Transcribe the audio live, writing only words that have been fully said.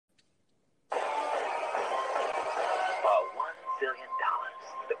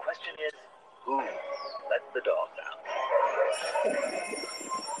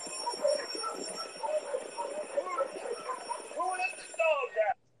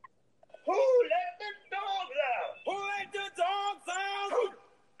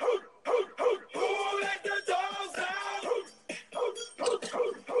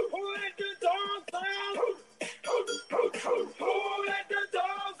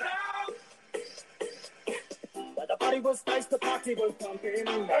Was nice, the party was pumping.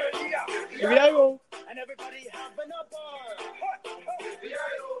 And everybody having a bar.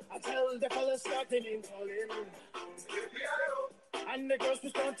 Until the fellas started name calling. And the girls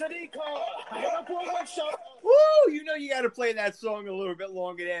respond to the call. I have a poor one shot. Woo! You know you got to play that song a little bit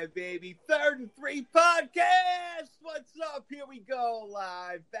longer there, baby. Third and Three podcast. What's up? Here we go,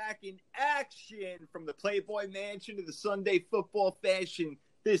 live, back in action from the Playboy Mansion to the Sunday football fashion.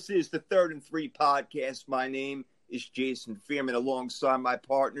 This is the Third and Three podcast. My name is Jason Fearman, alongside my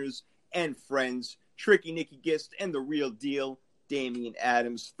partners and friends, Tricky Nicky Gist and the real deal, Damian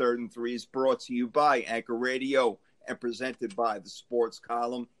Adams. Third and Three is brought to you by Anchor Radio and presented by the Sports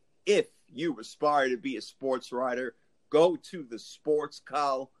Column. If you aspire to be a sports writer, go to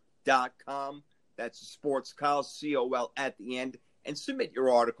thesportscol.com. That's the Sports Col, C-O-L at the end, and submit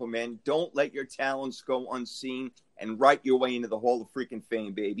your article, man. Don't let your talents go unseen and write your way into the Hall of Freaking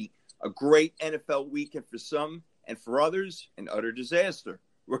Fame, baby. A great NFL weekend for some, and for others, an utter disaster.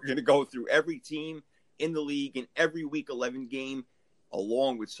 We're going to go through every team in the league in every Week 11 game,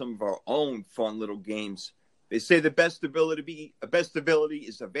 along with some of our own fun little games. They say the best ability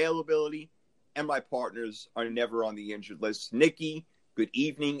is availability, and my partners are never on the injured list. Nikki, good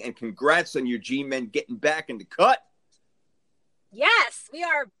evening, and congrats on your G-Men getting back in the cut. Yes, we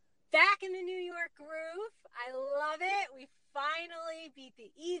are back in the New York groove. I love it. We finally beat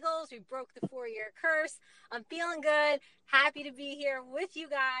the Eagles. We broke the 4-year curse. I'm feeling good. Happy to be here with you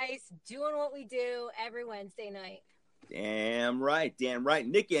guys, doing what we do every Wednesday night. Damn right, damn right.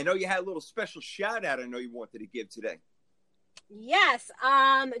 Nikki, I know you had a little special shout out I know you wanted to give today. Yes.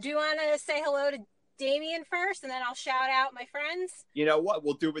 Do you want to say hello to Damian first, and then I'll shout out my friends? You know what?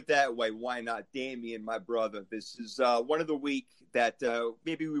 We'll do it that way. Why not? Damian, my brother. This is one of the week that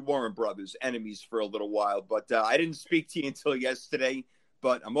maybe we weren't brothers, enemies for a little while, but I didn't speak to you until yesterday,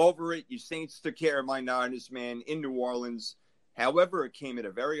 but I'm over it. You Saints took care of my Niners, man, in New Orleans. However, it came at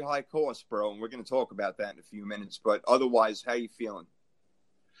a very high cost, bro, and we're going to talk about that in a few minutes, but otherwise, how you feeling?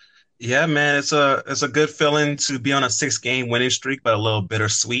 Yeah, man, it's a good feeling to be on a 6-game winning streak, but a little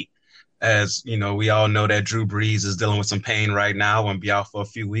bittersweet. As, you know, we all know that Drew Brees is dealing with some pain right now and be out for a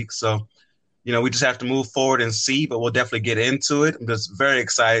few weeks. So, you know, we just have to move forward and see, but we'll definitely get into it. I'm just very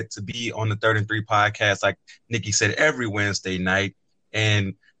excited to be on the Third and Three podcast, like Nikki said, every Wednesday night.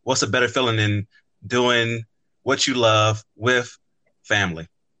 And what's a better feeling than doing what you love with family?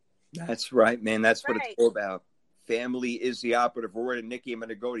 That's right, man. That's what Right. it's all about. Family is the operative word. And Nikki, I'm going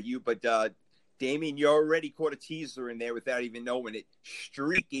to go to you, but Damien, you already caught a teaser in there without even knowing it.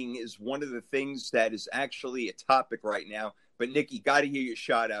 Streaking is one of the things that is actually a topic right now. But, Nikki, got to hear your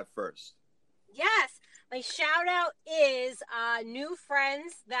shout out first. Yes. My shout out is new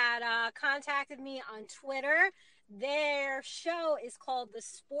friends that contacted me on Twitter. Their show is called The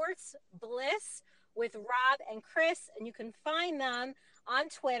Sports Bliss with Rob and Chris, and you can find them on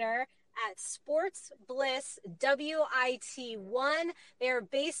Twitter at Sports Bliss WIT1. They are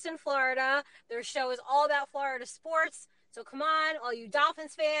based in Florida. Their show is all about Florida sports. So come on, all you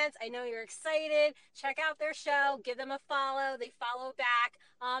Dolphins fans, I know you're excited. Check out their show. Give them a follow. They follow back.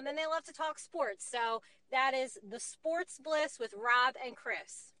 And they love to talk sports. So that is The Sports Bliss with Rob and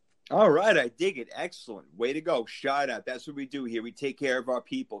Chris. All right, I dig it. Excellent. Way to go. Shout out. That's what we do here. We take care of our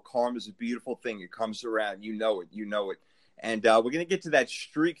people. Karma is a beautiful thing. It comes around. You know it. You know it. And we're going to get to that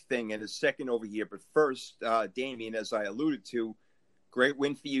streak thing in a second over here. But first, Damian, as I alluded to, great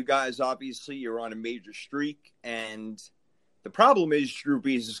win for you guys. Obviously, you're on a major streak. And the problem is Drew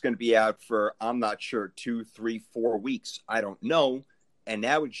Brees is going to be out for, I'm not sure, 2, 3, 4 weeks. I don't know. And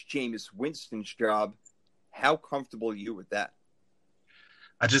now it's Jameis Winston's job. How comfortable are you with that?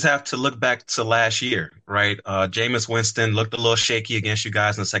 I just have to look back to last year, right? Jameis Winston looked a little shaky against you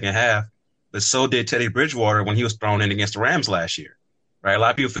guys in the second half. But so did Teddy Bridgewater when he was thrown in against the Rams last year, right? A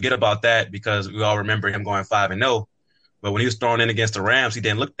lot of people forget about that because we all remember him going 5-0. But when he was thrown in against the Rams, he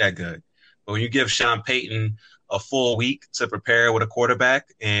didn't look that good. But when you give Sean Payton a full week to prepare with a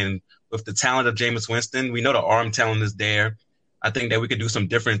quarterback and with the talent of Jameis Winston, we know the arm talent is there. I think that we could do some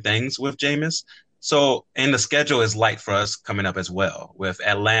different things with Jameis. So, and the schedule is light for us coming up as well with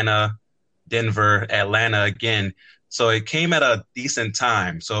Atlanta, Denver, Atlanta again. So it came at a decent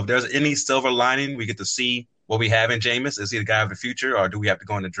time. So if there's any silver lining, we get to see what we have in Jameis? Is he the guy of the future, or do we have to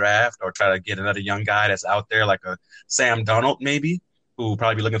go in the draft or try to get another young guy that's out there like a Sam Darnold maybe, who will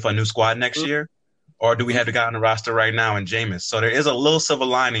probably be looking for a new squad next year? Or do we have the guy on the roster right now in Jameis? So there is a little silver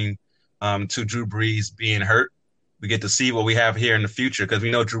lining to Drew Brees being hurt. We get to see what we have here in the future because we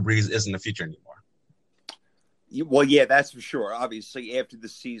know Drew Brees isn't the future anymore. Well, yeah, that's for sure. Obviously, after the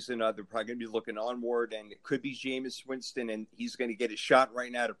season, they're probably going to be looking onward, and it could be Jameis Winston, and he's going to get a shot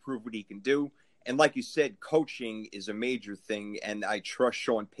right now to prove what he can do. And like you said, coaching is a major thing, and I trust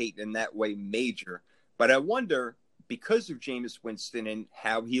Sean Payton in that way, major. But I wonder, because of Jameis Winston and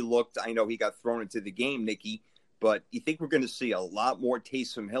how he looked, I know he got thrown into the game, Nikki, but you think we're going to see a lot more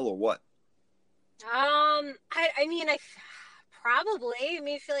Taysom Hill or what? I probably.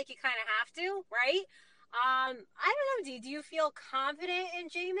 I feel like you kind of have to, right? I don't know. Do you feel confident in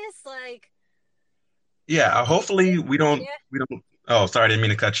Jameis? Hopefully we don't. Oh, sorry, I didn't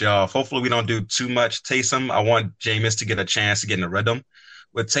mean to cut you off. Hopefully we don't do too much Taysom. I want Jameis to get a chance to get in the rhythm.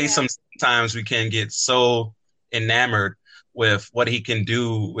 With Taysom, sometimes we can get so enamored with what he can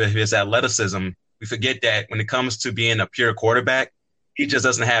do with his athleticism. We forget that when it comes to being a pure quarterback, he just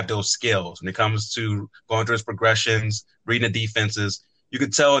doesn't have those skills. When it comes to going through his progressions, reading the defenses, you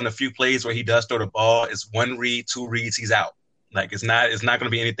could tell in a few plays where he does throw the ball, it's one read, two reads, he's out. It's not going to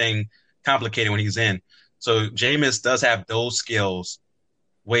be anything complicated when he's in. So Jameis does have those skills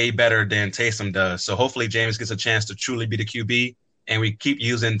way better than Taysom does. So hopefully Jameis gets a chance to truly be the QB, and we keep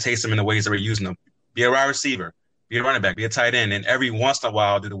using Taysom in the ways that we're using him. Be a wide receiver, be a running back, be a tight end, and every once in a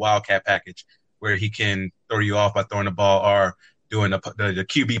while do the Wildcat package where he can throw you off by throwing the ball or doing the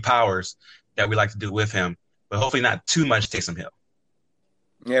QB powers that we like to do with him. But hopefully not too much Taysom Hill.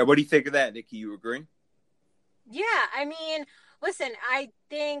 Yeah, what do you think of that, Nikki? You agree? Yeah, listen, I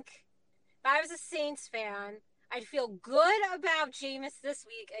think if I was a Saints fan, I'd feel good about Jameis this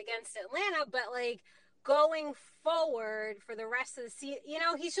week against Atlanta, but going forward for the rest of the season,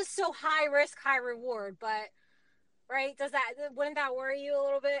 he's just so high risk, high reward. But right, wouldn't that worry you a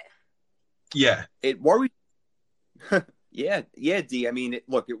little bit? Yeah, it worries. Yeah, D.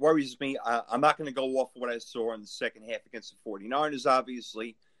 It worries me. I'm not going to go off what I saw in the second half against the 49ers,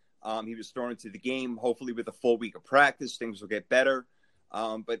 obviously. He was thrown into the game. Hopefully with a full week of practice, things will get better.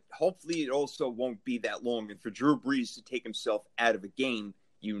 But hopefully it also won't be that long. And for Drew Brees to take himself out of a game,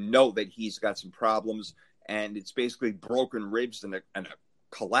 that he's got some problems. And it's basically broken ribs and a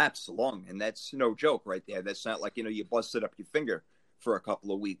collapsed lung. And that's no joke right there. That's not like, you busted up your finger for a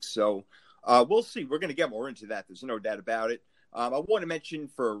couple of weeks. So we'll see. We're going to get more into that. There's no doubt about it. I want to mention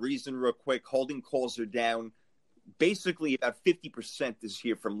for a reason real quick, holding calls are down basically about 50% this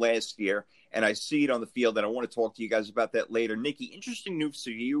year from last year. And I see it on the field, and I want to talk to you guys about that later. Nikki, interesting news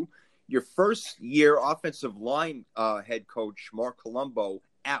for you. Your first year offensive line head coach, Mark Colombo,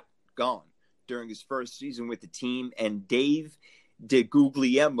 gone during his first season with the team. And Dave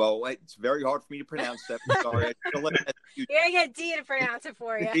DeGuglielmo, it's very hard for me to pronounce that. I'm sorry. You're going to get D to pronounce it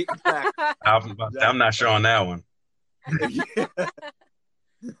for you. I'm not sure on that one.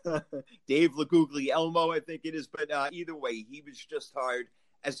 Dave LaGuglielmo, I think it is. But either way, he was just hired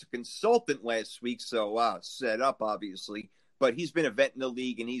as a consultant last week. So set up, obviously. But he's been a vet in the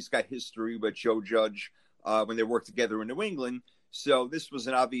league, and he's got history with Joe Judge when they worked together in New England. So this was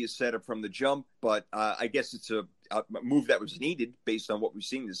an obvious setup from the jump. But I guess it's a move that was needed based on what we've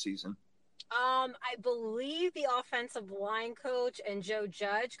seen this season. I believe the offensive line coach and Joe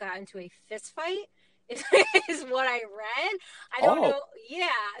Judge got into a fist fight. Is what I read. I don't know. Yeah.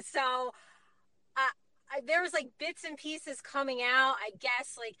 So there was bits and pieces coming out. I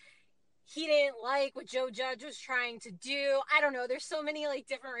guess he didn't like what Joe Judge was trying to do. I don't know. There's so many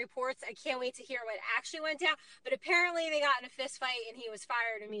different reports. I can't wait to hear what actually went down. But apparently they got in a fist fight and he was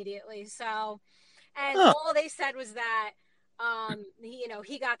fired immediately. So, and all they said was that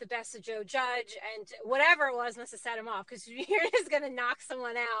he got the best of Joe Judge, and whatever it was must have set him off, because you're just going to knock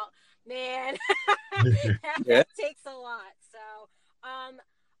someone out, man. That takes a lot. So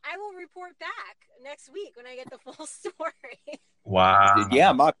I will report back next week when I get the full story. Wow.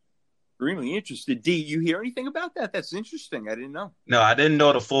 Yeah, I'm extremely interested. D, you hear anything about that? That's interesting. I didn't know. No, I didn't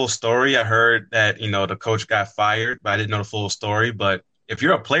know the full story. I heard that, the coach got fired, but I didn't know the full story. But if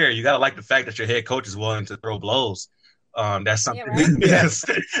you're a player, you got to like the fact that your head coach is willing to throw blows. That's something. Yeah, right? Yes.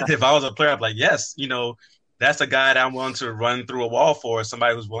 If I was a player, I'd be like, yes, that's a guy that I'm willing to run through a wall for,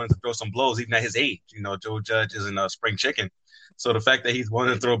 somebody who's willing to throw some blows, even at his age. Joe Judge isn't a spring chicken. So the fact that he's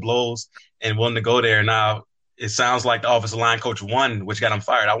willing to throw blows and willing to go there now, it sounds like the offensive line coach won, which got him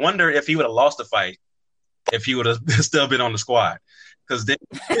fired. I wonder if he would have lost the fight, if he would have still been on the squad. Because then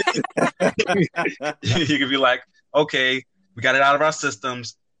you could be like, okay, we got it out of our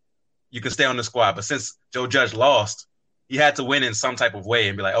systems. you can stay on the squad. But since Joe Judge lost, he had to win in some type of way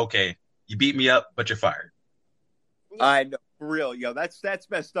and be like, okay, you beat me up, but you're fired. I know, for real. Yo, that's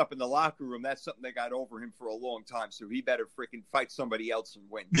messed up in the locker room. That's something that got over him for a long time. So he better freaking fight somebody else and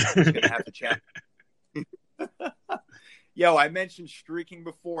win. He's going to have to challenge. Yo, I mentioned streaking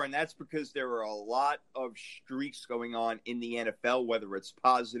before, and that's because there are a lot of streaks going on in the NFL, whether it's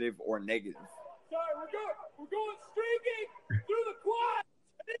positive or negative. Sorry, we're going streaking through the quad.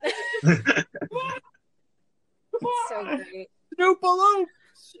 Come on. So great.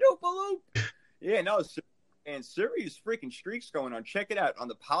 Snoop-a-loop. Yeah, no, and serious freaking streaks going on. Check it out. On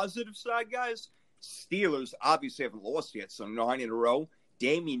the positive side, guys, Steelers obviously haven't lost yet, so 9 in a row.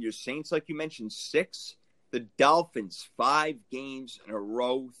 Damien, your Saints, like you mentioned, 6. The Dolphins, 5 games in a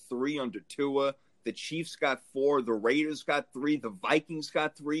row, 3 under Tua. The Chiefs got 4. The Raiders got 3. The Vikings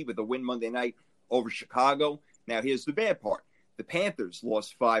got 3 with a win Monday night over Chicago. Now, here's the bad part. The Panthers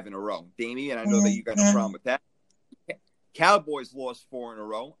lost 5 in a row. Damien, I know that you got no problem with that. Cowboys lost 4 in a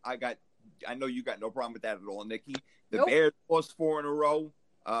row. I know you got no problem with that at all, Nikki. The Bears lost 4 in a row.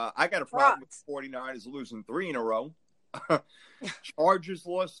 I got a problem with the 49ers losing 3 in a row. Chargers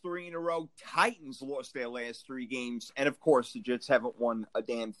lost 3 in a row. Titans lost their last 3 games. And, of course, the Jets haven't won a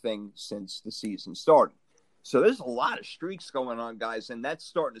damn thing since the season started. So there's a lot of streaks going on, guys, and that's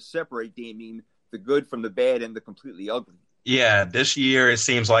starting to separate, Damien, the good from the bad and the completely ugly. Yeah, this year it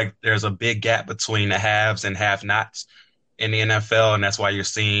seems like there's a big gap between the haves and have-nots in the NFL, and that's why you're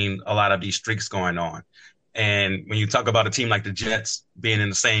seeing a lot of these streaks going on. And when you talk about a team like the Jets being in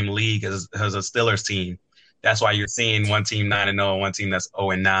the same league as a Steelers team, that's why you're seeing one team 9-0, one team that's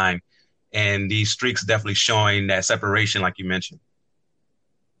 0-9. And these streaks definitely showing that separation, like you mentioned.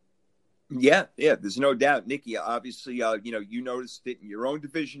 Yeah, there's no doubt. Nikki, obviously, you noticed it in your own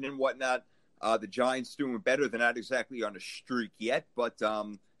division and whatnot. The Giants doing better. They're not exactly on a streak yet, but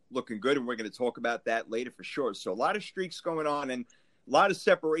looking good, and we're going to talk about that later for sure. So a lot of streaks going on and a lot of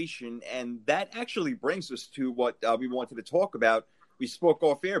separation, and that actually brings us to what we wanted to talk about. We spoke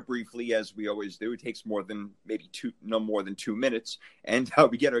off air briefly, as we always do. It takes no more than 2 minutes, and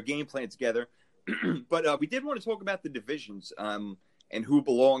we get our game plan together. But we did want to talk about the divisions and who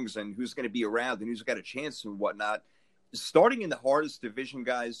belongs and who's going to be around and who's got a chance and whatnot. Starting in the hardest division,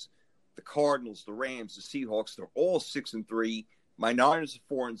 guys, the Cardinals, the Rams, the Seahawks, they're all 6-3. My Niners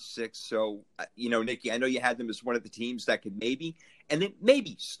are 4-6. So, Nikki, I know you had them as one of the teams that could maybe, and then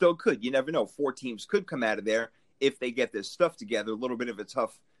maybe still could. You never know. 4 teams could come out of there if they get their stuff together. A little bit of a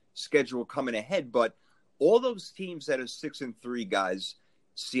tough schedule coming ahead. But all those teams that are 6-3, guys,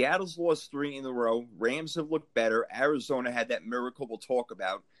 Seattle's lost 3 in a row. Rams have looked better. Arizona had that miracle we'll talk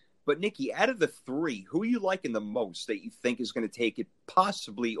about. But, Nikki, out of the 3, who are you liking the most that you think is going to take it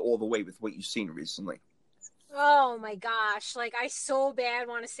possibly all the way with what you've seen recently? Oh, my gosh. I so bad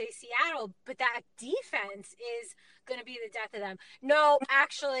want to say Seattle, but that defense is going to be the death of them. No,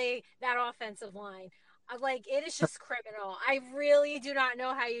 actually, that offensive line. It is just criminal. I really do not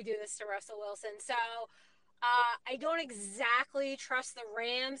know how you do this to Russell Wilson. So I don't exactly trust the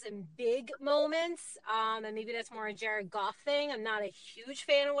Rams in big moments. And maybe that's more a Jared Goff thing. I'm not a huge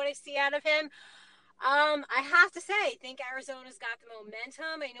fan of what I see out of him. I have to say, I think Arizona's got the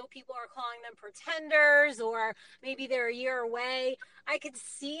momentum. I know people are calling them pretenders, or maybe they're a year away. I could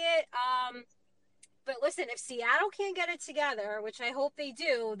see it. But listen, if Seattle can't get it together, which I hope they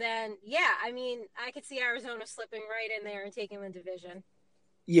do, then I could see Arizona slipping right in there and taking the division.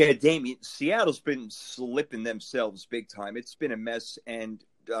 Yeah, Damien, Seattle's been slipping themselves big time. It's been a mess. And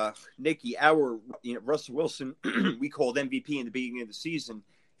Nikki, our Russell Wilson, we called MVP in the beginning of the season,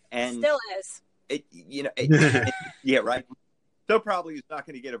 and still is. Yeah, right. Still probably is not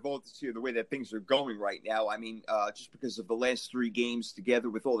going to get a vote this year the way that things are going right now. I mean, just because of the last 3 games together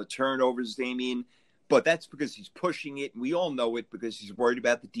with all the turnovers, Damien. But that's because he's pushing it, and we all know it because he's worried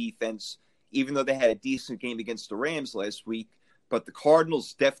about the defense, even though they had a decent game against the Rams last week. But the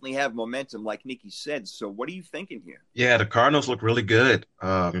Cardinals definitely have momentum, like Nikki said. So what are you thinking here? Yeah, the Cardinals look really good.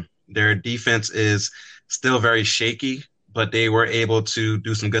 Their defense is still very shaky, but they were able to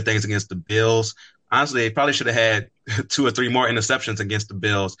do some good things against the Bills. Honestly, they probably should have had 2 or 3 more interceptions against the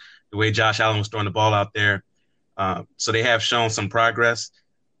Bills, the way Josh Allen was throwing the ball out there. So they have shown some progress.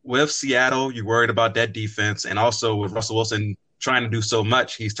 With Seattle, you're worried about that defense. And also with Russell Wilson trying to do so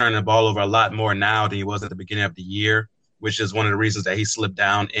much, he's turning the ball over a lot more now than he was at the beginning of the year, which is one of the reasons that he slipped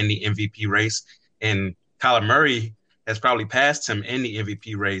down in the MVP race. And Kyler Murray has probably passed him in the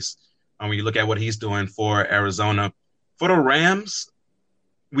MVP race when you look at what he's doing for Arizona. For the Rams,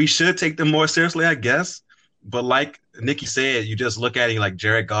 we should take them more seriously, I guess. But like Nikki said, you just look at it like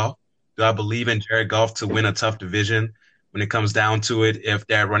Jared Goff. Do I believe in Jared Goff to win a tough division? when it comes down to it. If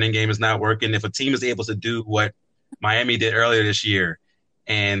that running game is not working, if a team is able to do what Miami did earlier this year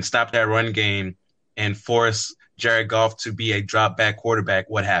and stop that run game and force Jared Goff to be a drop back quarterback,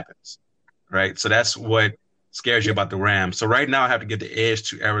 what happens? Right. So that's what scares you about the Rams. So right now I have to give the edge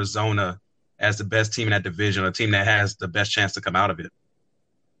to Arizona as the best team in that division, a team that has the best chance to come out of it.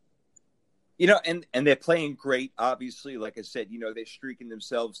 And they're playing great, obviously. Like I said, they're streaking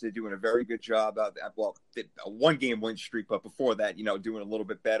themselves. They're doing a very good job. A one-game win streak, but before that, doing a little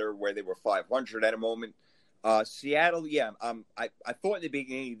bit better where they were 500 at a moment. Seattle, I thought in the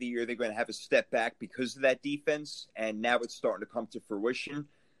beginning of the year they're going to have a step back because of that defense, and now it's starting to come to fruition.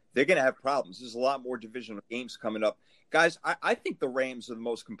 They're going to have problems. There's a lot more divisional games coming up. Guys, I think the Rams are the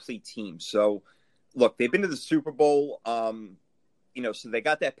most complete team. So, look, they've been to the Super Bowl. So they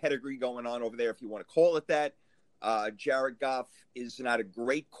got that pedigree going on over there, if you want to call it that. Jared Goff is not a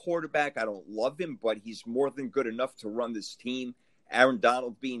great quarterback. I don't love him, but he's more than good enough to run this team. Aaron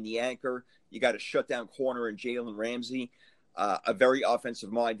Donald being the anchor. You got a shutdown corner in Jalen Ramsey, a very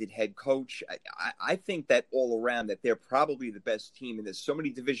offensive-minded head coach. I think that all around that they're probably the best team, and there's so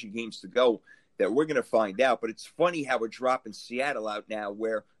many division games to go that we're going to find out. But it's funny how we're dropping Seattle out now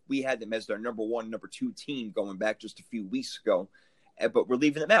where we had them as their number one, number two team going back just a few weeks ago. But we're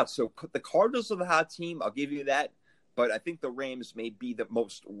leaving them out. So the Cardinals are the hot team. I'll give you that. But I think the Rams may be the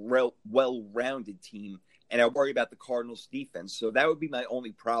most well-rounded team. And I worry about the Cardinals' defense. So that would be my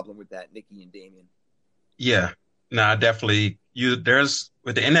only problem with that, Nikki and Damian. Yeah. No, definitely. There's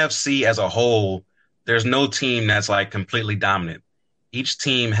with the NFC as a whole, there's no team that's like completely dominant. Each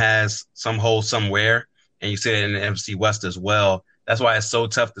team has some hole somewhere. And you see it in the NFC West as well. That's why it's so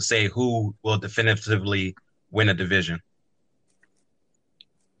tough to say who will definitively win a division.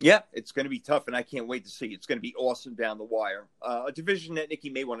 Yeah, it's going to be tough, and I can't wait to see. It's going to be awesome down the wire. A division that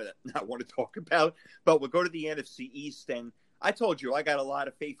Nikki may not want to talk about, but we'll go to the NFC East. And I told you I got a lot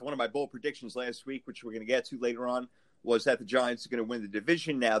of faith. One of my bold predictions last week, which we're going to get to later on, was that the Giants are going to win the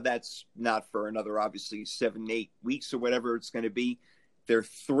division. Now, that's not for another, obviously, 7-8 weeks or whatever it's going to be. They're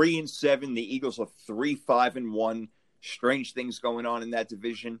 3-7. The Eagles are 3-5-1. Strange things going on in that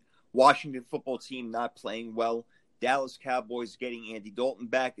division. Washington football team not playing well. Dallas Cowboys getting Andy Dalton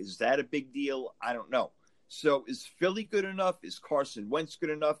back. Is that a big deal? I don't know. So is Philly good enough? Is Carson Wentz good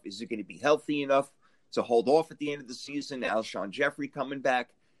enough? Is it going to be healthy enough to hold off at the end of the season? Alshon Jeffrey coming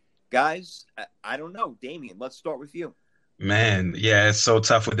back. Guys, I don't know. Damian, let's start with you. Man, yeah, it's so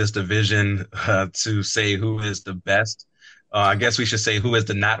tough with this division to say who is the best. I guess we should say who is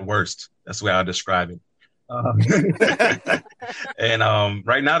the not worst. That's the way I'll describe it. And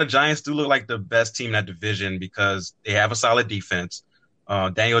right now, the Giants do look like the best team in that division because they have a solid defense.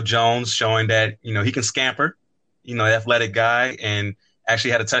 Daniel Jones showing that, he can scamper, athletic guy, and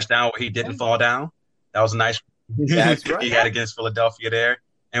actually had a touchdown where he didn't fall down. That was a nice That's right. he had against Philadelphia there.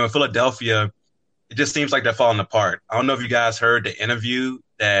 And with Philadelphia, it just seems like they're falling apart. I don't know if you guys heard the interview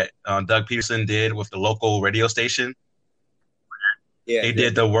that Doug Peterson did with the local radio station. Yeah, they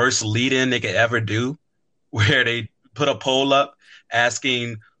did the worst lead-in they could ever do, where they put a poll up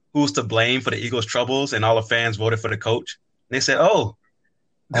asking who's to blame for the Eagles' troubles, and all the fans voted for the coach. And they said,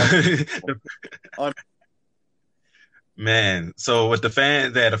 man. So with the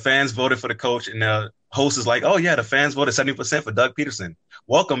fans voted for the coach, and the host is like, oh, yeah, the fans voted 70% for Doug Peterson.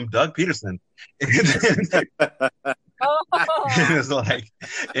 Welcome, Doug Peterson. It's like,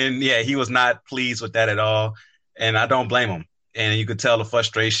 and yeah, he was not pleased with that at all. And I don't blame him. And you could tell the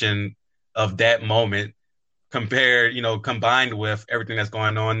frustration of that moment combined with everything that's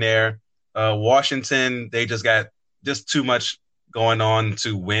going on there. Washington, they just got too much going on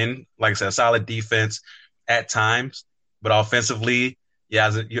to win. Like I said, a solid defense at times, but offensively,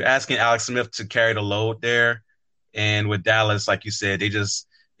 yeah, you're asking Alex Smith to carry the load there. And with Dallas, like you said, they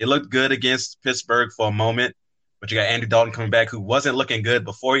looked good against Pittsburgh for a moment, but you got Andy Dalton coming back who wasn't looking good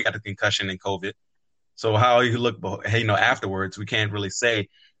before he got the concussion and COVID. So how you look, afterwards, we can't really say.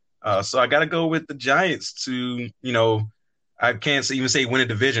 So I got to go with the Giants to, I can't even say win a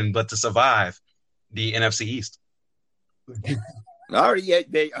division, but to survive the NFC East. All right, yeah,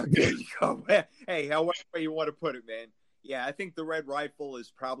 there you go. Hey, however you want to put it, man. Yeah, I think the Red Rifle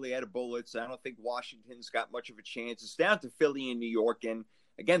is probably out of bullets. I don't think Washington's got much of a chance. It's down to Philly and New York. And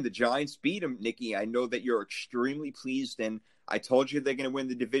again, the Giants beat them, Nikki. I know that you're extremely pleased, and I told you they're going to win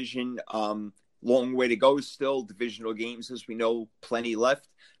the division. Long way to go still. Divisional games, as we know, plenty left.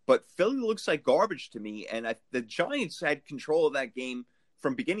 But Philly looks like garbage to me, and the Giants had control of that game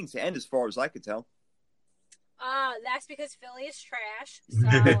from beginning to end, as far as I could tell. That's because Philly is trash, so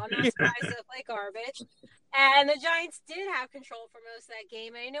I'm not surprised they play garbage. And the Giants did have control for most of that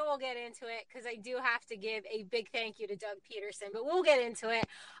game, and I know we'll get into it because I do have to give a big thank you to Doug Peterson, but we'll get into it.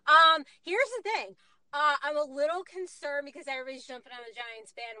 Here's the thing. I'm a little concerned because everybody's jumping on the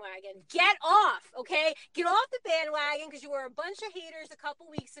Giants bandwagon. Get off, okay? Get off the bandwagon because you were a bunch of haters a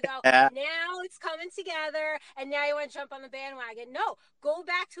couple weeks ago. Now it's coming together, and now you want to jump on the bandwagon. No, go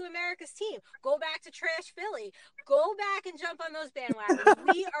back to America's team. Go back to trash Philly. Go back and jump on those bandwagons.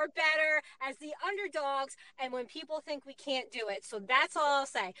 We are better as the underdogs, and when people think we can't do it. So that's all I'll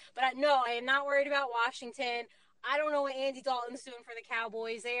say. But no, I am not worried about Washington. I don't know what Andy Dalton's doing for the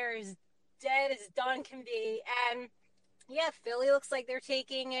Cowboys. They are as dead as done can be. And yeah, Philly looks like they're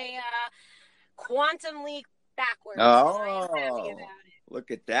taking a quantum leap backwards. Oh, look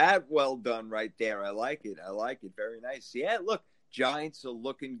at that. Well done right there. I like it. Very nice. Yeah, look, Giants are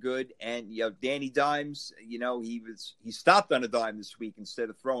looking good. And, Danny Dimes, he stopped on a dime this week instead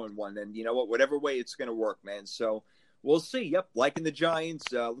of throwing one. And you know what? Whatever way it's going to work, man. So we'll see. Yep, liking the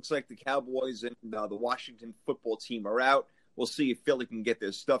Giants. Looks like the Cowboys and the Washington football team are out. We'll see if Philly can get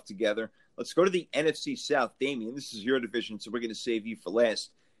their stuff together. Let's go to the NFC South. Damien, this is your division, so we're going to save you for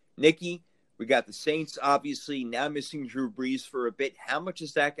last. Nikki, we got the Saints, obviously, now missing Drew Brees for a bit. How much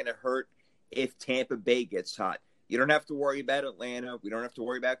is that going to hurt if Tampa Bay gets hot? You don't have to worry about Atlanta. We don't have to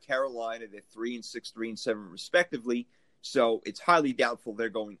worry about Carolina. They're 3-6, 3-7, respectively. So it's highly doubtful they're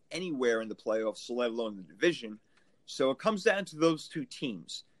going anywhere in the playoffs, let alone the division. So it comes down to those two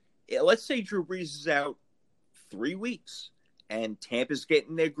teams. Let's say Drew Brees is out 3 weeks. And Tampa's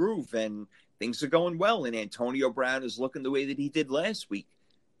getting their groove, and things are going well. And Antonio Brown is looking the way that he did last week.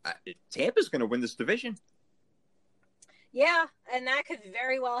 Tampa's going to win this division. Yeah, and that could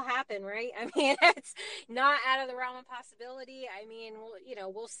very well happen, right? I mean, it's not out of the realm of possibility. I mean,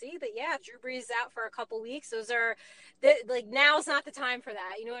 we'll see. But yeah, Drew Brees is out for a couple weeks. Those are now's not the time for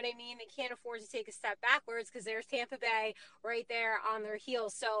that. You know what I mean? They can't afford to take a step backwards because there's Tampa Bay right there on their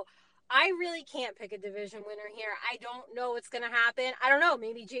heels. So I really can't pick a division winner here. I don't know what's going to happen. I don't know.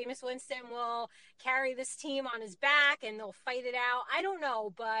 Maybe Jameis Winston will carry this team on his back and they'll fight it out. I don't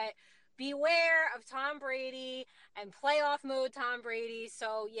know, but beware of Tom Brady and playoff mode Tom Brady.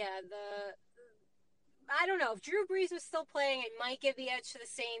 So, yeah, I don't know. If Drew Brees was still playing, it might give the edge to the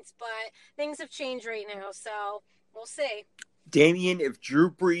Saints, but things have changed right now, so we'll see. Damien, if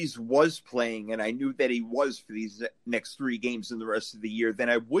Drew Brees was playing, and I knew that he was for these next 3 games and the rest of the year, then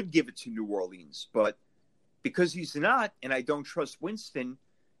I would give it to New Orleans. But because he's not, and I don't trust Winston,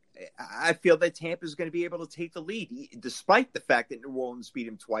 I feel that Tampa is going to be able to take the lead. Despite the fact that New Orleans beat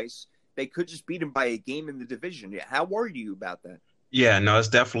him twice, they could just beat him by a game in the division. How worried are you about that? Yeah, no, it's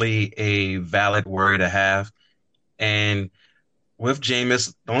definitely a valid worry to have. And with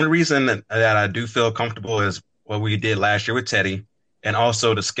Jameis, the only reason that I do feel comfortable is what we did last year with Teddy, and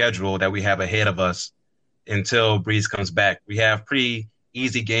also the schedule that we have ahead of us until Brees comes back. We have pretty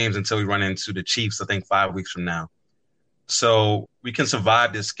easy games until we run into the Chiefs, I think 5 weeks from now. So we can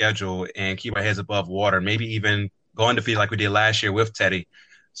survive this schedule and keep our heads above water, maybe even go undefeated like we did last year with Teddy.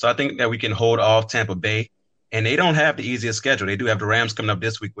 So I think that we can hold off Tampa Bay. And they don't have the easiest schedule. They do have the Rams coming up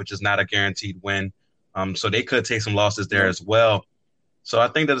this week, which is not a guaranteed win. So they could take some losses there as well. So I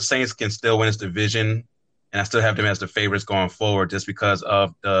think that the Saints can still win this division. And I still have them as the favorites going forward just because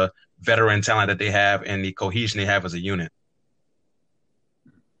of the veteran talent that they have and the cohesion they have as a unit.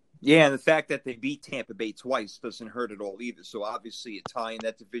 Yeah, and the fact that they beat Tampa Bay twice doesn't hurt at all either. So obviously a tie in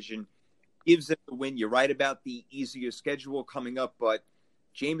that division gives them the win. You're right about the easier schedule coming up, but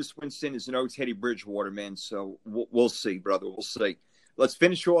Jameis Winston is no Teddy Bridgewater, man. So we'll see, brother. We'll see. Let's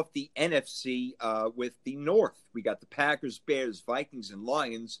finish off the NFC with the North. We got the Packers, Bears, Vikings, and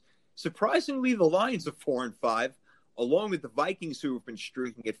Lions. Surprisingly, the Lions are 4-5, along with the Vikings, who have been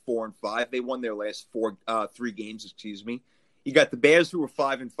streaking at 4-5. They won their last 3 games. You got the Bears, who were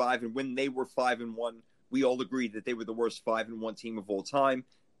 5-5, and when they were 5-1, we all agreed that they were the worst 5-1 team of all time.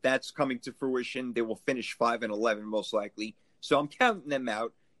 That's coming to fruition. They will finish 5-11 most likely. So I'm counting them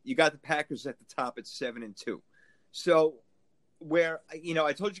out. You got the Packers at the top at 7-2. So where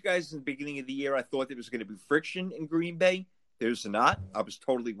I told you guys in the beginning of the year I thought there was going to be friction in Green Bay. There's not. I was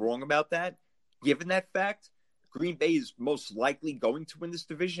totally wrong about that. Given that fact, Green Bay is most likely going to win this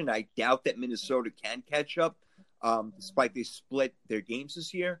division. I doubt that Minnesota can catch up, despite they split their games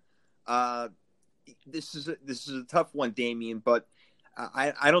this year. This is a tough one, Damien, but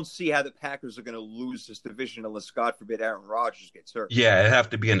I don't see how the Packers are going to lose this division unless, God forbid, Aaron Rodgers gets hurt. Yeah, it'd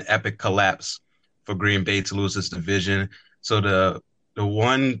have to be an epic collapse for Green Bay to lose this division. So the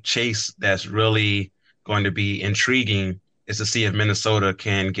one chase that's really going to be intriguing is to see if Minnesota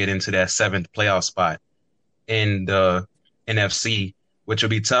can get into that 7th playoff spot. in the NFC, which will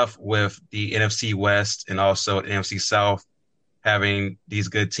be tough with the NFC West and also the NFC South having these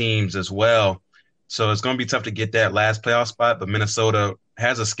good teams as well. So it's going to be tough to get that last playoff spot, but Minnesota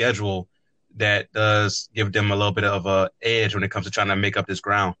has a schedule that does give them a little bit of a edge when it comes to trying to make up this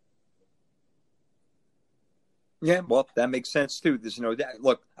ground. Yeah, well, that makes sense too. There's no doubt.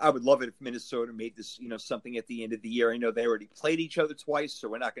 Look, I would love it if Minnesota made this, something at the end of the year. I know they already played each other twice, so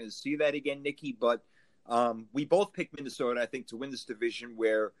we're not going to see that again, Nikki. But we both picked Minnesota, I think, to win this division.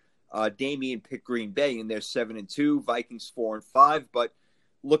 Where Damian picked Green Bay, and they're 7-2, Vikings 4-5, but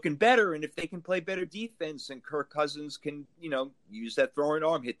looking better. And if they can play better defense, and Kirk Cousins can, use that throwing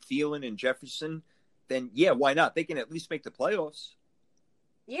arm, hit Thielen and Jefferson, then yeah, why not? They can at least make the playoffs.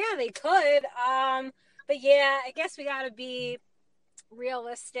 Yeah, they could. But yeah, I guess we got to be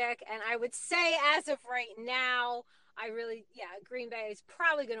realistic. And I would say as of right now, Green Bay is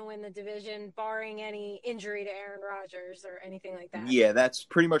probably going to win the division, barring any injury to Aaron Rodgers or anything like that. Yeah, that's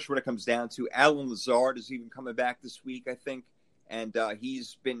pretty much what it comes down to. Alan Lazard is even coming back this week, I think. And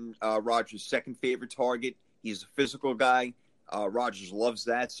he's been Rodgers' second favorite target. He's a physical guy. Rodgers loves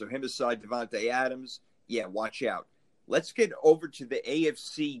that. So him aside Devontae Adams, yeah, watch out. Let's get over to the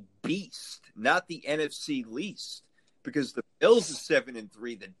AFC beast, not the NFC least, because the Bills are 7-3,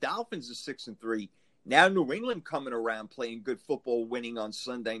 the Dolphins are 6-3. Now New England coming around playing good football, winning on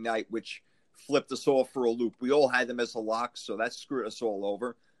Sunday night, which flipped us all for a loop. We all had them as a lock, so that screwed us all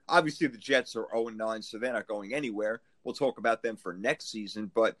over. Obviously, the Jets are 0-9, so they're not going anywhere. We'll talk about them for next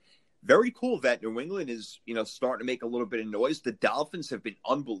season, but very cool that New England is, starting to make a little bit of noise. The Dolphins have been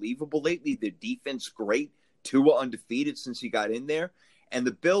unbelievable lately. Their defense great. Tua undefeated since he got in there. And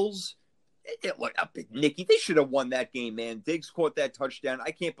the Bills, Nicky, they should have won that game, man. Diggs caught that touchdown.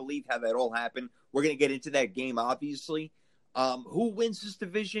 I can't believe how that all happened. We're going to get into that game, obviously. Who wins this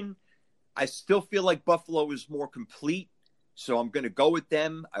division? I still feel like Buffalo is more complete, so I'm going to go with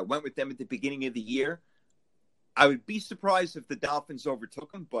them. I went with them at the beginning of the year. I would be surprised if the Dolphins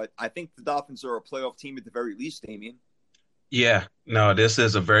overtook them, but I think the Dolphins are a playoff team at the very least, Damien. Yeah, no, this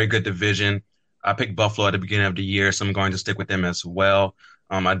is a very good division. I picked Buffalo at the beginning of the year, so I'm going to stick with them as well.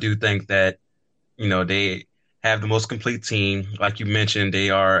 I do think that, they have the most complete team. Like you mentioned, they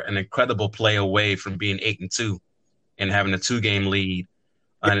are an incredible play away from being 8-2 and having a 2-game lead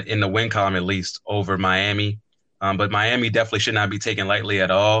in the win column, at least, over Miami. But Miami definitely should not be taken lightly at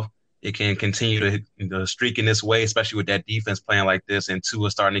all. It can continue to streak in this way, especially with that defense playing like this, and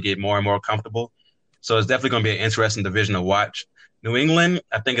Tua starting to get more and more comfortable. So it's definitely going to be an interesting division to watch. New England,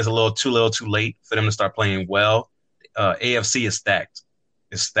 I think, is a little too late for them to start playing well. AFC is stacked.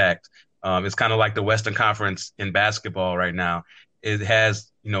 It's stacked. It's kind of like the Western Conference in basketball right now. It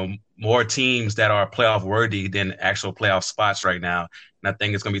has, more teams that are playoff worthy than actual playoff spots right now. And I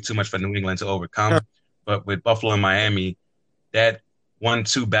think it's going to be too much for New England to overcome. But with Buffalo and Miami, that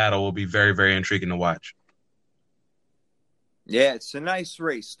 1-2 battle will be very, very intriguing to watch. Yeah, it's a nice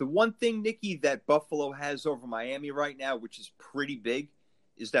race. The one thing, Nikki, that Buffalo has over Miami right now, which is pretty big,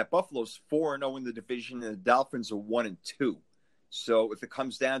 is that Buffalo's 4-0 in the division and the Dolphins are 1-2. So if it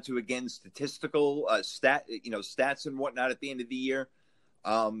comes down to, again, statistical stats and whatnot at the end of the year,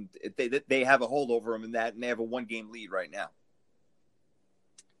 they have a hold over them in that, and they have a 1-game lead right now.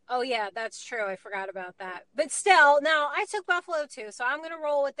 Oh, yeah, that's true. I forgot about that. But still, no, I took Buffalo too, so I'm going to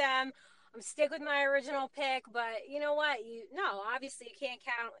roll with them. I'm stick with my original pick, but you know what? Obviously you can't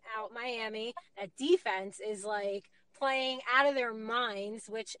count out Miami. That defense is playing out of their minds,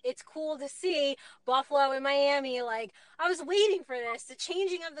 which it's cool to see. Buffalo and Miami, I was waiting for this, the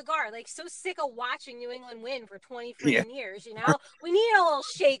changing of the guard. So sick of watching New England win for 20 freaking years, We need a little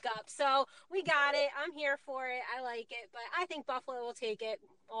shake up. So we got it. I'm here for it. I like it, but I think Buffalo will take it,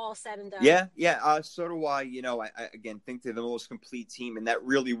 all said and done. Yeah. So do I. I again think they're the most complete team, and that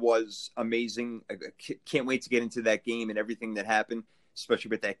really was amazing. I can't wait to get into that game and everything that happened, especially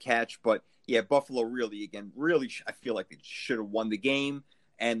with that catch. But yeah, Buffalo really, I feel like they should have won the game,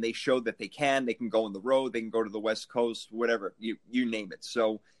 and they showed that they can. They can go on the road. They can go to the West Coast, whatever, you name it.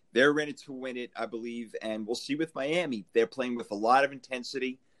 So they're in it to win it, I believe, and we'll see with Miami. They're playing with a lot of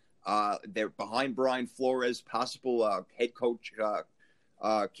intensity. They're behind Brian Flores, possible head coach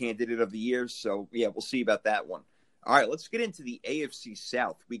candidate of the year. So, yeah, we'll see about that one. All right, let's get into the AFC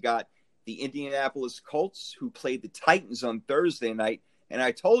South. We got the Indianapolis Colts, who played the Titans on Thursday night. And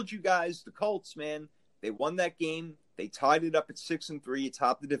I told you guys, the Colts, man, they won that game. They tied it up at 6-3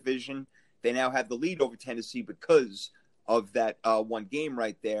 atop the division. They now have the lead over Tennessee because of that one game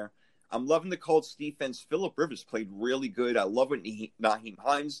right there. I'm loving the Colts defense. Phillip Rivers played really good. I love what Nyheim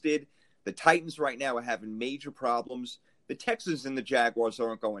Hines did. The Titans right now are having major problems. The Texans and the Jaguars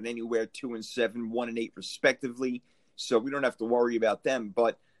aren't going anywhere, 2-7, 1-8 respectively, so we don't have to worry about them.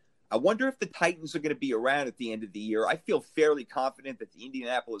 But I wonder if the Titans are going to be around at the end of the year. I feel fairly confident that the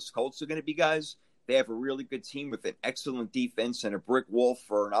Indianapolis Colts are going to be, guys. They have a really good team with an excellent defense and a brick wall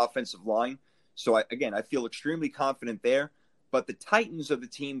for an offensive line. So, I feel extremely confident there. But the Titans are the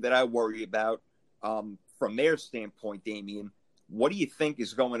team that I worry about from their standpoint, Damian. What do you think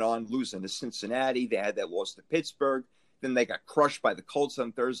is going on losing to Cincinnati? They had that loss to Pittsburgh. Then they got crushed by the Colts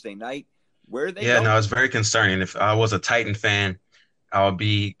on Thursday night. Where are they going? No, it's very concerning. If I was a Titan fan, I would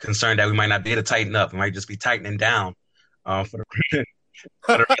be concerned that we might not be able to tighten up. We might just be tightening down for the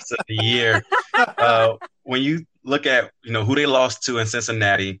rest of the year. When you look at who they lost to in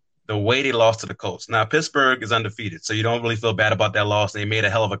Cincinnati, the way they lost to the Colts. Now, Pittsburgh is undefeated, so you don't really feel bad about that loss. They made a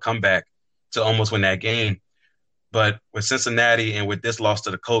hell of a comeback to almost win that game. But with Cincinnati and with this loss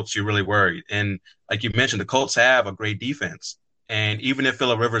to the Colts, you're really worried. And like you mentioned, the Colts have a great defense. And even if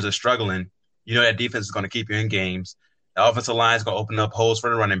Phillip Rivers is struggling, that defense is going to keep you in games. The offensive line is going to open up holes for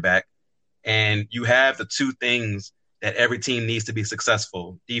the running back. And you have the two things that every team needs to be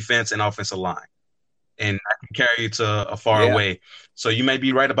successful, defense and offensive line. And that can carry you to a far way. So you may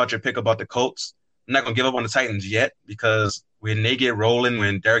be right about your pick about the Colts. I'm not going to give up on the Titans yet, because when they get rolling,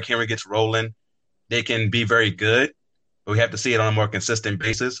 when Derrick Henry gets rolling, they can be very good, but we have to see it on a more consistent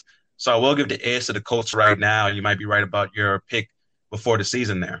basis. So I will give the edge to the Colts right now. You might be right about your pick before the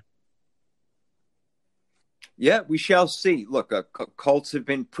season there. Yeah, we shall see. Look, Colts have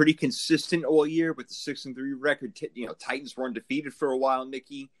been pretty consistent all year with the 6-3 record. Titans were undefeated for a while,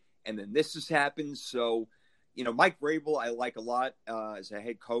 Nikki, and then this has happened. So, Mike Vrabel I like a lot as a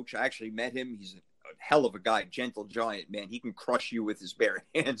head coach. I actually met him. He's a hell of a guy, gentle giant, man. He can crush you with his bare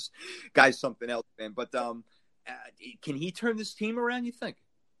hands. Guy's something else, man. But can he turn this team around, you think?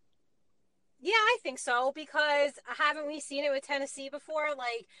 Yeah, I think so, because haven't we seen it with Tennessee before?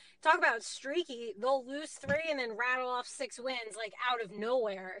 Like, talk about streaky. They'll lose 3 and then rattle off 6 wins, like, out of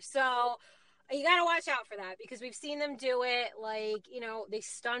nowhere. So you got to watch out for that, because we've seen them do it. Like, they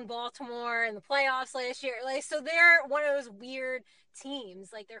stunned Baltimore in the playoffs last year. Like, so they're one of those weird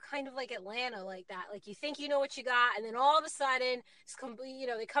teams. Like, they're kind of like Atlanta, like that. Like, you think you know what you got, and then all of a sudden, it's complete,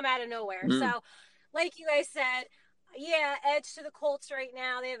 they come out of nowhere. So, like you guys said, yeah, edge to the Colts right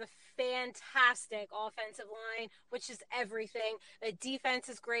now. They have a fantastic offensive line, which is everything. The defense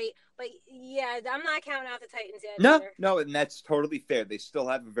is great. But, yeah, I'm not counting out the Titans yet. No, and that's totally fair. They still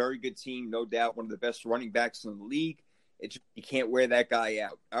have a very good team, no doubt, one of the best running backs in the league. You can't wear that guy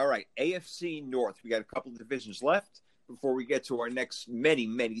out. All right, AFC North. We got a couple of divisions left before we get to our next many,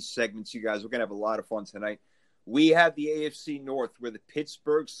 many segments, you guys. We're going to have a lot of fun tonight. We have the AFC North, where the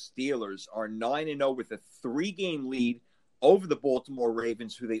Pittsburgh Steelers are 9-0 with a 3-game lead over the Baltimore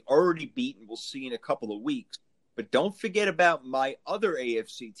Ravens, who they already beat and we'll see in a couple of weeks. But don't forget about my other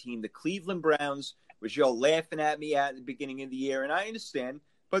AFC team, the Cleveland Browns, which y'all laughing at me at the beginning of the year, and I understand,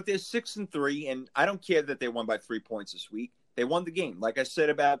 but they're 6-3, and I don't care that they won by 3 points this week. They won the game. Like I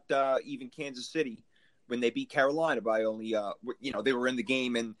said about even Kansas City, when they beat Carolina by only, they were in the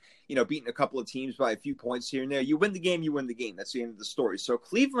game and, beating a couple of teams by a few points here and there. You win the game, you win the game. That's the end of the story. So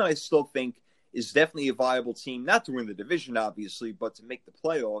Cleveland, I still think, is definitely a viable team, not to win the division, obviously, but to make the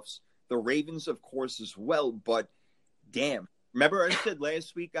playoffs. The Ravens, of course, as well. But, damn. Remember I said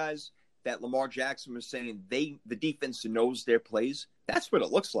last week, guys, that Lamar Jackson was saying the defense knows their plays? That's what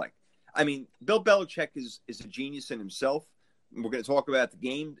it looks like. I mean, Bill Belichick is a genius in himself. We're going to talk about the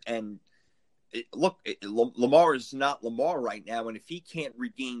game, and Lamar is not Lamar right now, and if he can't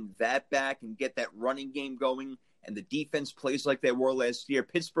regain that back and get that running game going, and the defense plays like they were last year,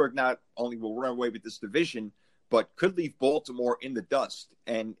 Pittsburgh not only will run away with this division, but could leave Baltimore in the dust.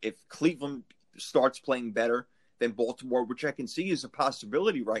 And if Cleveland starts playing better than Baltimore, which I can see is a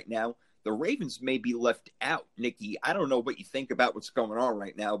possibility right now, the Ravens may be left out. Nikki, I don't know what you think about what's going on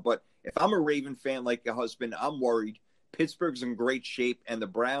right now, but if I'm a Raven fan like your husband, I'm worried. Pittsburgh's in great shape, and the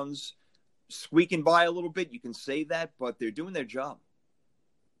Browns squeaking by a little bit. You can say that, but they're doing their job.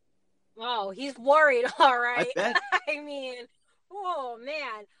 Oh, he's worried, all right. I mean, oh,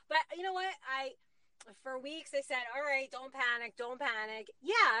 man. But you know what? For weeks, I said, all right, don't panic.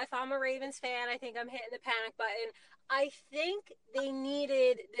 Yeah, if I'm a Ravens fan, I think I'm hitting the panic button. I think they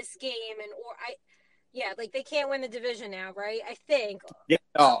needed this game, they can't win the division now, right? I think. Yeah,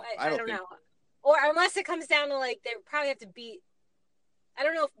 no, I don't know. Or unless it comes down to, they probably have to beat. I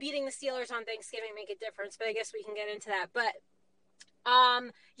don't know if beating the Steelers on Thanksgiving make a difference, but I guess we can get into that. But,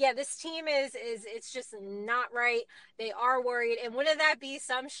 this team is it's just not right. They are worried. And wouldn't that be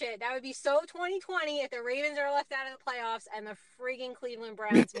some shit? That would be so 2020 if the Ravens are left out of the playoffs and the frigging Cleveland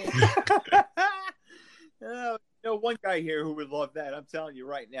Browns make it. Oh, One guy here who would love that. I'm telling you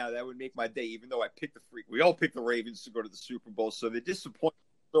right now, that would make my day. Even though I picked we all picked the Ravens to go to the Super Bowl, so they're disappointed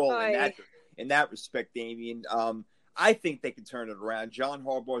in that respect, Damien. I think they can turn it around. John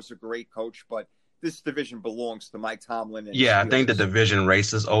Harbaugh is a great coach, but this division belongs to Mike Tomlin. And I think the division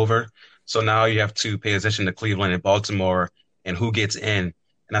race is over. So now you have to pay attention to Cleveland and Baltimore and who gets in.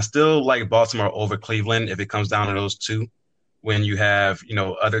 And I still like Baltimore over Cleveland if it comes down to those two. When you have,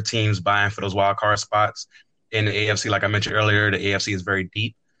 other teams buying for those wild card spots in the AFC, like I mentioned earlier, the AFC is very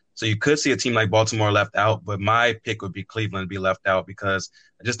deep. So you could see a team like Baltimore left out, but my pick would be Cleveland to be left out because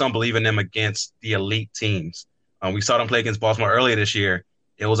I just don't believe in them against the elite teams. We saw them play against Baltimore earlier this year.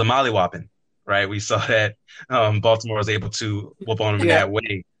 It was a mollywhopping, right? We saw that Baltimore was able to whoop on them in that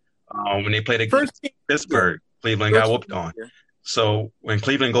way. When they played against Pittsburgh, Cleveland got whooped on. So when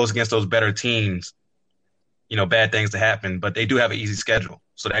Cleveland goes against those better teams, bad things to happen, but they do have an easy schedule.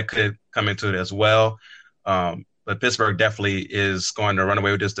 So that could come into it as well. But Pittsburgh definitely is going to run away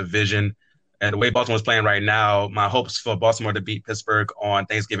with this division. And the way Baltimore's playing right now, my hopes for Baltimore to beat Pittsburgh on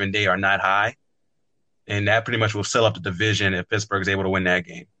Thanksgiving Day are not high. And that pretty much will seal up the division if Pittsburgh is able to win that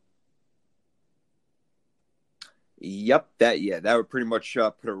game. Yep, that would pretty much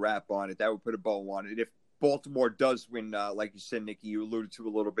put a wrap on it. That would put a bow on it. If Baltimore does win, like you said, Nikki, you alluded to a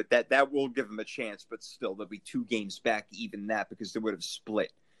little bit, that will give them a chance, but still, there'll be 2 games back, even that, because they would have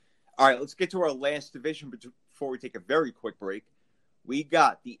split. All right, let's get to our last division before we take a very quick break. We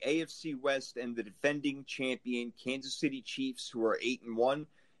got the AFC West and the defending champion Kansas City Chiefs, who are 8-1.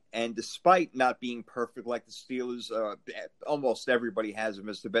 And despite not being perfect like the Steelers, almost everybody has them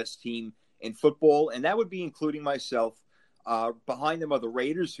as the best team in football, and that would be including myself. Behind them are the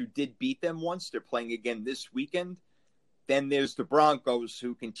Raiders, who did beat them once. They're playing again this weekend. Then there's the Broncos,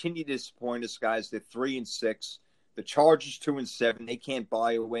 who continue to disappoint us, guys. They're 3-6. The Chargers 2-7. They can't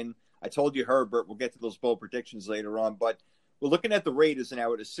buy a win. I told you, Herbert, we'll get to those bold predictions later on, but we're looking at the Raiders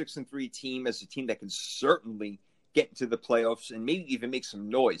now at a 6-3 team as a team that can certainly get into the playoffs and maybe even make some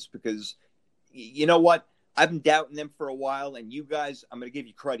noise, because you know what? I've been doubting them for a while, and you guys, I'm going to give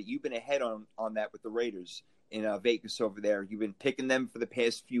you credit. You've been ahead on that with the Raiders in Vegas over there. You've been picking them for the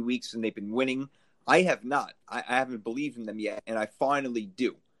past few weeks, and they've been winning. I have not. I haven't believed in them yet, and I finally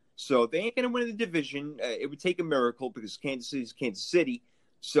do. So they ain't going to win the division. It would take a miracle because Kansas City is Kansas City.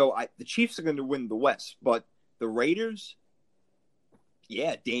 So the Chiefs are going to win the West, but the Raiders,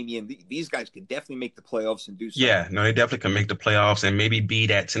 yeah, Damien, these guys could definitely make the playoffs and do something. Yeah, no, they definitely can make the playoffs and maybe be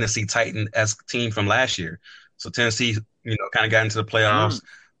that Tennessee Titan-esque team from last year. So Tennessee, kind of got into the playoffs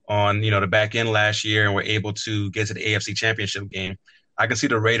on, the back end last year and were able to get to the AFC Championship game. I can see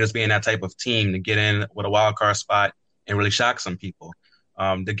the Raiders being that type of team to get in with a wild card spot and really shock some people.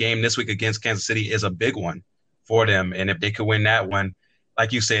 The game this week against Kansas City is a big one for them. And if they could win that one,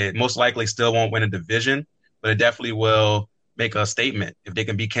 like you said, most likely still won't win a division, but it definitely will make a statement. If they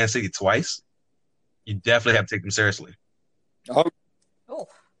can beat Kansas City twice, you definitely have to take them seriously.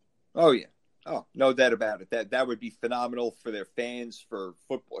 Oh yeah. Oh, no doubt about it. That would be phenomenal for their fans, for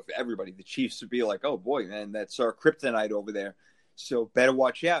football, for everybody. The Chiefs would be like, oh boy, man, that's our kryptonite over there. So better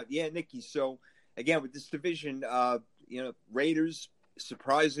watch out. Yeah, Nikki. So again, with this division, Raiders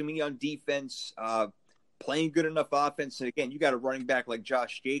surprising me on defense, playing good enough offense. And again, you got a running back like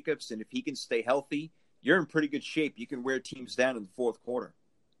Josh Jacobs, and if he can stay healthy, you're in pretty good shape. You can wear teams down in the fourth quarter.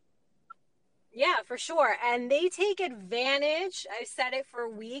 Yeah, for sure. And they take advantage. I've said it for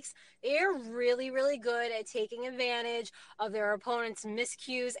weeks. They're really, really good at taking advantage of their opponent's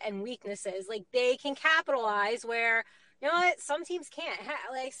miscues and weaknesses. Like, they can capitalize where, you know what, some teams can't.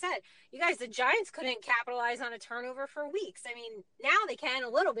 Like I said, you guys, the Giants couldn't capitalize on a turnover for weeks. I mean, now they can a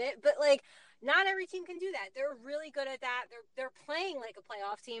little bit, but not every team can do that. They're really good at that. They're playing like a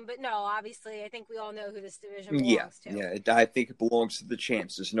playoff team, but no, obviously, I think we all know who this division belongs to. Yeah, I think it belongs to the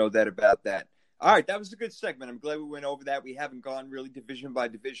champs. There's no doubt about that. All right, that was a good segment. I'm glad we went over that. We haven't gone really division by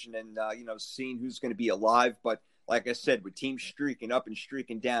division and, seeing who's going to be alive. But like I said, with teams streaking up and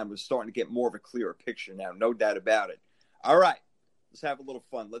streaking down, we're starting to get more of a clearer picture now. No doubt about it. All right, let's have a little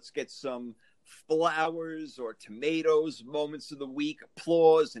fun. Let's get some flowers or tomatoes, moments of the week,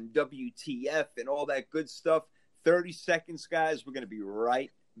 applause, and WTF and all that good stuff. 30 seconds, guys. We're going to be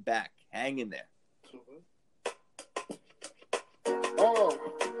right back. Hang in there.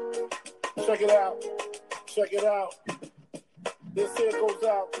 Check it out. Check it out. This here goes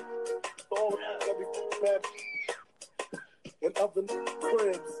out to all every man in oven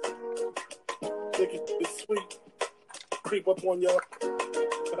cribs. Think it's sweet. Creep up on your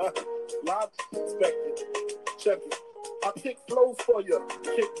live expected. Check it. I kick flows for you.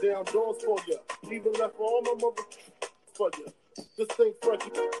 Kick down doors for you. Even left all my mother for you. This thing Frankie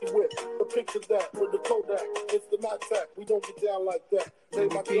with the picture that with the Kodak. It's the Mac Tac. We don't get down like that. Lay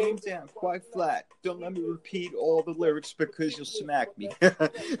my game down quite flat. Don't let me repeat all the lyrics because you'll smack me.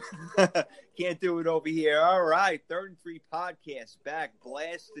 Can't do it over here. All right, 3rd and 3 podcast back,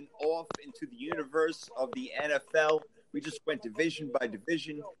 blasting off into the universe of the NFL. We just went division by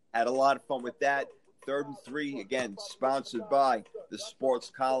division, had a lot of fun with that. 3rd and 3, again, sponsored by the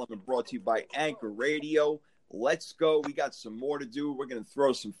Sports Column and brought to you by Anchor Radio. Let's go. We got some more to do. We're going to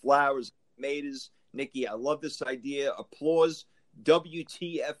throw some flowers at tomatoes. Nikki, I love this idea. Applause.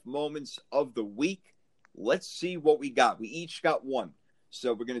 WTF moments of the week. Let's see what we got. We each got one.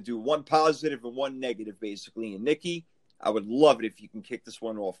 So we're going to do one positive and one negative, basically. And Nikki, I would love it if you can kick this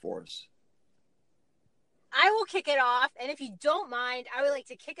one off for us. I will kick it off, and if you don't mind, I would like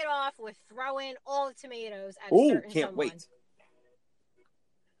to kick it off with throwing all the tomatoes at certain can't someone. wait.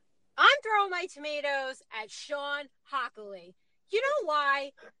 I'm throwing my tomatoes at Shawn Hochuli. You know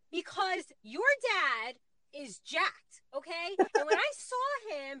why? Because your dad is jacked, okay? And when I saw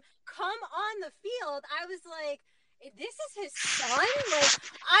him come on the field, I was like, this is his son? Like,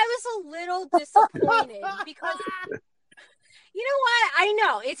 I was a little disappointed because... You know what? I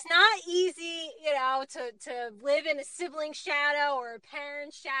know it's not easy, to live in a sibling shadow or a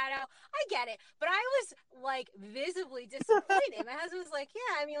parent's shadow. I get it. But I was like visibly disappointed. My husband was like,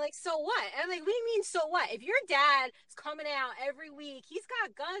 yeah, I mean, like, so what? And I'm like, what do you mean, so what? If your dad is coming out every week, he's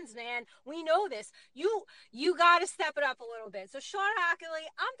got guns, man. We know this. You got to step it up a little bit. So Shawn Hochuli,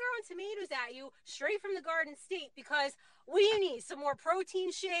 I'm throwing tomatoes at you straight from the Garden State because what do you need? Some more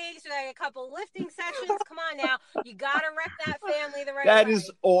protein shakes, like a couple lifting sessions? Come on now. You got to rep that family the right way. That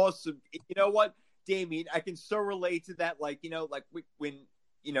is awesome. You know what, Damien? I can so relate to that. Like, when,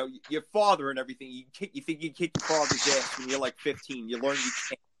 your father and everything, you think you kick your father's ass when you're like 15. You learn you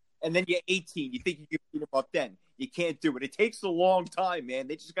can't. And then you're 18. You think you can beat him up then. You can't do it. It takes a long time, man.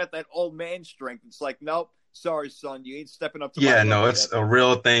 They just got that old man strength. It's like, nope. Sorry, son, you ain't stepping up to my level it's yet. a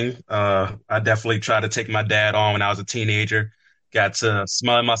real thing. I definitely tried to take my dad on when I was a teenager. Got to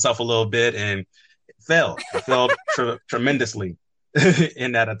smell myself a little bit and failed. I failed tremendously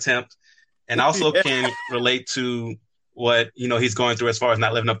in that attempt. And also can relate to what, he's going through as far as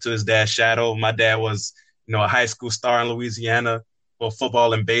not living up to his dad's shadow. My dad was, a high school star in Louisiana, both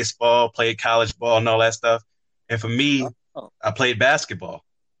football and baseball, played college ball and all that stuff. And for me, I played basketball.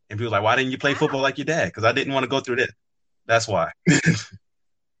 And people were like, why didn't you play football like your dad? Because I didn't want to go through this. That's why.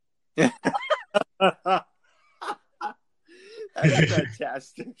 That's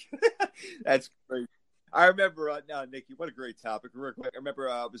fantastic. That's great. I remember, Nikki, what a great topic. Real quick, I remember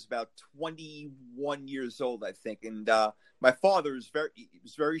I was about 21 years old, I think. And my father was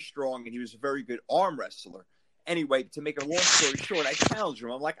very strong, and he was a very good arm wrestler. Anyway, to make a long story short, I challenged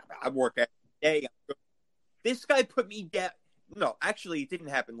him. I'm like, I work every day. This guy put me down. No, actually, it didn't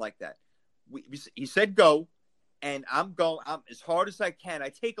happen like that. He said go, and I'm as hard as I can. I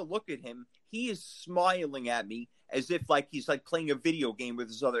take a look at him. He is smiling at me as if like he's like playing a video game with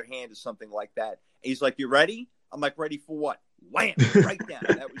his other hand or something like that. And he's like, you ready? I'm like, ready for what? Wham! Right down.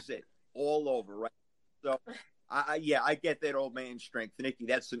 That was it. All over, right? So, I get that old man strength. Nikki,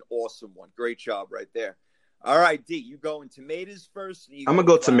 that's an awesome one. Great job right there. All right, D, you going tomatoes first? I'm going to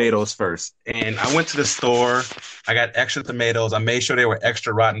go tomatoes first. And I went to the store. I got extra tomatoes. I made sure they were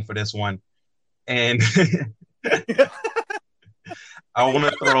extra rotten for this one. And I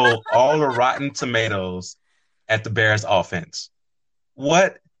want to throw all the rotten tomatoes at the Bears offense.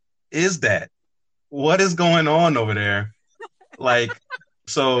 What is that? What is going on over there? Like,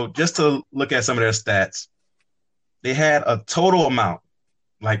 so just to look at some of their stats, they had a total amount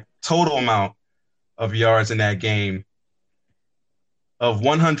of yards in that game of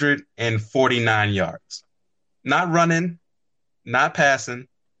 149 yards. Not running, not passing,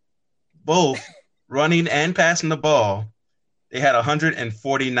 both running and passing the ball. They had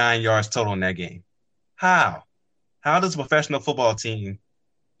 149 yards total in that game. How? How does a professional football team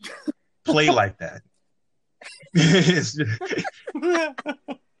play like that?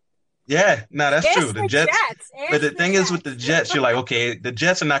 Yeah, no, that's true. The Jets. But the thing is with the Jets, you're like, okay, the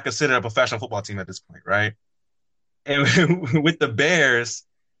Jets are not considered a professional football team at this point, right? And with the Bears,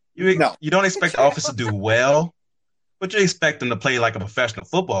 you don't expect the offense to do well, but you expect them to play like a professional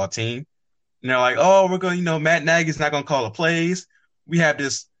football team. And they're like, oh, we're going, Matt Nagy's not going to call the plays. We have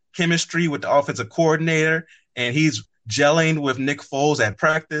this chemistry with the offensive coordinator, and he's gelling with Nick Foles at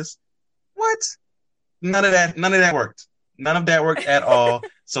practice. What? None of that worked. None of that worked at all.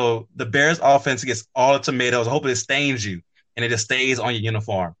 So the Bears offense gets all the tomatoes. I hope it stains you and it just stays on your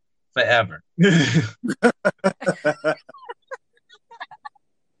uniform forever.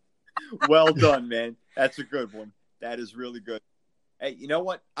 Well done, man. That's a good one. That is really good. Hey, you know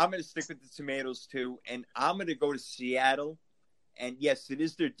what? I'm going to stick with the tomatoes too, and I'm going to go to Seattle. And yes, it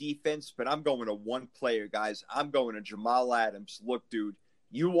is their defense, but I'm going to one player, guys. I'm going to Jamal Adams. Look, dude,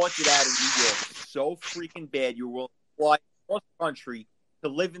 you wanted out of New York so freaking bad. You were willing to fly across the country to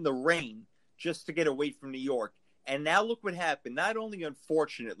live in the rain just to get away from New York. And now look what happened. Not only,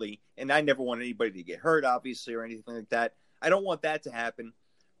 unfortunately, and I never want anybody to get hurt, obviously, or anything like that. I don't want that to happen.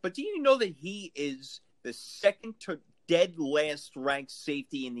 But do you know that he is the second to dead last ranked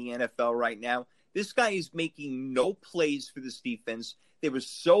safety in the NFL right now? This guy is making no plays for this defense. They were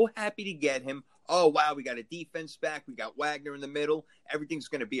so happy to get him. Oh, wow, we got a defense back. We got Wagner in the middle. Everything's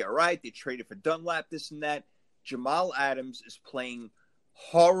going to be all right. They traded for Dunlap, this and that. Jamal Adams is playing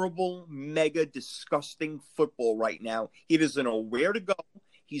horrible, mega disgusting football right now. He doesn't know where to go.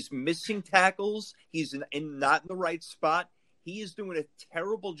 He's missing tackles. He's not in the right spot. He is doing a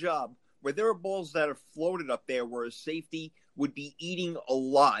terrible job where there are balls that are floated up there where a safety would be eating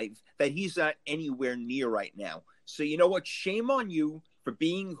alive that he's not anywhere near right now. So you know what? Shame on you for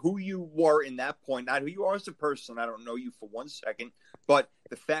being who you were in that point, not who you are as a person. I don't know you for 1 second, but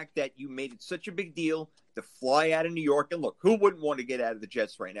the fact that you made it such a big deal to fly out of New York. And look, who wouldn't want to get out of the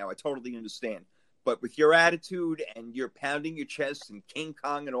Jets right now? I totally understand. But with your attitude and you're pounding your chest and King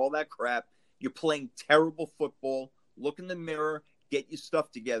Kong and all that crap, you're playing terrible football. Look in the mirror, get your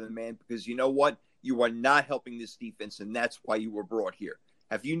stuff together, man, because you know what? You are not helping this defense, and that's why you were brought here.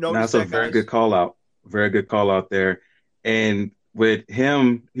 Have you noticed that, That's a very good call out. Very good call out there. And with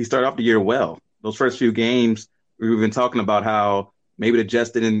him, he started off the year well. Those first few games, we've been talking about how maybe the Jets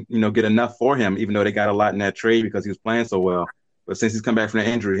didn't, get enough for him, even though they got a lot in that trade because he was playing so well. But since he's come back from the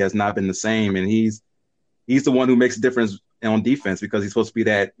injury, he has not been the same. And he's the one who makes a difference on defense because he's supposed to be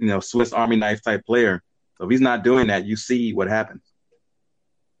that, Swiss Army knife type player. So if he's not doing that, you see what happens.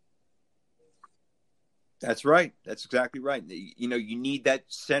 That's right. That's exactly right. You need that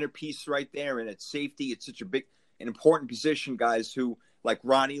centerpiece right there, and at safety, it's such an important position. Guys who like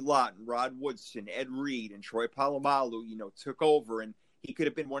Ronnie Lott and Rod Woodson, Ed Reed, and Troy Polamalu, took over, and he could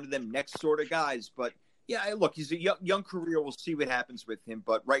have been one of them next sort of guys. But yeah, look, he's a young career. We'll see what happens with him.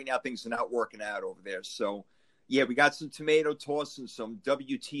 But right now, things are not working out over there. So yeah, we got some tomato toss and some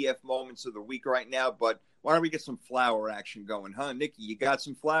WTF moments of the week right now. But why don't we get some flower action going, huh, Nikki? You got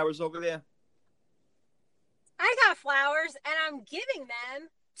some flowers over there? I got flowers, and I'm giving them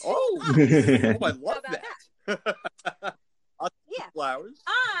to us. I love that. Yeah. Flowers.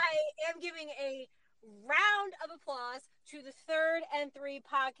 I am giving a round of applause to the Third and Three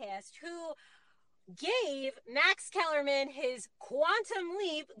podcast, who gave Max Kellerman his quantum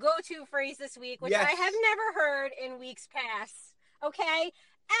leap go-to phrase this week, which I have never heard in weeks past. Okay?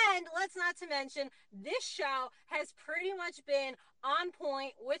 And let's not to mention, this show has pretty much been on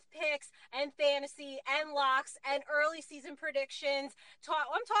point with picks and fantasy and locks and early season predictions.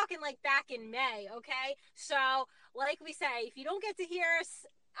 I'm talking like back in May, okay? So, like we say, if you don't get to hear us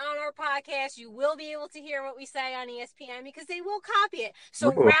on our podcast, you will be able to hear what we say on ESPN because they will copy it.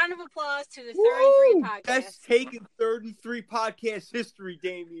 So, round of applause to the Third and Three podcast. That's taking Third and Three podcast history,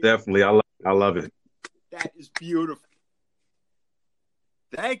 Damien. Definitely. I love it. That is beautiful.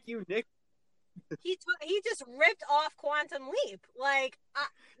 Thank you, Nick. He just ripped off Quantum Leap. Like,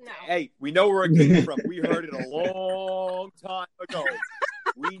 no. Hey, we know where it came from. We heard it a long time ago.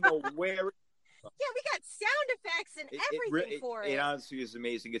 We know where it Yeah, we got sound effects and everything for it. It honestly is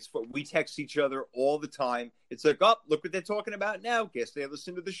amazing. We text each other all the time. It's like, oh, look what they're talking about now. Guess they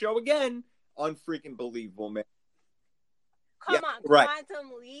listened to the show again. Unfreaking believable, man. Come on,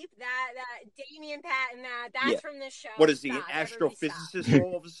 Quantum Leap, that Damian Patton, that's from this show. What is he, an astrophysicist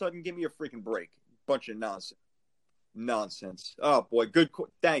all of a sudden? Give me a freaking break. Bunch of nonsense. Oh, boy, good.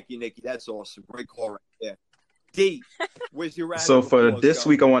 Thank you, Nikki. That's awesome. Great call right there. D, where's your round So for this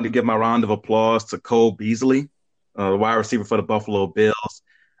week, I wanted to give my round of applause to Cole Beasley, the wide receiver for the Buffalo Bills.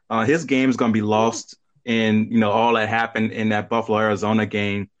 His game is going to be lost in, all that happened in that Buffalo-Arizona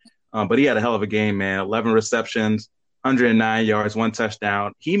game. But he had a hell of a game, man. 11 receptions. 109 yards, 1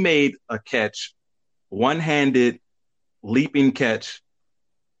 touchdown. He made a catch, one-handed leaping catch.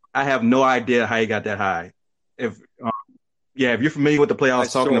 I have no idea how he got that high. If you're familiar with the play I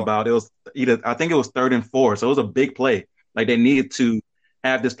was talking about, it was I think it was 3rd and 4, so it was a big play. Like they needed to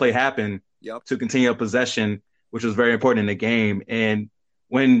have this play happen to continue a possession, which was very important in the game. And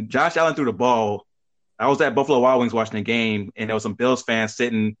when Josh Allen threw the ball, I was at Buffalo Wild Wings watching the game, and there was some Bills fans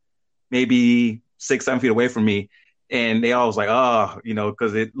sitting maybe 6-7 feet away from me. And they all was like,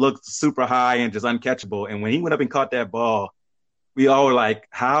 because it looked super high and just uncatchable. And when he went up and caught that ball, we all were like,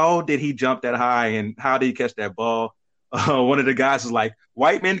 how did he jump that high? And how did he catch that ball? One of the guys was like,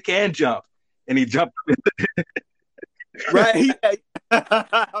 white men can jump. And he jumped. Right?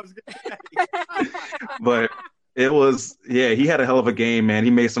 I was gonna say. But it was, yeah, he had a hell of a game, man. He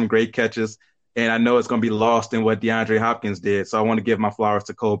made some great catches, and I know it's going to be lost in what DeAndre Hopkins did. So I want to give my flowers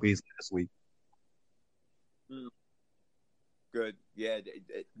to Cole Beasley this week. Good. Yeah,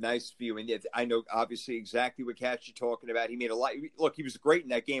 nice view. And I know obviously exactly what catch you're talking about. He made a lot. Look, he was great in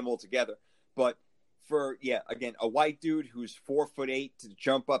that game altogether. But for, again, a white dude who's 4'8" to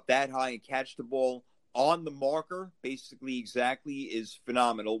jump up that high and catch the ball on the marker, basically exactly, is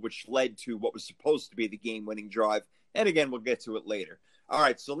phenomenal, which led to what was supposed to be the game-winning drive. And again, we'll get to it later. All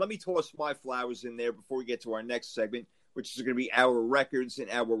right, so let me toss my flowers in there before we get to our next segment, which is going to be our records and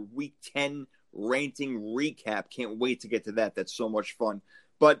our Week 10 ranting recap. Can't wait to get to that. That's so much fun.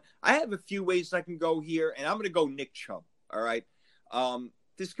 But I have a few ways I can go here, and I'm going to go Nick Chubb. All right.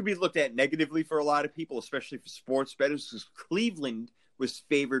 This could be looked at negatively for a lot of people, especially for sports bettors, because Cleveland was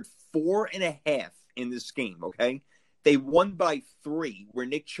favored 4.5 in this game. Okay. They won by 3, where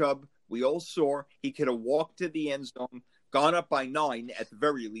Nick Chubb, we all saw, he could have walked to the end zone, gone up by 9 at the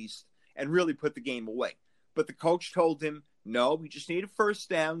very least, and really put the game away. But the coach told him, no, we just need a first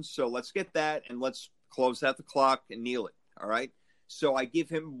down, so let's get that, and let's close out the clock and kneel it, all right? So I give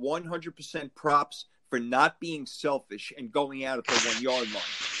him 100% props for not being selfish and going out at the 1-yard line.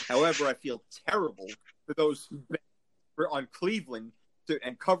 However, I feel terrible for those who bet on Cleveland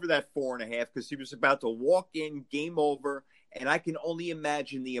and cover that 4.5, because he was about to walk in, game over, and I can only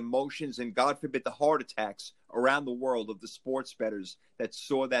imagine the emotions and, God forbid, the heart attacks around the world of the sports bettors that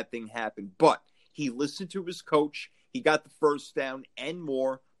saw that thing happen. But he listened to his coach. He got the first down and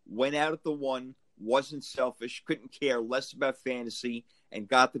more, went out at the 1, wasn't selfish, couldn't care less about fantasy, and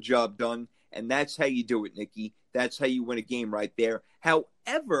got the job done. And that's how you do it, Nikki. That's how you win a game right there.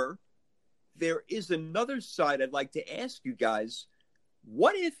 However, there is another side I'd like to ask you guys.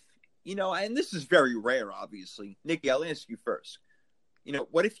 What if, and this is very rare, obviously. Nikki, I'll ask you first.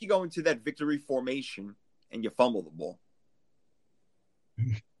 What if you go into that victory formation and you fumble the ball?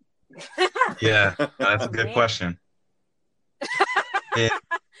 Yeah, that's a good question.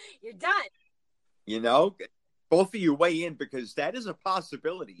 You're done. Both of you weigh in, because that is a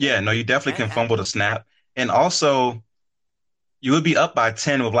possibility. Yeah, no, you definitely can fumble the snap. And also, you would be up by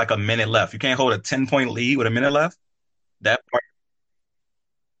 10 with like a minute left. You can't hold a 10-point lead with a minute left. That part.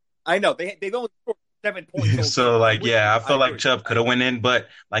 I know. They've only scored 7 points. So, I feel like Chubb could have went in, but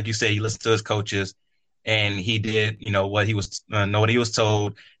like you said, he listened to his coaches, and he did, what he was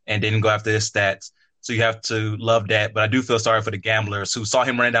told, and didn't go after his stats. So you have to love that. But I do feel sorry for the gamblers who saw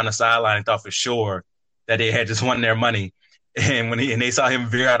him run down the sideline and thought for sure that they had just won their money. And when they saw him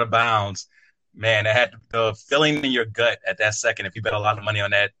veer out of bounds, man, it had the feeling in your gut at that second. If you bet a lot of money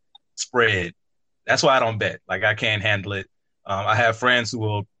on that spread, that's why I don't bet. I can't handle it. I have friends who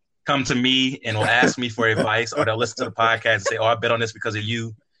will come to me and will ask me for advice, or they'll listen to the podcast and say, "Oh, I bet on this because of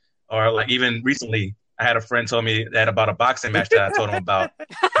you." Or even recently, I had a friend told me that about a boxing match that I told him about.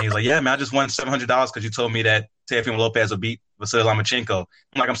 And he was like, "Yeah, man, I just won $700 because you told me that Teofimo Lopez would beat Vasily Lomachenko."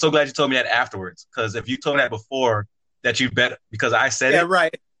 I'm like, "I'm so glad you told me that afterwards, because if you told me that before that you bet because I said it,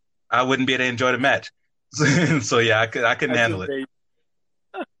 right, I wouldn't be able to enjoy the match." So yeah, I couldn't handle it.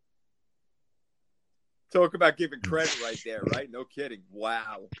 Talk about giving credit right there, right? No kidding.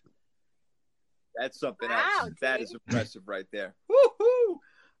 Wow. That's something else. Dude. That is impressive right there. Woo-hoo!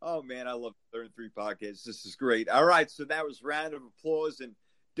 Oh, man, I love the 33 podcast. This is great. All right, so that was round of applause and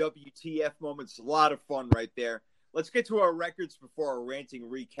WTF moments. A lot of fun right there. Let's get to our records before our ranting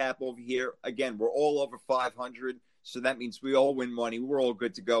recap over here. Again, we're all over 500, so that means we all win money. We're all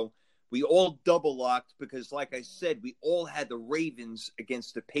good to go. We all double locked because, like I said, we all had the Ravens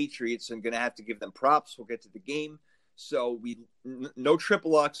against the Patriots. I'm going to have to give them props. We'll get to the game. So no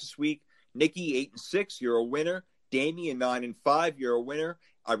triple locks this week. Nikki, 8-6, you're a winner. Damian, 9-5, you're a winner.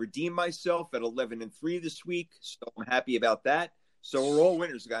 I redeemed myself at 11-3 this week, so I'm happy about that. So we're all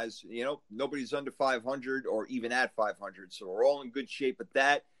winners, guys. Nobody's under 500 or even at 500, so we're all in good shape at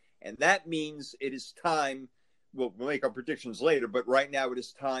that. And that means it is time. We'll make our predictions later, but right now it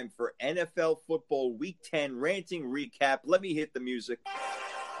is time for NFL football Week 10 ranting recap. Let me hit the music.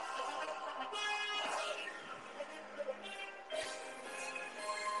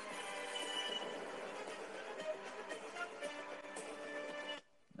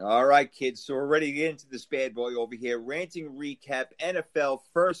 All right, kids. So we're ready to get into this bad boy over here. Ranting recap NFL.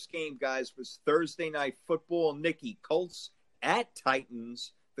 First game, guys, was Thursday Night Football. Nikki, Colts at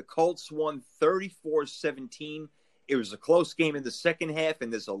Titans. The Colts won 34-17. It was a close game in the second half,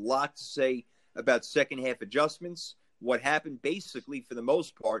 and there's a lot to say about second half adjustments. What happened basically for the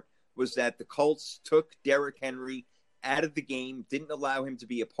most part was that the Colts took Derrick Henry out of the game, didn't allow him to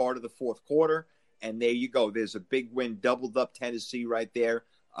be a part of the fourth quarter, And there you go. There's a big win, doubled up Tennessee right there.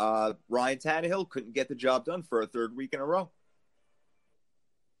 Ryan Tannehill couldn't get the job done for a third week in a row.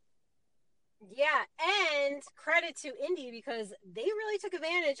 Yeah, and credit to Indy because they really took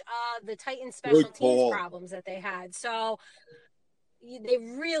advantage of the Titans special teams problems that they had. So they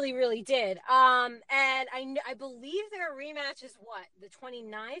really, really did. And I believe their rematch is what? The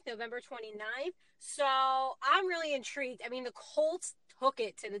 29th, November 29th. So I'm really intrigued. I mean, the Colts took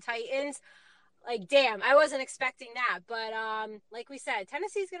it to the Titans. Like, damn, I wasn't expecting that. But like we said,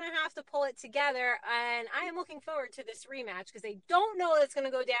 Tennessee's going to have to pull it together. And I am looking forward to this rematch because they don't know it's going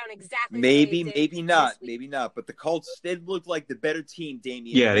to go down exactly maybe not. But the Colts did look like the better team,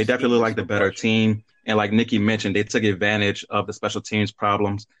 Damien. Yeah, they definitely look like the better team. And like Nikki mentioned, they took advantage of the special teams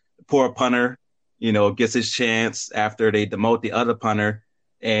problems. The poor punter, gets his chance after they demote the other punter.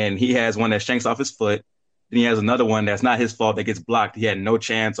 And he has one that shanks off his foot. Then he has another one that's not his fault that gets blocked. He had no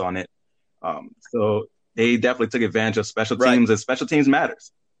chance on it. So they definitely took advantage of special teams, and special teams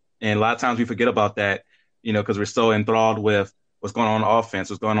matters. And a lot of times we forget about that, because we're so enthralled with what's going on offense,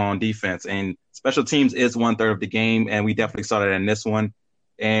 what's going on defense. And special teams is 1/3 of the game, and we definitely saw that in this one.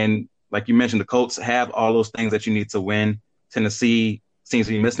 And like you mentioned, the Colts have all those things that you need to win. Tennessee seems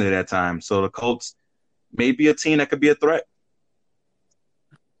to be missing it at times. So the Colts may be a team that could be a threat.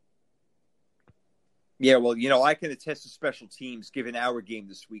 Yeah, well, I can attest to special teams given our game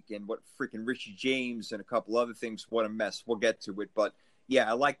this weekend. What freaking Richie James and a couple other things. What a mess. We'll get to it. But, yeah,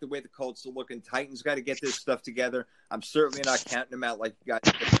 I like the way the Colts are looking. Titans got to get this stuff together. I'm certainly not counting them out like you guys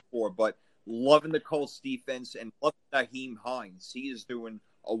did before, but loving the Colts defense and loving Nyheim Hines. He is doing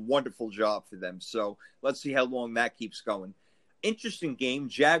a wonderful job for them. So let's see how long that keeps going. Interesting game.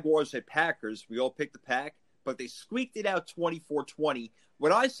 Jaguars at Packers. We all picked the Pack, but they squeaked it out 24-20.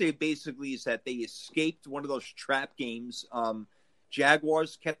 What I say basically is that they escaped one of those trap games.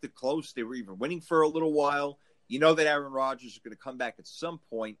 Jaguars kept it close. They were even winning for a little while. You know that Aaron Rodgers is going to come back at some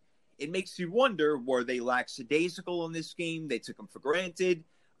point. It makes you wonder, were they lackadaisical in this game? They took them for granted.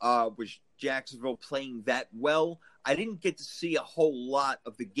 Was Jacksonville playing that well? I didn't get to see a whole lot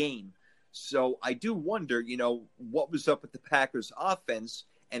of the game. So I do wonder, what was up with the Packers offense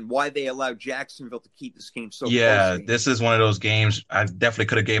and why they allowed Jacksonville to keep this game so close. Yeah, this is one of those games I definitely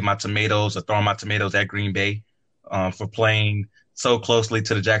could have gave my tomatoes or thrown my tomatoes at Green Bay for playing so closely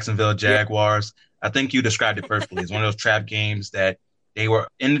to the Jacksonville Jaguars. Yeah. I think you described it perfectly. It's one of those trap games that they were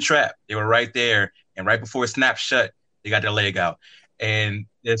in the trap. They were right there, and right before it snapped shut, they got their leg out. And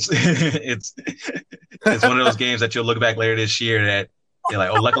it's one of those games that you'll look back later this year that you're like,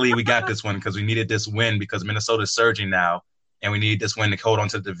 oh, luckily we got this one because we needed this win because Minnesota's surging now. And we need this win to hold on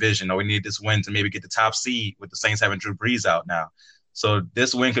to the division, or we need this win to maybe get the top seed with the Saints having Drew Brees out now. So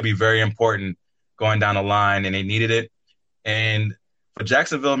this win could be very important going down the line, and they needed it. And for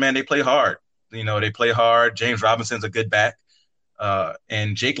Jacksonville, man, they play hard. They play hard. James Robinson's a good back.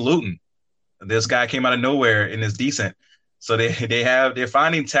 And Jake Luton, this guy came out of nowhere and is decent. So they're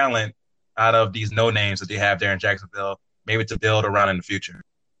finding talent out of these no names that they have there in Jacksonville, maybe to build around in the future.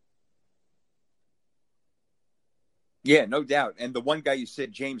 Yeah, no doubt. And the one guy you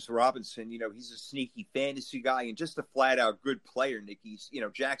said, James Robinson, he's a sneaky fantasy guy and just a flat-out good player, Nick.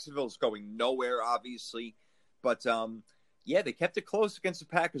 Jacksonville's going nowhere, obviously. But, they kept it close against the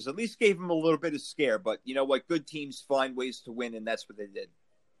Packers. At least gave them a little bit of scare. But you know what? Good teams find ways to win, and that's what they did.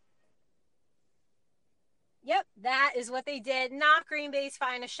 Yep, that is what they did. Not Green Bay's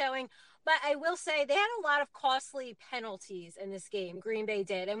finest showing. But I will say they had a lot of costly penalties in this game. Green Bay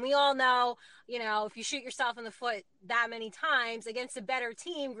did. And we all know, if you shoot yourself in the foot that many times against a better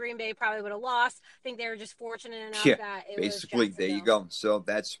team, Green Bay probably would have lost. I think they were just fortunate enough that it basically, was there you go. So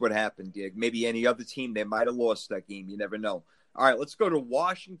that's what happened. Maybe any other team, they might have lost that game. You never know. All right, let's go to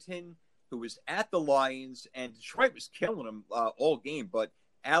Washington, who was at the Lions, and Detroit was killing them all game. But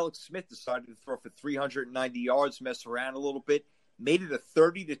Alex Smith decided to throw for 390 yards, mess around a little bit. Made it a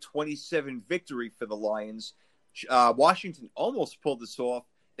 30-27 victory for the Lions. Washington almost pulled this off.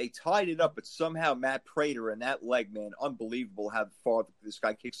 They tied it up, but somehow Matt Prater and that leg, man, unbelievable how far this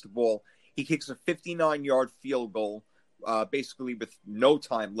guy kicks the ball. He kicks a 59-yard field goal, basically with no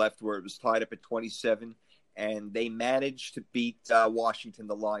time left, where it was tied up at 27, and they managed to beat Washington,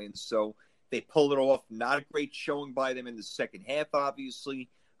 the Lions. So they pulled it off. Not a great showing by them in the second half, obviously.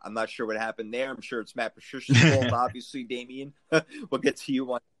 I'm not sure what happened there. I'm sure it's Matt Patricia's fault, obviously, Damien. We'll get to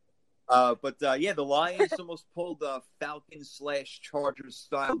you on. But the Lions almost pulled a Falcons/Chargers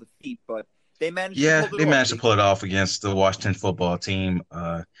style defeat, but they managed. To pull it off against the Washington football team.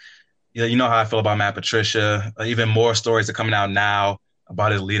 You know how I feel about Matt Patricia. Even more stories are coming out now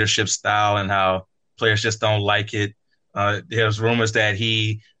about his leadership style and how players just don't like it. There's rumors that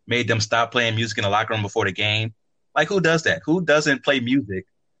he made them stop playing music in the locker room before the game. Like, who does that? Who doesn't play music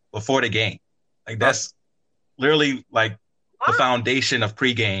before the game? Like, that's literally like the foundation of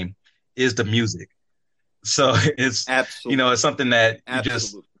pregame is the music. So it's, Absolutely. It's something that you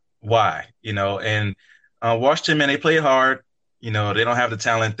just, why, and Washington, man, they play hard. They don't have the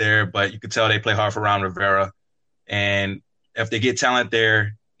talent there, but you could tell they play hard for Ron Rivera. And if they get talent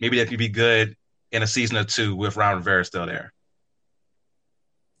there, maybe that could be good in a season or two with Ron Rivera still there.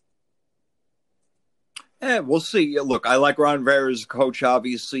 Yeah, we'll see. Look, I like Ron Rivera as a coach,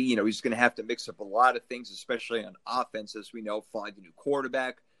 obviously. He's going to have to mix up a lot of things, especially on offense, as we know, find a new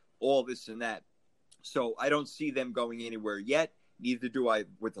quarterback, all this and that. So I don't see them going anywhere yet. Neither do I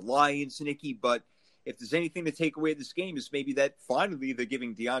with the Lions, Nikki. But if there's anything to take away this game is maybe that finally they're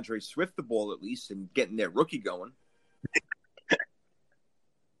giving DeAndre Swift the ball at least and getting their rookie going.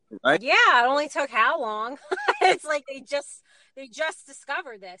 Right? Yeah, it only took how long? It's like they just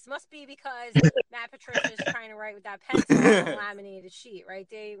discovered this. Must be because Matt Patricia is trying to write with that pencil on a laminated sheet, right?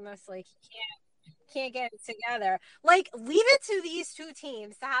 They must can't get it together. Like, leave it to these two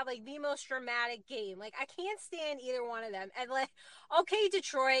teams to have like the most dramatic game. Like, I can't stand either one of them. And like, okay,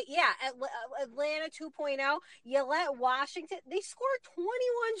 Detroit, yeah, Atlanta 2.0. You let Washington, they scored 21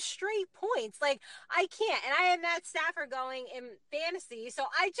 straight points. Like, I can't. And I had Matt Stafford going in fantasy, so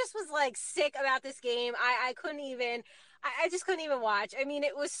I just was like sick about this game. I couldn't even. I just couldn't even watch. I mean,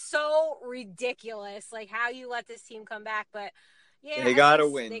 it was so ridiculous, like how you let this team come back, but. Yeah, they got to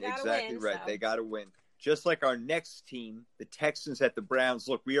win. Exactly right. So. They got to win. Just like our next team, the Texans at the Browns.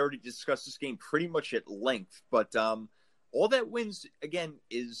 Look, we already discussed this game pretty much at length, but all that wins, again,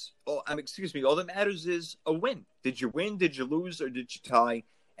 all that matters is a win. Did you win? Did you lose? Or did you tie?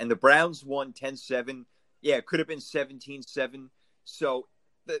 And the Browns won 10-7. Yeah, it could have been 17-7. So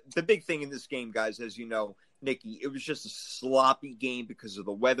the big thing in this game, guys, as you know, Nikki, it was just a sloppy game because of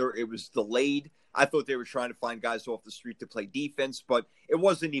the weather. It was delayed. I thought they were trying to find guys off the street to play defense, but it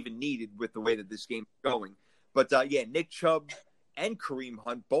wasn't even needed with the way that this game is going. But, Nick Chubb and Kareem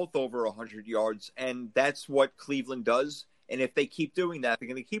Hunt, both over 100 yards, and that's what Cleveland does. And if they keep doing that, they're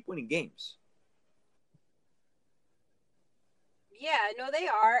going to keep winning games. Yeah, no, they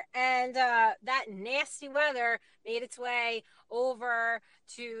are. And that nasty weather made its way over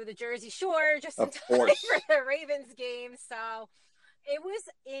to the Jersey Shore just in time for the Ravens game. So it was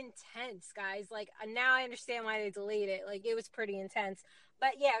intense, guys. Like, now I understand why they delayed it. Like, it was pretty intense.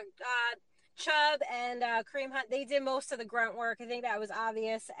 But, yeah, Chubb and Kareem Hunt, they did most of the grunt work. I think that was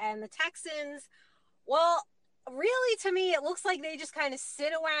obvious. And the Texans, well, really, to me, it looks like they just kind of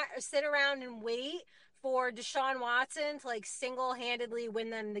sit around and wait for Deshaun Watson to, like, single-handedly win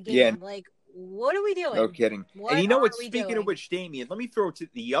them the game. Yeah. Like, what are we doing? No kidding. And you know what? Speaking of which, Damian, let me throw it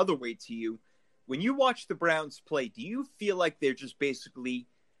the other way to you. When you watch the Browns play, do you feel like they're just basically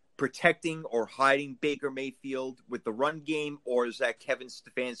protecting or hiding Baker Mayfield with the run game, or is that Kevin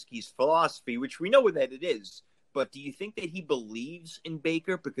Stefanski's philosophy, which we know that it is, but do you think that he believes in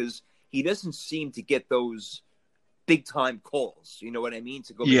Baker? Because he doesn't seem to get those big-time calls, you know what I mean?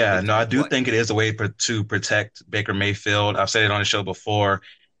 To go. Yeah, no, I do think it is a way to protect Baker Mayfield. I've said it on the show before.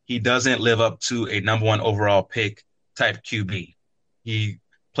 He doesn't live up to a number one overall pick type QB. He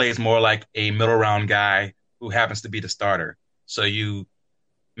plays more like a middle round guy who happens to be the starter. So you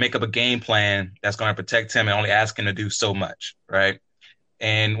make up a game plan that's going to protect him and only ask him to do so much, right?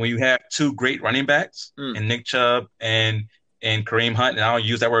 And when you have two great running backs, and Nick Chubb and Kareem Hunt, and I don't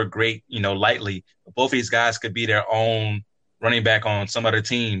use that word great, lightly, but both of these guys could be their own running back on some other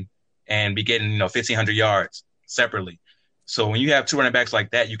team and be getting, 1,500 yards separately. So when you have two running backs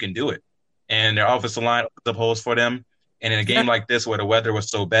like that, you can do it. And their offensive line opens up holes for them. And in a game like this where the weather was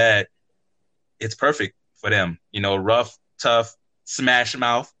so bad, it's perfect for them. Rough, tough, smash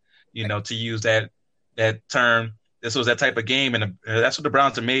mouth, to use that term. This was that type of game, and that's what the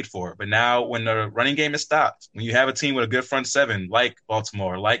Browns are made for. But now when the running game is stopped, when you have a team with a good front seven like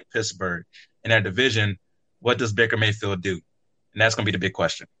Baltimore, like Pittsburgh, in that division, what does Baker Mayfield do? And that's going to be the big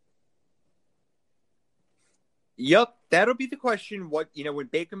question. Yep, that'll be the question. When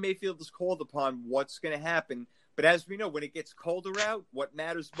Baker Mayfield is called upon, what's going to happen? But as we know, when it gets colder out, what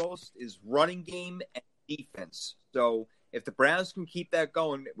matters most is running game and defense. So if the Browns can keep that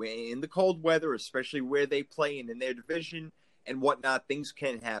going in the cold weather, especially where they play and in their division and whatnot, things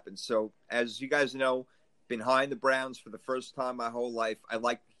can happen. So as you guys know, been high in the Browns for the first time my whole life. I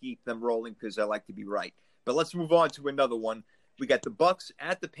like to keep them rolling because I like to be right. But let's move on to another one. We got the Bucks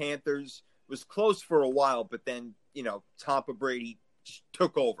at the Panthers. It was close for a while, but then, Tampa Brady just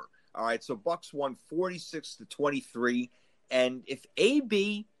took over. All right, so Bucks won 46-23. And if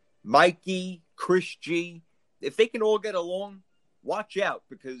AB, Mikey, Chris G, if they can all get along, watch out,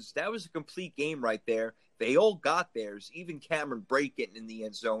 because that was a complete game right there. They all got theirs, even Cameron Brate getting in the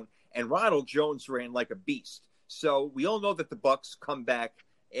end zone, and Ronald Jones ran like a beast. So we all know that the Bucs come back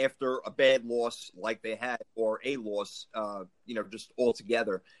after a bad loss like they had, or a loss, just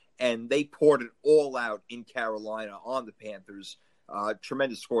altogether. And they poured it all out in Carolina on the Panthers.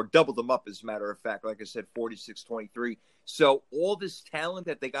 Tremendous score, doubled them up, as a matter of fact. Like I said, 46-23. So all this talent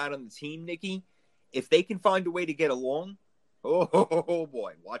that they got on the team, Nikki, if they can find a way to get along, oh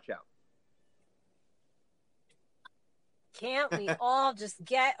boy, watch out. Can't we all just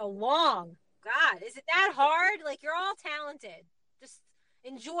get along? God, is it that hard? Like, you're all talented. Just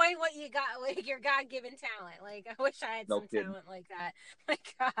enjoy what you got, like your God-given talent. Like, I wish I had some talent like that. My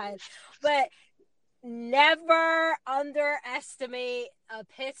God. But never underestimate a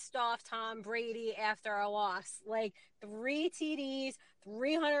pissed off Tom Brady after a loss. Like, 3 TDs,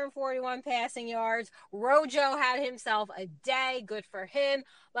 341 passing yards. Rojo had himself a day. Good for him.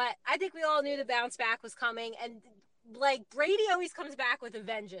 But I think we all knew the bounce back was coming. And, like, Brady always comes back with a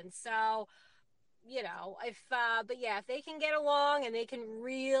vengeance. So, if they can get along and they can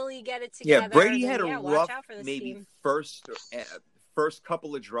really get it together. Yeah, Brady had a rough, maybe team. first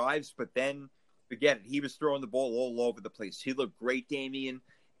couple of drives, but then, forget it. He was throwing the ball all over the place. He looked great, Damian.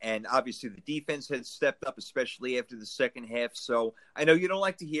 And obviously the defense had stepped up, especially after the second half. So I know you don't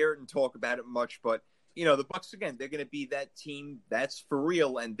like to hear it and talk about it much, but, the Bucs, again, they're going to be that team that's for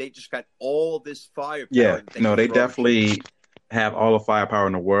real, and they just got all this firepower. Yeah, they definitely have all the firepower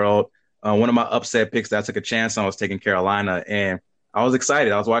in the world. One of my upset picks that I took a chance on was taking Carolina, and I was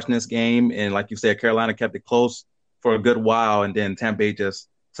excited. I was watching this game, and like you said, Carolina kept it close for a good while, and then Tampa Bay just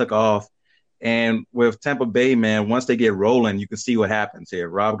took off. And with Tampa Bay, man, once they get rolling, you can see what happens here.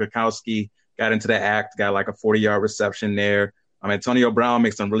 Rob Gronkowski got into the act, got like a 40-yard reception there. Antonio Brown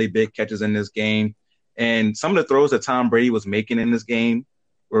makes some really big catches in this game. And some of the throws that Tom Brady was making in this game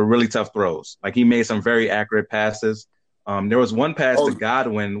were really tough throws. Like, he made some very accurate passes. There was one pass to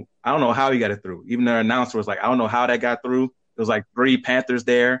Godwin. I don't know how he got it through. Even the announcer was like, I don't know how that got through. There was like 3 Panthers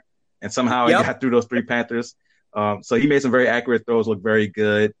there, and somehow he got through those 3 Panthers. So he made some very accurate throws, look very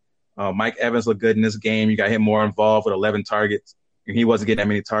good. Mike Evans looked good in this game. You got him more involved with 11 targets, and he wasn't getting that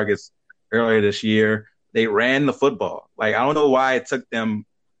many targets earlier this year. They ran the football. Like, I don't know why it took them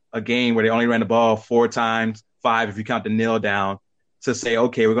a game where they only ran the ball 4 times, 5 if you count the kneel down, to say,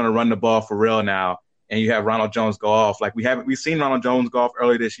 okay, we're going to run the ball for real now. And you have Ronald Jones go off. Like, we've seen Ronald Jones go off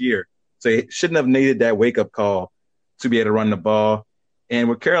earlier this year. So it shouldn't have needed that wake-up call to be able to run the ball. And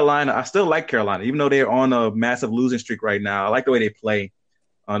with Carolina, I still like Carolina, even though they're on a massive losing streak right now. I like the way they play,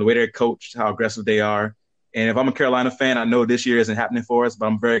 the way they're coached, how aggressive they are. And if I'm a Carolina fan, I know this year isn't happening for us, but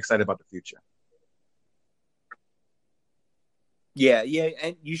I'm very excited about the future. Yeah,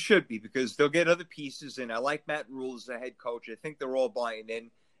 and you should be, because they'll get other pieces. And I like Matt Rule as the head coach. I think they're all buying in.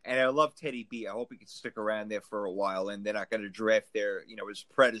 And I love Teddy B. I hope he can stick around there for a while, and they're not going to draft his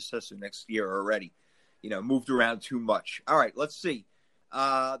predecessor next year already. Moved around too much. All right, let's see.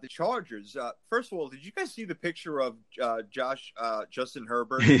 The Chargers. First of all, did you guys see the picture of Justin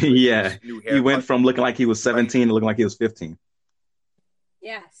Herbert? Yeah, he went from looking like he was 17 to looking like he was 15.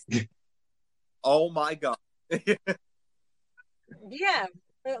 Yes. Oh my God. Yeah.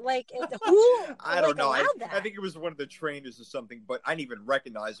 Like, who? I don't know. I that? think it was one of the trainers or something, but I didn't even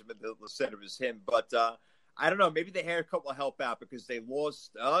recognize him. They said it was him. But I don't know. Maybe the haircut will help out, because they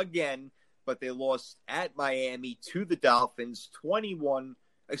lost again, but they lost at Miami to the Dolphins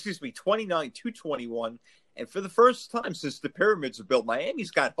 29-21. And for the first time since the pyramids were built,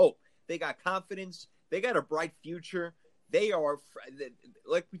 Miami's got hope. They got confidence. They got a bright future. They are,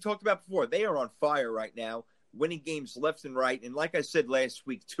 like we talked about before, they are on fire right now, winning games left and right. And like I said last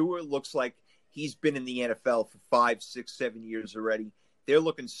week, Tua looks like he's been in the NFL for 5, 6, 7 years already. They're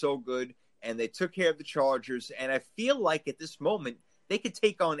looking so good, and they took care of the Chargers. And I feel like at this moment, they could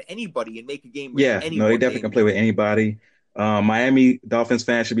take on anybody and make a game with anyone. No, they definitely can play with anybody. Miami Dolphins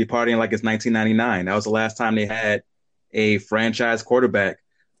fans should be partying like it's 1999. That was the last time they had a franchise quarterback.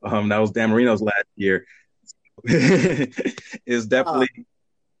 That was Dan Marino's last year. It's definitely...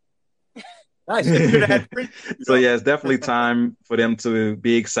 Nice. So, yeah, it's definitely time for them to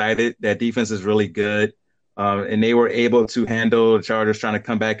be excited. That defense is really good. And they were able to handle the Chargers trying to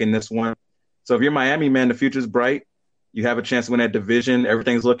come back in this one. So if you're Miami, man, the future's bright. You have a chance to win that division.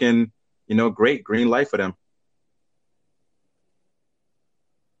 Everything's looking, great. Green light for them.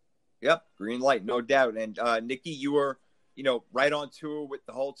 Yep, green light, no doubt. And Nikki, you were, right on tour with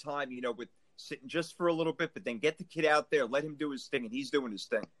the whole time, with sitting just for a little bit, but then get the kid out there, let him do his thing, and he's doing his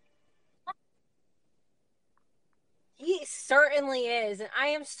thing. He certainly is. And I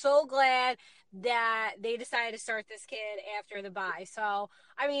am so glad that they decided to start this kid after the bye. So,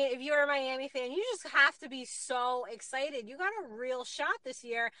 I mean, if you're a Miami fan, you just have to be so excited. You got a real shot this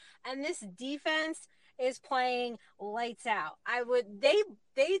year, and this defense is playing lights out. They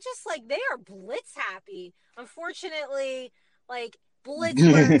just like, they are blitz happy. Unfortunately, like,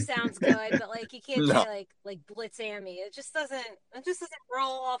 Blitzburg sounds good, but like, you can't say like Blitzammy. It just doesn't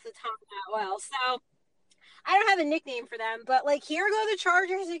roll off the tongue that well. So I don't have a nickname for them, but like, here go the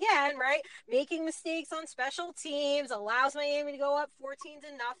Chargers again, right? Making mistakes on special teams, allows Miami to go up 14-0.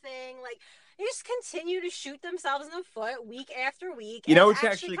 Like, they just continue to shoot themselves in the foot week after week. You know, it's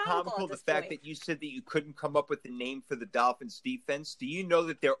actually comical, the fact that you said that you couldn't come up with a name for the Dolphins defense. Do you know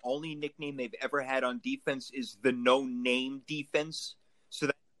that their only nickname they've ever had on defense is the no-name defense? So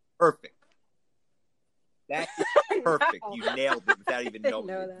that's perfect. That's perfect. No. You nailed it without even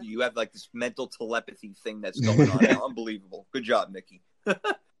knowing. You have like this mental telepathy thing that's going on now. Unbelievable. Good job, Nikki.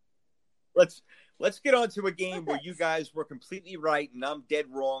 Let's get on to a game where you guys were completely right and I'm dead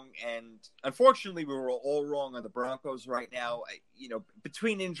wrong. And unfortunately, we were all wrong on the Broncos right now. You know,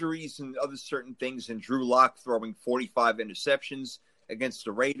 between injuries and other certain things, and Drew Lock throwing 45 interceptions against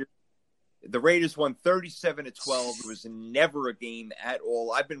the Raiders. The Raiders won 37-12. It was never a game at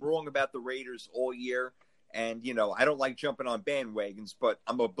all. I've been wrong about the Raiders all year. And, you know, I don't like jumping on bandwagons, but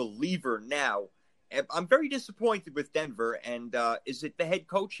I'm a believer now. I'm very disappointed with Denver. And is it the head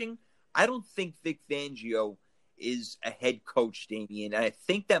coaching? I don't think Vic Fangio is a head coach, Damian. And I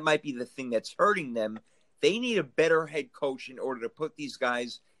think that might be the thing that's hurting them. They need a better head coach in order to put these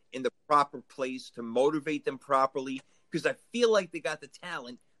guys in the proper place, to motivate them properly, because I feel like they got the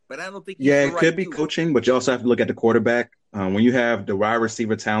talent, but I don't think it could be coaching, but you also have to look at the quarterback. When you have the wide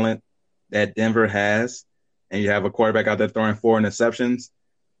receiver talent that Denver has, and you have a quarterback out there throwing 4 interceptions,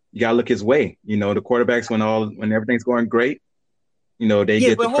 you got to look his way. You know, the quarterbacks, when everything's going great, you know, they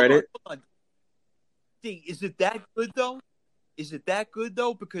get the credit. Hold on. See, is it that good, though?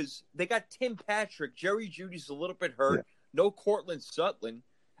 Because they got Tim Patrick. Jerry Jeudy's a little bit hurt. Yeah. No Cortland Sutton.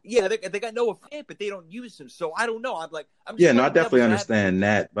 Yeah, they got Noah Fant, but they don't use him. So I don't know. I definitely understand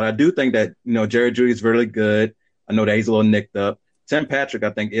that. But I do think that, you know, Jerry Jeudy's really good. I know that he's a little nicked up. Tim Patrick, I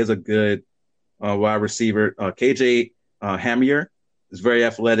think, is a good wide receiver. KJ Hamler is very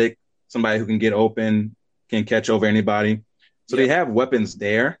athletic, somebody who can get open, can catch over anybody. So They have weapons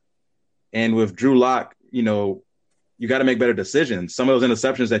there. And with Drew Lock, you know, you got to make better decisions. Some of those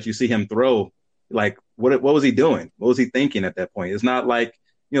interceptions that you see him throw, like, what was he doing? What was he thinking at that point? It's not like,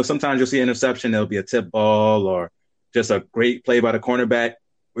 you know, sometimes you'll see an interception, there'll be a tip ball or just a great play by the cornerback.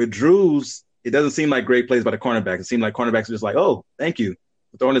 With Drew's, it doesn't seem like great plays by the cornerback. It seems like cornerbacks are just like, oh, thank you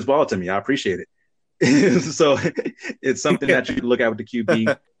for throwing this ball to me. I appreciate it. So it's something that you can look at with the QB.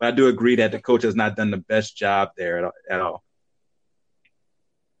 But I do agree that the coach has not done the best job there at all.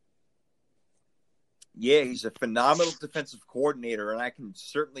 Yeah, he's a phenomenal defensive coordinator, and I can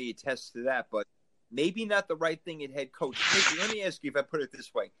certainly attest to that. But maybe not the right thing at head coach. Let me ask you, if I put it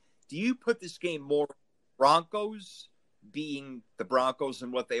this way, do you put this game more Broncos being the Broncos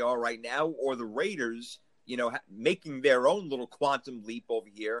and what they are right now, or the Raiders, you know, making their own little quantum leap over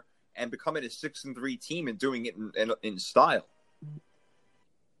here and becoming a 6-3 team and doing it in style?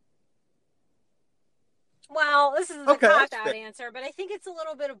 Well, this is the cop-out answer, but I think it's a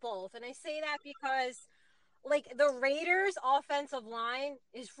little bit of both. And I say that because, like, the Raiders' offensive line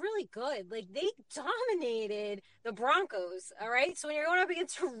is really good. Like, they dominated the Broncos, all right? So when you're going up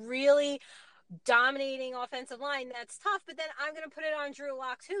against a really dominating offensive line, that's tough. But then I'm going to put it on Drew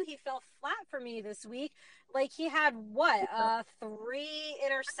Lock, too. He fell flat for me this week. Like, he had, 3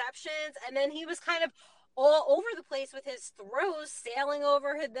 interceptions, and then he was kind of all over the place with his throws, sailing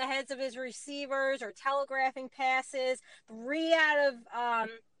over the heads of his receivers or telegraphing passes. 4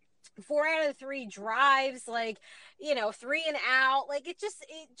 out of 3 drives, like, you know, 3 and out. Like, it just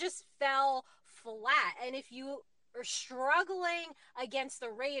fell flat. And if you are struggling against the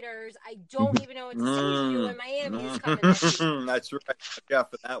Raiders, I don't even know what to say to you. And Miami is coming in. That's right. Yeah,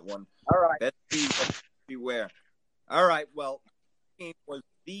 for that one. All right. Let's beware. All right. Well, it was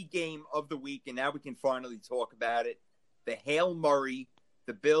the game of the week, and now we can finally talk about it. The Hail Murray,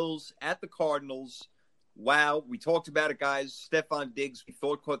 the Bills at the Cardinals. Wow, we talked about it, guys. Stephon Diggs, we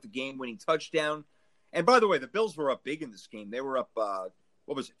thought, caught the game-winning touchdown. And by the way, the Bills were up big in this game. They were up,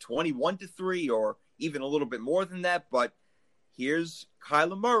 21-3, or even a little bit more than that. But here's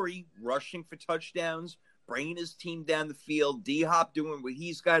Kyler Murray rushing for touchdowns, bringing his team down the field. D-Hop doing what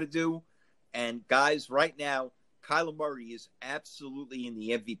he's got to do. And guys, right now, Kyler Murray is absolutely in the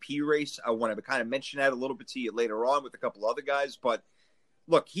MVP race. I want to kind of mention that a little bit to you later on with a couple other guys. But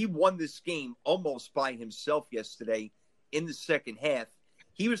look, he won this game almost by himself yesterday in the second half.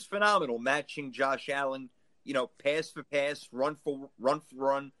 he was phenomenal, matching Josh Allen, pass for pass, run for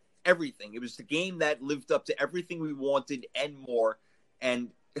run, everything. It was the game that lived up to everything we wanted and more. And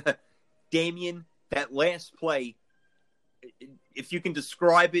Damian, that last play, if you can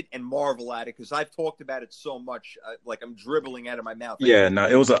describe it and marvel at it, because I've talked about it so much, like I'm dribbling out of my mouth. Yeah, no,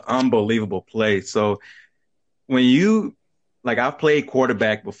 it was an unbelievable play. So I've played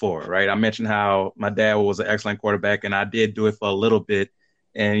quarterback before, right? I mentioned how my dad was an excellent quarterback, and I did do it for a little bit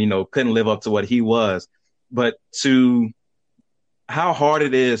and, couldn't live up to what he was. But how hard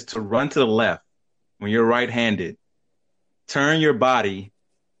it is to run to the left when you're right-handed, turn your body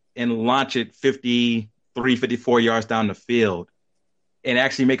and launch it 53, 54 yards down the field and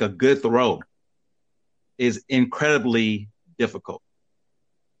actually make a good throw is incredibly difficult.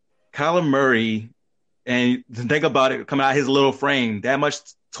 Kyler Murray, and think about it, coming out of his little frame, that much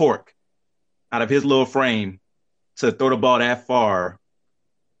torque out of his little frame to throw the ball that far,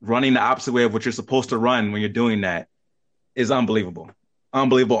 running the opposite way of what you're supposed to run when you're doing that is unbelievable.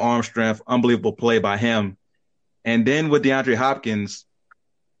 Unbelievable arm strength, unbelievable play by him. And then with DeAndre Hopkins,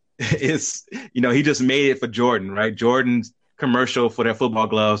 he just made it for Jordan, right? Jordan's commercial for their football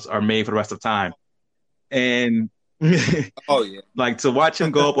gloves are made for the rest of time. And oh yeah, like to watch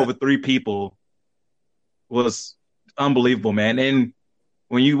him go up over three people was unbelievable, man. And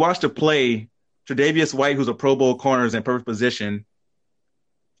when you watch the play, Tre'Davious White, who's a Pro Bowl corner, is in perfect position.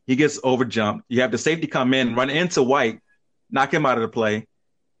 He gets overjumped. You have the safety come in, run into White, knock him out of the play,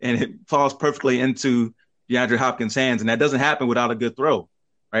 and it falls perfectly into DeAndre Hopkins' hands. And that doesn't happen without a good throw,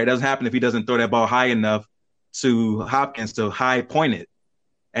 right? It doesn't happen if he doesn't throw that ball high enough to Hopkins to high point it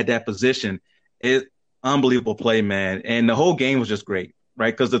at that position. Unbelievable play, man. And the whole game was just great,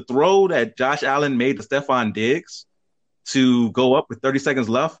 right? Because the throw that Josh Allen made to Stephon Diggs to go up with 30 seconds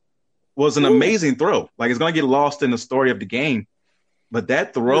left was an amazing throw. Like, it's going to get lost in the story of the game. But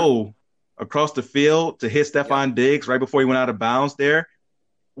that throw across the field to hit Stephon Diggs right before he went out of bounds there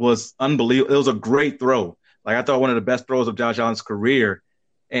was unbelievable. It was a great throw. Like, I thought one of the best throws of Josh Allen's career.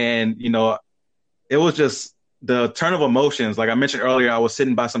 And, it was just the turn of emotions. Like I mentioned earlier, I was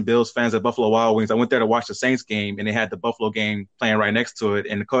sitting by some Bills fans at Buffalo Wild Wings. I went there to watch the Saints game, and they had the Buffalo game playing right next to it.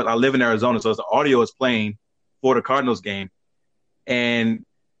 And I live in Arizona, so the audio is playing for the Cardinals game. And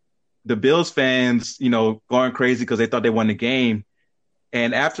the Bills fans, going crazy because they thought they won the game.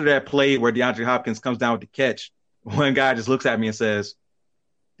 And after that play where DeAndre Hopkins comes down with the catch, one guy just looks at me and says,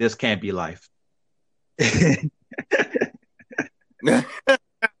 "This can't be life."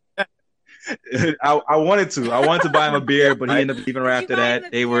 I wanted to buy him a beer, but he ended up leaving right after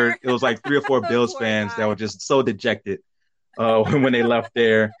that. It was like 3 or 4 Bills fans that were just so dejected when they left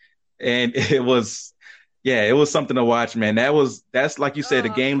there. And it was something to watch, man. That's like you said, the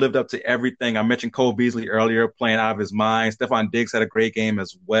game lived up to everything. I mentioned Cole Beasley earlier, playing out of his mind. Stephon Diggs had a great game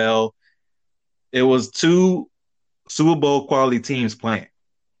as well. It was 2 Super Bowl quality teams playing,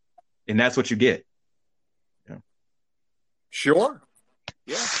 and that's what you get. Yeah. Sure.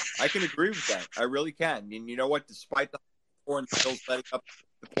 Yeah, I can agree with that. I really can. And you know what? Despite the score still setting up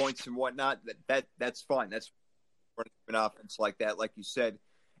the points and whatnot, that's fine. That's an offense like that, like you said.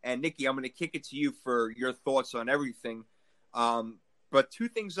 And Nikki, I'm going to kick it to you for your thoughts on everything. But 2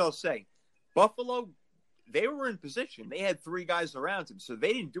 things I'll say. Buffalo, they were in position. They had 3 guys around him, so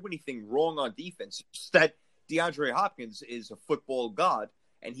they didn't do anything wrong on defense. It's that DeAndre Hopkins is a football god,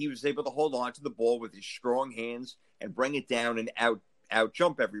 and he was able to hold on to the ball with his strong hands and bring it down and out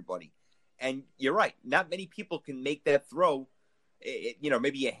jump everybody. And you're right. Not many people can make that throw.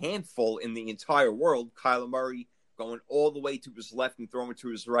 Maybe a handful in the entire world. Kyler Murray going all the way to his left and throwing to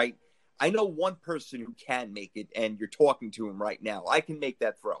his right. I know one person who can make it, and you're talking to him right now. I can make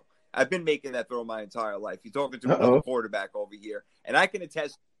that throw. I've been making that throw my entire life. You're talking to another quarterback over here, and I can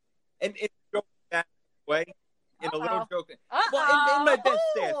attest. And it's going that way. In a little joke. Well, in my best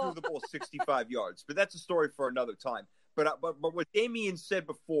day, I threw the ball 65 yards, but that's a story for another time. But what Damian said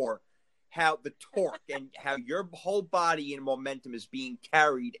before, how the torque and how your whole body and momentum is being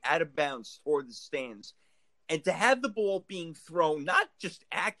carried out of bounds toward the stands, and to have the ball being thrown not just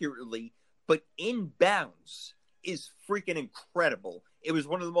accurately but in bounds is freaking incredible. It was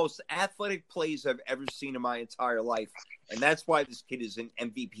one of the most athletic plays I've ever seen in my entire life, and that's why this kid is in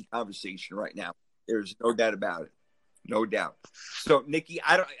MVP conversation right now. There's no doubt about it. No doubt. So, Nikki,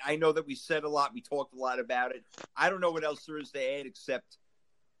 I know that we said a lot. We talked a lot about it. I don't know what else there is to add except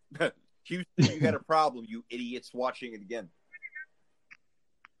Houston, you got a problem, you idiots watching it again.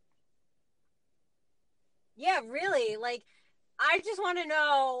 Yeah, really. Like, I just want to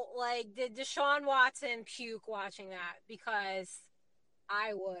know, like, did Deshaun Watson puke watching that? Because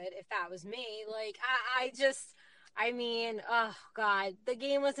I would if that was me. Like, I mean, oh God, the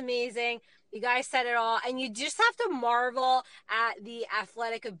game was amazing. You guys said it all. And you just have to marvel at the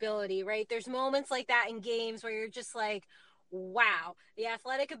athletic ability, right? There's moments like that in games where you're just like, wow, the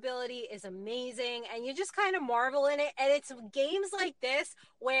athletic ability is amazing. And you just kind of marvel in it. And it's games like this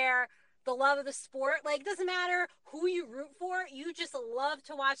where the love of the sport, like, doesn't matter who you root for, you just love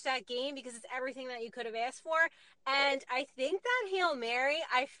to watch that game because it's everything that you could have asked for. And I think that Hail Mary,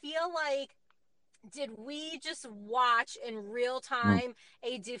 I feel like, did we just watch in real time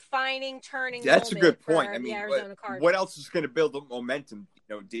a defining turning That's a moment good point. for I mean, the Arizona Cardinals? what else is going to build up momentum,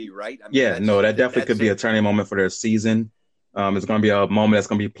 D, right? I mean, Yeah, no, that definitely could be a turning moment for their season. It's going to be a moment that's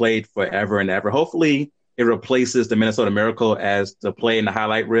going to be played forever and ever. Hopefully, it replaces the Minnesota Miracle as the play in the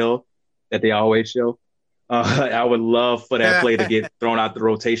highlight reel that they always show. I would love for that play to get thrown out the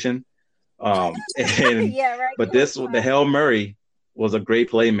rotation. But the Hail Mary was a great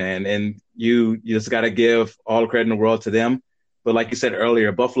play, man. And you just got to give all the credit in the world to them. But like you said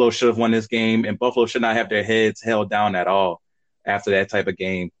earlier, Buffalo should have won this game, and Buffalo should not have their heads held down at all after that type of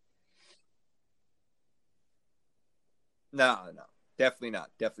game. No, definitely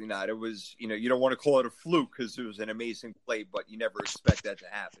not. It was, you don't want to call it a fluke because it was an amazing play, but you never expect that to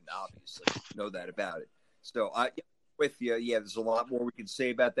happen, obviously. No doubt about it. So, with you, there's a lot more we can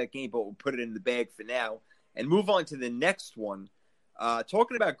say about that game, but we'll put it in the bag for now and move on to the next one.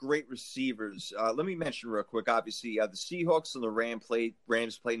 Talking about great receivers, let me mention real quick, obviously, the Seahawks and the Rams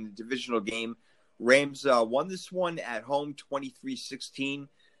played in the divisional game. Rams won this one at home 23-16.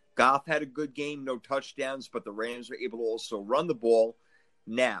 Goff had a good game, no touchdowns, but the Rams were able to also run the ball.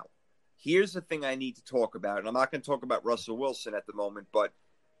 Now, here's the thing I need to talk about, and I'm not going to talk about Russell Wilson at the moment, but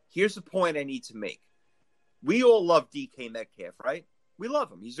here's the point I need to make. We all love DK Metcalf, right? We love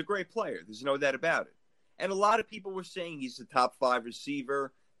him. He's a great player. There's no doubt about it. And a lot of people were saying he's the top 5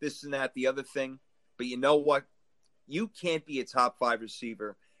 receiver, this and that, the other thing. But you know what? You can't be a top 5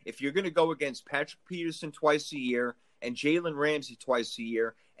 receiver if you're going to go against Patrick Peterson twice a year and Jalen Ramsey twice a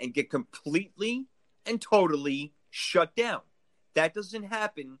year and get completely and totally shut down. That doesn't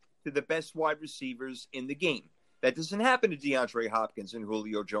happen to the best wide receivers in the game. That doesn't happen to DeAndre Hopkins and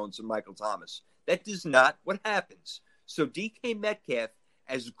Julio Jones and Michael Thomas. That is not what happens. So DK Metcalf,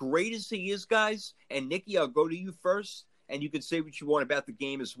 as great as he is, guys, and Nikki, I'll go to you first, and you can say what you want about the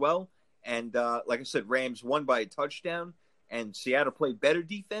game as well. And like I said, Rams won by a touchdown, and Seattle played better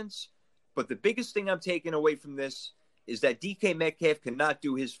defense. But the biggest thing I'm taking away from this is that DK Metcalf cannot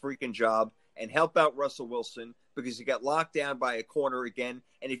do his freaking job and help out Russell Wilson because he got locked down by a corner again.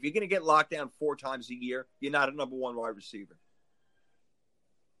 And if you're going to get locked down 4 times a year, you're not a number 1 wide receiver.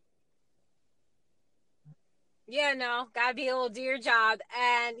 Yeah, no, gotta be able to do your job.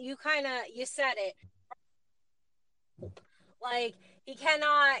 And you said it. Like, he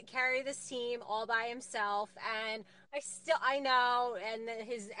cannot carry this team all by himself. And I know, and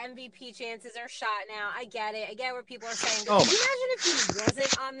his MVP chances are shot now. I get it. I get what people are saying. But can you imagine if he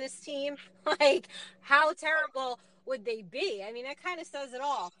wasn't on this team? Like, how terrible would they be? I mean, that kind of says it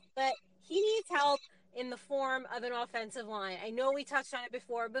all. But he needs help in the form of an offensive line. I know we touched on it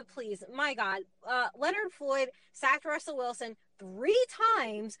before, but please, my God, Leonard Floyd sacked Russell Wilson 3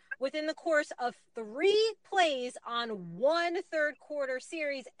 times within the course of 3 plays on 1 third-quarter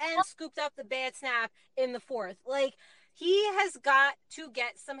series and scooped up the bad snap in the 4th. Like, he has got to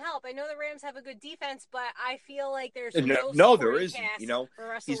get some help. I know the Rams have a good defense, but I feel like there's no there isn't.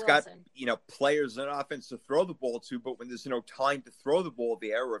 He's got Wilson. Players on offense to throw the ball to, but when there's no time to throw the ball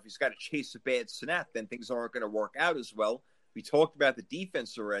there, or if he's got to chase a bad snap, then things aren't going to work out as well. We talked about the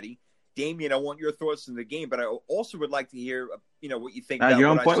defense already. Damian, I want your thoughts on the game, but I also would like to hear what you think. You're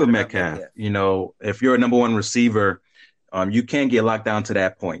on point with Metcalf. If you're a number 1 receiver, you can't get locked down to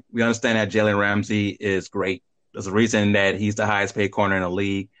that point. We understand that Jalen Ramsey is great. There's a reason that he's the highest paid corner in the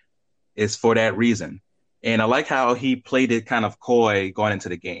league. It's for that reason. And I like how he played it kind of coy going into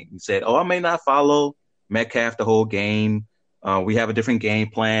the game. He said, I may not follow Metcalf the whole game. We have a different game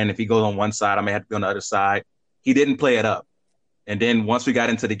plan. If he goes on one side, I may have to be on the other side. He didn't play it up. And then once we got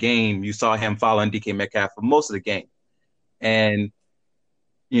into the game, you saw him following DK Metcalf for most of the game. And,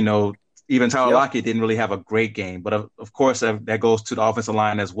 even Tyler Lockett didn't really have a great game. But, of course, that goes to the offensive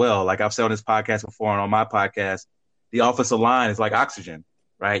line as well. Like I've said on this podcast before and on my podcast, the offensive line is like oxygen,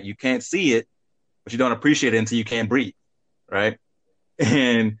 right? You can't see it, but you don't appreciate it until you can't breathe, right?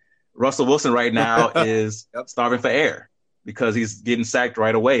 And Russell Wilson right now is starving for air because he's getting sacked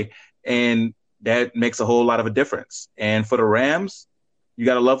right away. And that makes a whole lot of a difference. And for the Rams, you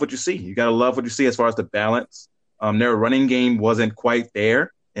got to love what you see. You got to love what you see as far as the balance. Their running game wasn't quite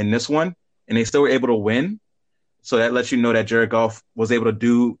there in this one, and they still were able to win. So that lets you know that Jared Goff was able to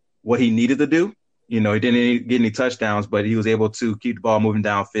do what he needed to do. He didn't get any touchdowns, but he was able to keep the ball moving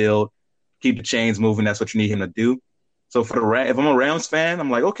downfield, keep the chains moving. That's what you need him to do. So if I'm a Rams fan, I'm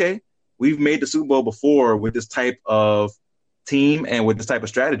like, okay, we've made the Super Bowl before with this type of team and with this type of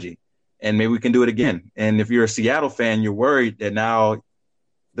strategy, and maybe we can do it again. And if you're a Seattle fan, you're worried that now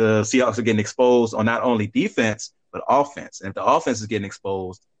the Seahawks are getting exposed on not only defense but offense. And if the offense is getting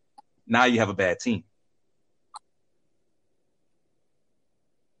exposed, now you have a bad team.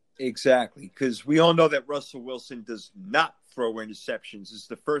 Exactly, because we all know that Russell Wilson does not throw interceptions. It's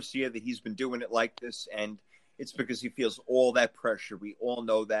the first year that he's been doing it like this, and it's because he feels all that pressure. We all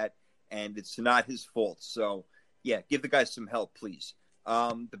know that, and it's not his fault. So, yeah, give the guy some help, please.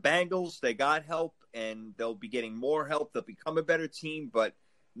 The Bengals, they got help, and they'll be getting more help. They'll become a better team, but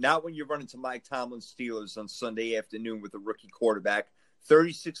not when you run into Mike Tomlin's Steelers on Sunday afternoon with a rookie quarterback.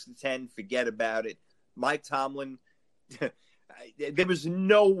 36-10, forget about it. Mike Tomlin... There was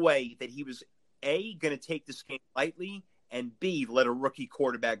no way that he was, A, going to take this game lightly, and B, let a rookie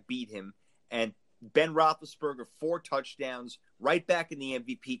quarterback beat him. And Ben Roethlisberger, 4 touchdowns, right back in the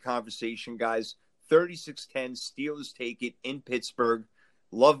MVP conversation, guys. 36-10, Steelers take it in Pittsburgh.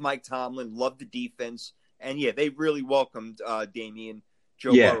 Love Mike Tomlin, love the defense. And, yeah, they really welcomed Damian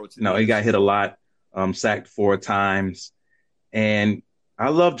Joe Burrow to the he got hit a lot, sacked 4 times. And I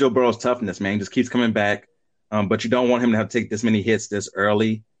love Joe Burrow's toughness, man. He just keeps coming back. But you don't want him to have to take this many hits this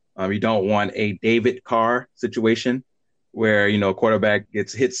early. You don't want a David Carr situation where, a quarterback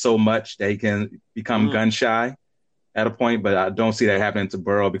gets hit so much that he can become gun shy at a point. But I don't see that happening to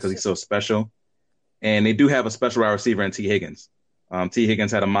Burrow because he's so special. And they do have a special wide receiver in T. Higgins. T.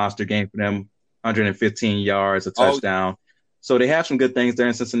 Higgins had a monster game for them, 115 yards, a touchdown. So they have some good things there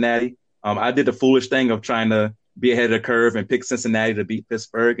in Cincinnati. I did the foolish thing of trying to be ahead of the curve and pick Cincinnati to beat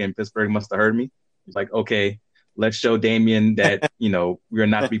Pittsburgh, and Pittsburgh must have heard me. It's like, okay, let's show Damian that, we're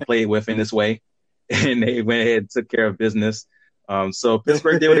not to be played with in this way. And they went ahead and took care of business. So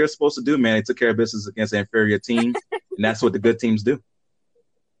Pittsburgh did what they were supposed to do, man. They took care of business against an inferior team, and that's what the good teams do.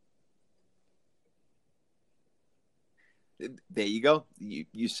 There you go.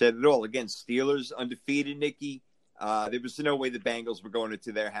 You said it all. Again, Steelers undefeated, Nikki. There was no way the Bengals were going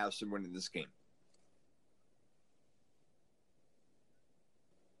into their house and winning this game.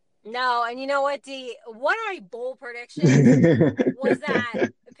 No, and you know what, D? One of my bold predictions was that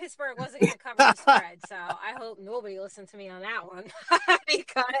Pittsburgh wasn't going to cover the spread. So I hope nobody listened to me on that one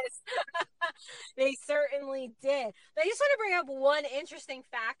because they certainly did. But I just want to bring up one interesting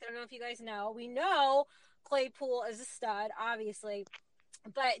fact. I don't know if you guys know. We know Claypool is a stud, obviously.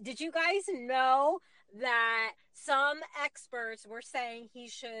 But did you guys know that some experts were saying he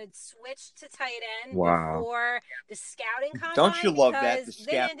should switch to tight end before the scouting combine? Don't you love that? The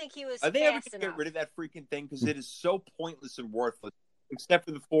they didn't think he was Are they ever fast going to enough. get rid of that freaking thing? Because it is so pointless and worthless, except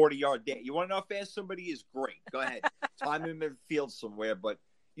for the 40-yard dash. You want to know how fast somebody is? Great. Go ahead. Time him in the field somewhere. But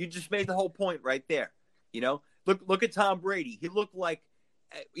you just made the whole point right there. Look at Tom Brady. He looked like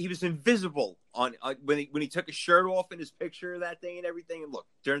he was invisible on when he took his shirt off in his picture of that thing and everything. And look,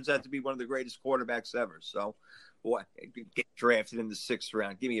 turns out to be one of the greatest quarterbacks ever. So, what? Get drafted in the 6th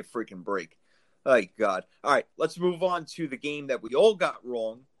round. Give me a freaking break. Oh, God. All right, let's move on to the game that we all got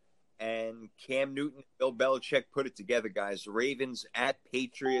wrong. And Cam Newton and Bill Belichick put it together, guys. Ravens at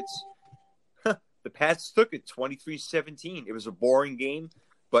Patriots. The Pats took it 23-17. It was a boring game,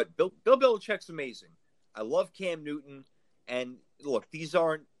 but Bill Belichick's amazing. I love Cam Newton. And look, these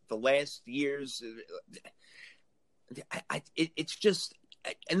aren't the last years. It's just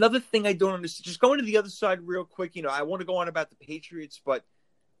another thing I don't understand. Just going to the other side real quick. I want to go on about the Patriots, but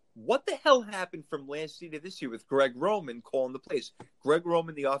what the hell happened from last year to this year with Greg Roman calling the plays? Greg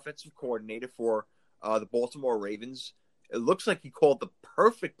Roman, the offensive coordinator for the Baltimore Ravens, it looks like he called the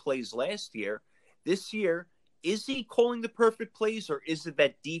perfect plays last year. This year, is he calling the perfect plays, or is it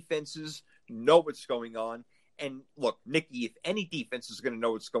that defenses know what's going on? And look, Nikki, if any defense is going to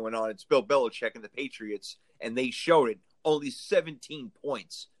know what's going on, it's Bill Belichick and the Patriots, and they showed it. Only 17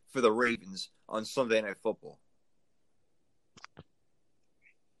 points for the Ravens on Sunday Night Football.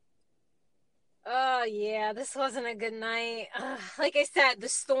 Oh, yeah, this wasn't a good night. Like I said, the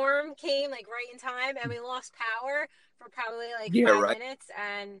storm came right in time, and we lost power for probably 5 minutes.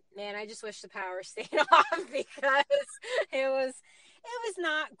 And, man, I just wish the power stayed off because it was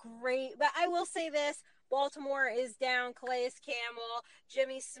not great. But I will say this. Baltimore is down Calais Campbell,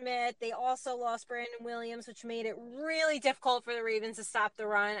 Jimmy Smith. They also lost Brandon Williams, which made it really difficult for the Ravens to stop the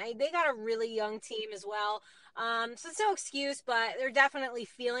run. They got a really young team as well. So it's no excuse, but they're definitely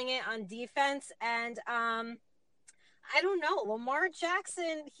feeling it on defense. And I I don't know. Lamar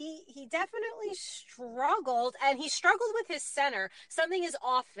Jackson, he definitely struggled, and he struggled with his center. Something is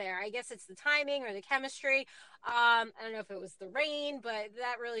off there. I guess it's the timing or the chemistry. I don't know if it was the rain, but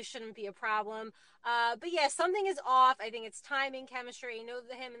that really shouldn't be a problem. But yeah, something is off. I think it's timing, chemistry. You know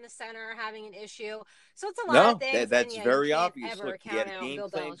that him and the center are having an issue. So it's a lot of things. That's very obvious. Ever Look, he had a game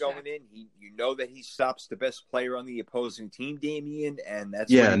plan going in. You know that he stops the best player on the opposing team, Damian, and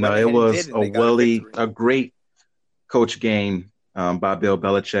that's it was a great coach game by Bill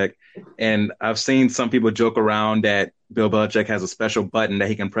Belichick. And I've seen some people joke around that Bill Belichick has a special button that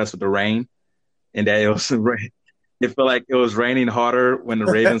he can press with the rain, and that it felt like it was raining harder when the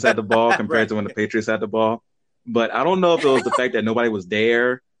Ravens had the ball compared to when the Patriots had the ball. But I don't know if it was the fact that nobody was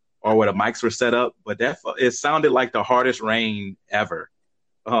there or where the mics were set up, but it sounded like the hardest rain ever.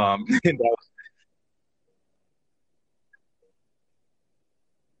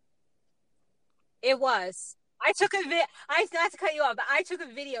 It was. I took a not to cut you off, but I took a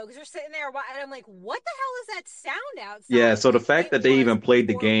video because we're sitting there and I'm like, what the hell is that sound outside? Yeah, so the fact that they even played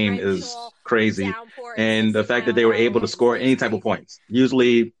the game is crazy. And the fact that they were able to score any type of points.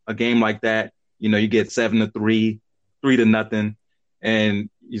 Usually a game like that, you get 7-3, 3-0. And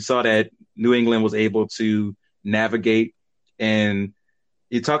you saw that New England was able to navigate. And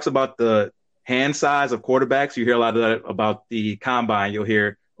he talks about the hand size of quarterbacks. You hear a lot of that about the combine. You'll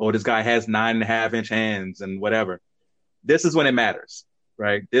hear, oh, this guy has 9.5-inch hands and whatever. This is when it matters,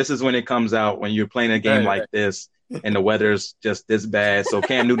 right? This is when it comes out when you're playing a game like this and the weather's just this bad. So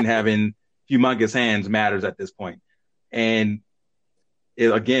Cam Newton having humongous hands matters at this point. And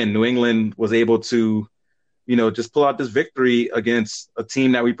again, New England was able to, just pull out this victory against a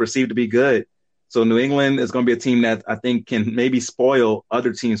team that we perceive to be good. So New England is going to be a team that I think can maybe spoil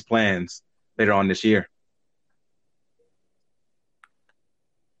other teams' plans later on this year.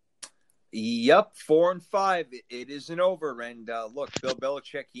 Yep, 4-5. It isn't over. And look, Bill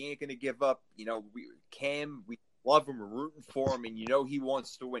Belichick, he ain't going to give up. We love him, we're rooting for him, and he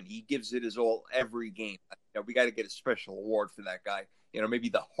wants to win. He gives it his all every game. We got to get a special award for that guy. Maybe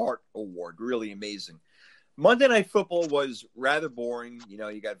the Hart Award. Really amazing. Monday Night Football was rather boring.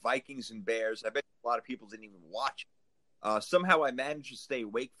 You got Vikings and Bears. I bet a lot of people didn't even watch it. Somehow I managed to stay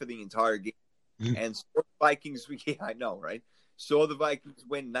awake for the entire game. And so Vikings, I know, right? Saw the Vikings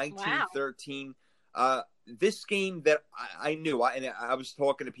win 19-13. Wow. This game that I knew, and I was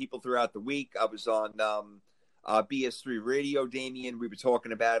talking to people throughout the week. I was on BS3 Radio, Damian. We were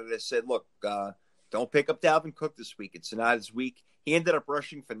talking about it. I said, look, don't pick up Dalvin Cook this week. It's not his week. He ended up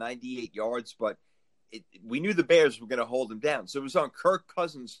rushing for 98 yards, but we knew the Bears were going to hold him down. So it was on Kirk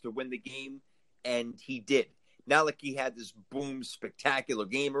Cousins to win the game, and he did. Not like he had this boom, spectacular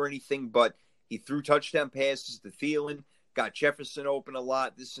game or anything, but he threw touchdown passes to Thielen, got Jefferson open a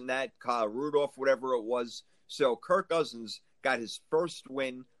lot, this and that, Kyle Rudolph, whatever it was. So Kirk Cousins got his first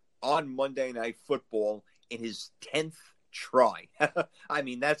win on Monday Night Football in his 10th try. I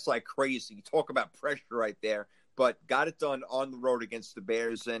mean, that's like crazy. You talk about pressure right there, but got it done on the road against the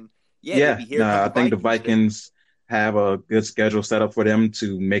Bears. And I think the Vikings have a good schedule set up for them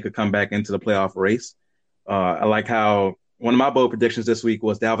to make a comeback into the playoff race. I like how one of my bold predictions this week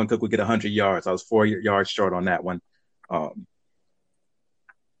was Dalvin Cook would get 100 yards. I was 4 yards short on that one. But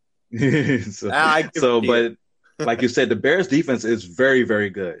like you said, the Bears defense is very, very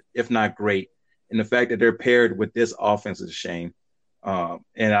good, if not great. And the fact that they're paired with this offense is a shame.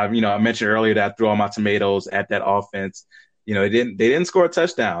 And I mentioned earlier that I threw all my tomatoes at that offense. They didn't score a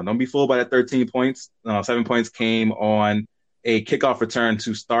touchdown. Don't be fooled by that 13 points. 7 points came on a kickoff return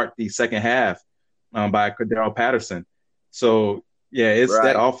to start the second half by Cordero Patterson. So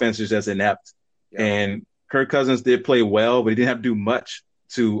that offense is just inept. Yeah. And Kirk Cousins did play well, but he didn't have to do much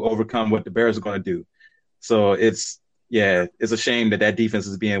to overcome what the Bears are going to do. So it's a shame that defense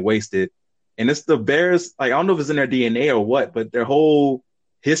is being wasted. And it's the Bears, I don't know if it's in their DNA or what, but their whole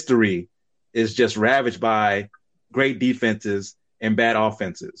history is just ravaged by great defenses and bad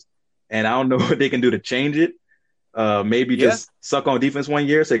offenses. And I don't know what they can do to change it. Maybe just suck on defense one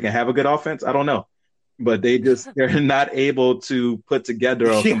year so they can have a good offense. I don't know. But they're not able to put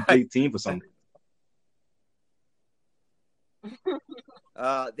together a complete team for some reason.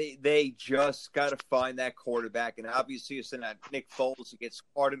 They just got to find that quarterback, and obviously it's not Nick Foles. He gets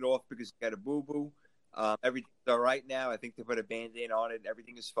carted off because he got a boo-boo. Everything's all right now. I think they put a Band-Aid on it.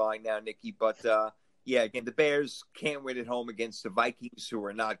 Everything is fine now, Nicky. But again, the Bears can't win at home against the Vikings, who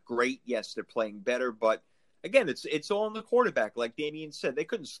are not great. Yes, they're playing better, but again, it's all on the quarterback. Like Damian said, they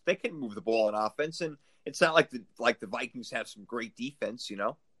couldn't move the ball on offense, and it's not like the Vikings have some great defense,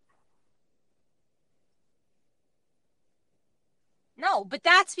 No, but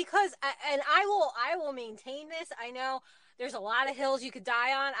that's because, and I will maintain this. I know there's a lot of hills you could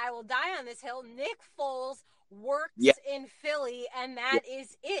die on. I will die on this hill. Nick Foles works Yeah. in Philly, and that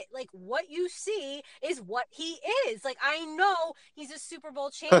is it. Like, what you see is what he is. Like, I know he's a Super Bowl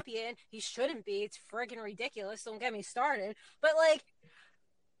champion. He shouldn't be. It's friggin' ridiculous. Don't get me started. But, like,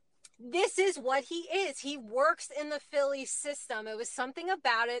 this is what he is. He works in the Philly system. It was something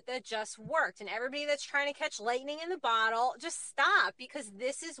about it that just worked. And everybody that's trying to catch lightning in the bottle, just stop, because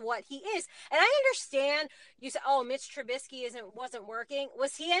this is what he is. And I understand you said, oh, Mitch Trubisky wasn't working.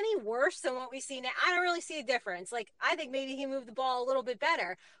 Was he any worse than what we see now? I don't really see a difference. Like, I think maybe he moved the ball a little bit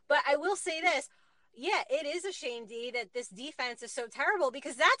better. But I will say this. Yeah, it is a shame, D, that this defense is so terrible,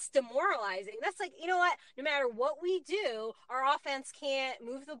 because that's demoralizing. That's like, you know what? No matter what we do, our offense can't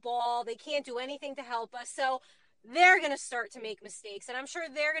move the ball. They can't do anything to help us. So they're going to start to make mistakes, and I'm sure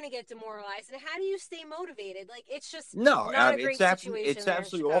they're going to get demoralized. And how do you stay motivated? Like, it's just not a great situation. It's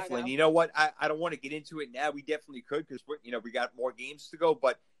absolutely awful. And you know what? I don't want to get into it now. We definitely could, because we got more games to go.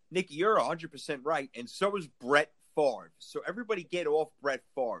 But, Nikki, you're 100% right, and so is Brett Favre. So everybody get off Brett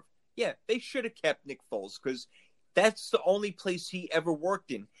Favre. Yeah, they should have kept Nick Foles, because that's the only place he ever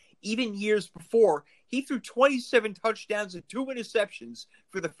worked in. Even years before, he threw 27 touchdowns and 2 interceptions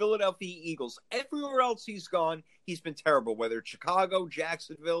for the Philadelphia Eagles. Everywhere else he's gone, he's been terrible, whether it's Chicago,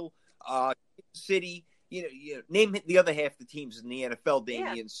 Jacksonville, City, name the other half of the teams in the NFL,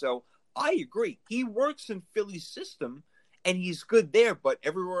 Damian. Yeah. So I agree. He works in Philly's system, and he's good there, but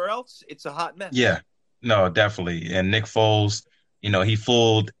everywhere else, it's a hot mess. Yeah, no, definitely. And Nick Foles, he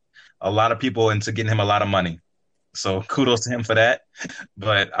fooled a lot of people into getting him a lot of money. So kudos to him for that.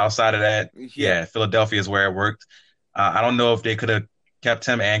 But outside of that, yeah, Philadelphia is where it worked. I don't know if they could have kept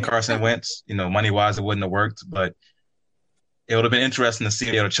him and Carson Wentz. Money-wise, it wouldn't have worked. But it would have been interesting to see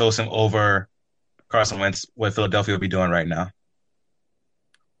if they would have chosen him over Carson Wentz, what Philadelphia would be doing right now.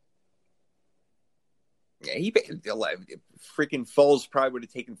 Yeah, freaking Foles probably would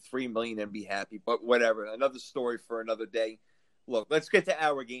have taken $3 million and be happy. But whatever, another story for another day. Look, let's get to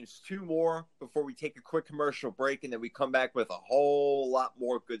our games. 2 more before we take a quick commercial break, and then we come back with a whole lot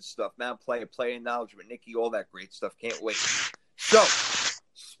more good stuff. Mount player acknowledgement, Nikki, all that great stuff. Can't wait. So,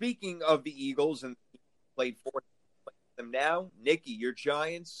 speaking of the Eagles, and played for them now, Nikki, your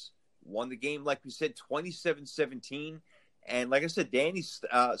Giants won the game, like we said, 27-17. And like I said, Danny's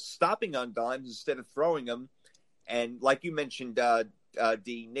stopping on dimes instead of throwing them. And like you mentioned, Doug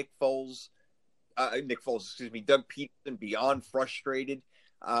Peterson, beyond frustrated.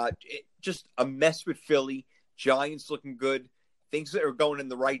 Just a mess with Philly. Giants looking good. Things that are going in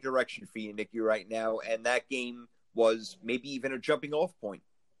the right direction for you, Nikki, right now. And that game was maybe even a jumping off point.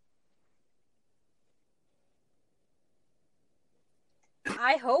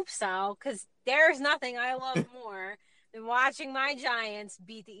 I hope so, because there's nothing I love more than watching my Giants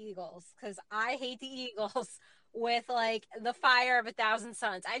beat the Eagles, because I hate the Eagles with like the fire of 1,000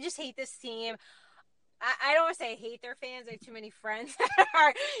 suns. I just hate this team. I don't want to say I hate their fans. I have too many friends that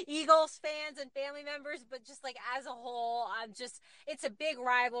are Eagles fans and family members, but just like as a whole, it's a big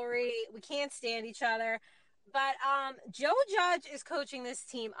rivalry. We can't stand each other. But Joe Judge is coaching this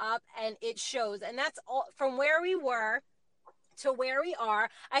team up, and it shows. And that's all from where we were to where we are.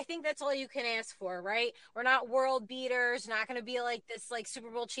 I think that's all you can ask for, right? We're not world beaters, not going to be like this like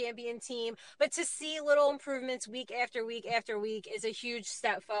Super Bowl champion team, but to see little improvements week after week after week is a huge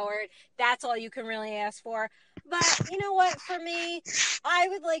step forward. That's all you can really ask for. But you know what? For me, I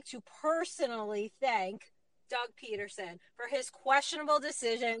would like to personally thank Doug Peterson for his questionable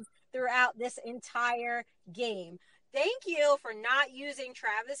decisions throughout this entire game. Thank you for not using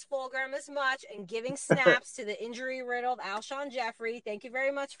Travis Fulgham as much and giving snaps to the injury-riddled Alshon Jeffrey. Thank you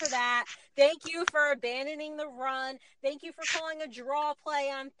very much for that. Thank you for abandoning the run. Thank you for calling a draw play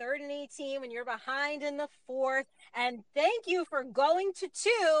on 3rd and 18 when you're behind in the 4th. And thank you for going for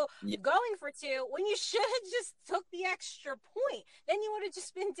 2 when you should have just took the extra point. Then you would have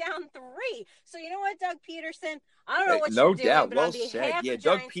just been down 3. So you know what, Doug Peterson? I don't know what you're doing, but well on behalf said. Yeah, of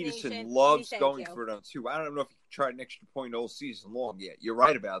Doug Giants Peterson Nation, loves going for it on 2. I don't know if he tried an extra point all season long yet. You're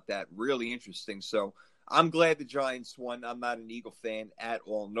right about that. Really interesting. So I'm glad the Giants won. I'm not an Eagle fan at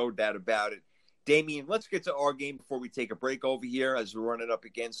all. No doubt about it. Damian, let's get to our game before we take a break over here as we're running up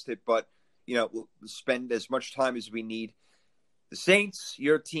against it. But, we'll spend as much time as we need. The Saints,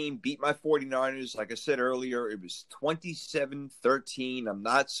 your team, beat my 49ers. Like I said earlier, it was 27-13. I'm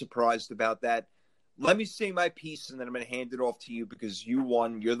not surprised about that. Let me say my piece, and then I'm going to hand it off to you because you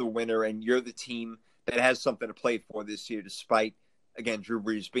won. You're the winner, and you're the team that has something to play for this year, despite, again, Drew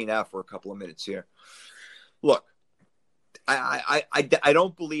Brees being out for a couple of minutes here. Look, I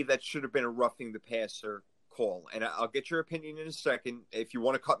don't believe that should have been a roughing the passer call, and I'll get your opinion in a second. If you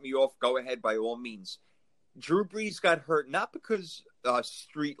want to cut me off, go ahead by all means. Drew Brees got hurt not because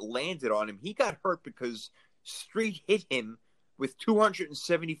Street landed on him. He got hurt because Street hit him with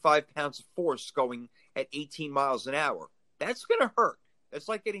 275 pounds of force going at 18 miles an hour. That's going to hurt. That's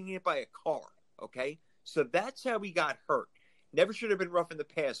like getting hit by a car, okay? So that's how he got hurt. Never should have been roughing the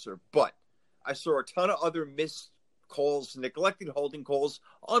passer, but I saw a ton of other missed calls, neglected holding calls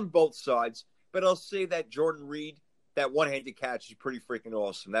on both sides. But I'll say that Jordan Reed, that one-handed catch is pretty freaking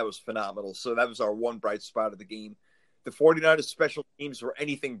awesome. That was phenomenal. So that was our one bright spot of the game. The 49ers special teams were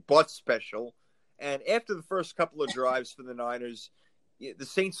anything but special. And after the first couple of drives for the Niners, the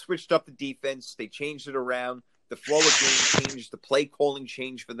Saints switched up the defense. They changed it around. The flow of game changed. The play calling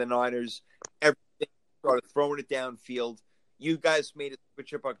changed for the Niners. Everything started throwing it downfield. You guys made us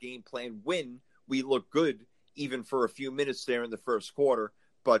switch up our game plan when we looked good, even for a few minutes there in the first quarter.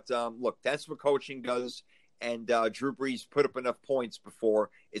 But look, that's what coaching does. And Drew Brees put up enough points before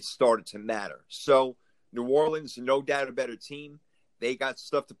it started to matter. So New Orleans, no doubt a better team. They got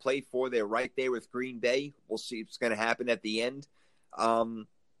stuff to play for. They're right there with Green Bay. We'll see if it's going to happen at the end.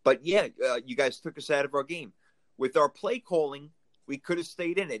 But yeah, you guys took us out of our game. With our play calling, we could have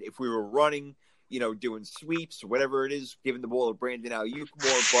stayed in it if we were running, doing sweeps or whatever it is, giving the ball to Brandon Ayuk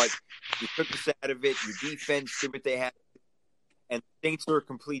more. But you took us out of it. Your defense did what they had. And the Saints are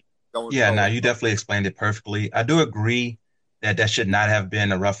complete. Yeah, you definitely explained it perfectly. I do agree that should not have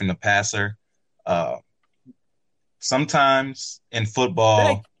been a roughing the passer. Sometimes in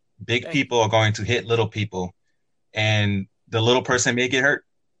football, big people are going to hit little people, and the little person may get hurt.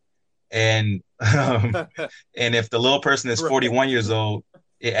 And and if the little person is 41 years old,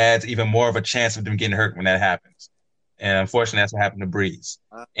 it adds even more of a chance of them getting hurt when that happens. And unfortunately, that's what happened to Brees.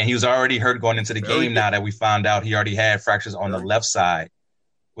 And he was already hurt going into the game. Now that we found out he already had fractures on the left side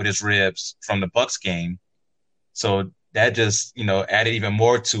with his ribs from the Bucs game. So that just, added even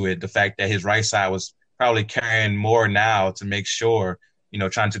more to it. The fact that his right side was probably carrying more now to make sure,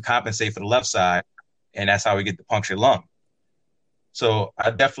 trying to compensate for the left side. And that's how we get the punctured lung. So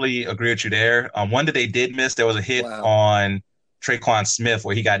I definitely agree with you there. One that they did miss, there was a hit on Traquan Smith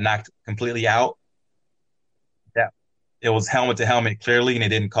where he got knocked completely out. It was helmet to helmet clearly, and they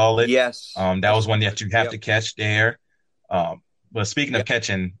didn't call it. Yes. That was one that you have to catch there. But speaking of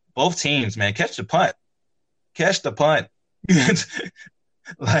catching, both teams, man, catch the punt. Catch the punt.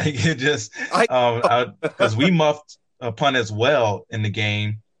 Like it just because we muffed a punt as well in the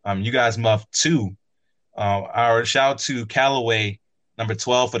game. You guys muffed two. Our shout to Callaway, number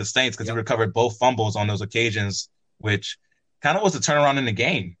 12 for the Saints, because he recovered both fumbles on those occasions, which kind of was the turnaround in the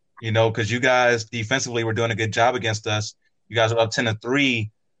game. Because you guys defensively were doing a good job against us. You guys were up 10-3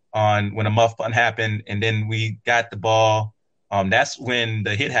 on when a muff punt happened, and then we got the ball. That's when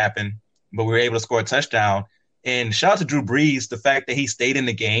the hit happened, but we were able to score a touchdown. And shout out to Drew Brees. The fact that he stayed in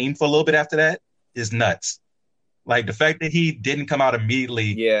the game for a little bit after that is nuts. Like the fact that he didn't come out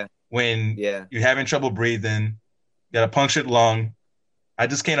immediately when you're having trouble breathing, got a punctured lung. I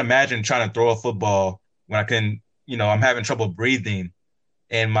just can't imagine trying to throw a football when I'm having trouble breathing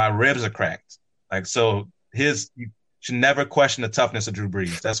and my ribs are cracked. So you should never question the toughness of Drew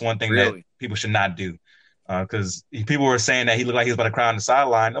Brees. That's one thing that people should not do. Because people were saying that he looked like he was about to cry on the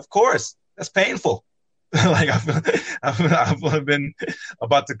sideline. Of course, that's painful. I've been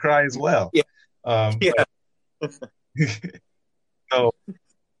about to cry as well.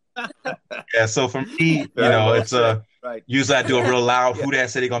 So for me, it's usually I do a real loud who that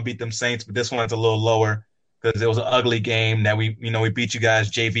said they're gonna beat them Saints, but this one's a little lower because it was an ugly game that we beat you guys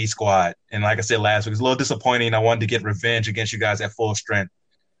JV squad. And like I said last week, it's a little disappointing. I wanted to get revenge against you guys at full strength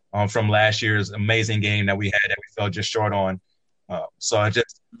from last year's amazing game that we had that we fell just short on. So I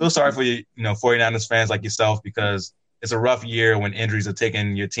just feel sorry for you, 49ers fans like yourself, because it's a rough year when injuries are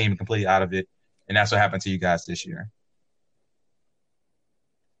taking your team completely out of it. And that's what happened to you guys this year.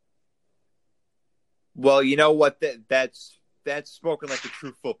 Well, you know what? That's spoken like a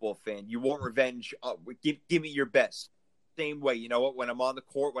true football fan. You want revenge. Give me your best. Same way, you know what? When I'm on the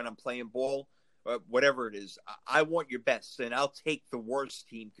court, when I'm playing ball, whatever it is, I want your best. And I'll take the worst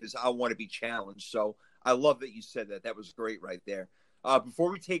team because I want to be challenged. So I love that you said that. That was great right there. Before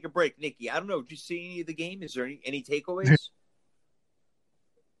we take a break, Nikki, I don't know. Did you see any of the game? Is there any takeaways?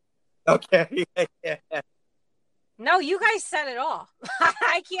 Okay. No, you guys said it all.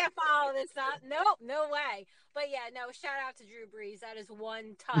 I can't follow this up. Nope, no way. But yeah, no, shout out to Drew Brees. That is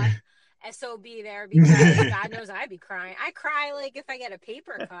one tough SOB there because God knows I'd be crying. I cry like if I get a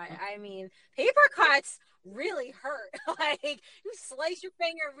paper cut. I mean, paper cuts really hurt. Like you slice your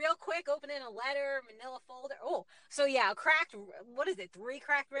finger real quick, open in a letter, manila folder. Oh, so yeah, cracked. What is it? 3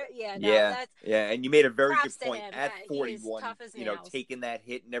 cracked? Yeah, no, that's and you made a very good props to point him. at He is 41. tough as You know, nails. taking that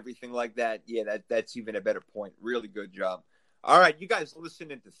hit and everything like that. Yeah, that's even a better point. Really good job. All right, you guys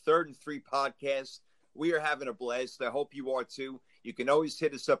listening to Third and Three podcast. We are having a blast. I hope you are too. You can always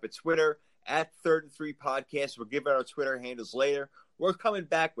hit us up at Twitter at Third and Three podcast. We'll give out our Twitter handles later. We're coming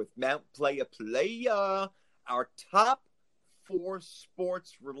back with Mount Playa, our top 4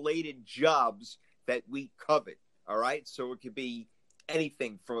 sports-related jobs that we covet. All right, so it could be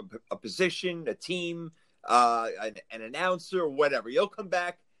anything from a position, a team, an announcer, whatever. You'll come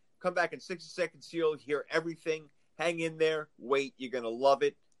back in 60 seconds. You'll hear everything. Hang in there. Wait, you're going to love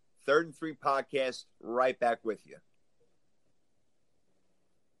it. Third and Three podcast, right back with you.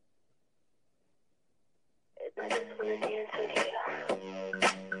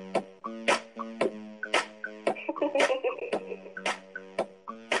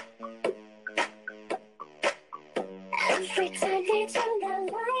 Every time they turn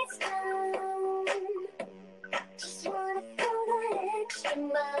the lights down, just wanna go that extra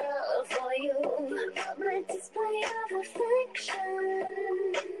mile for you. My display of affection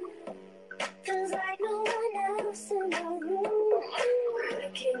feels like no one else in the room.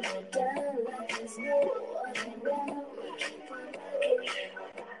 Breaking it down like there's no other now. Keep on rocking.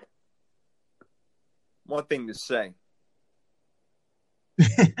 One thing to say.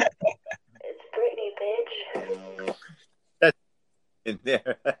 It's Britney, bitch. In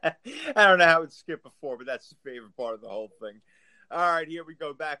there. I don't know how it skipped before, but that's the favorite part of the whole thing. All right, here we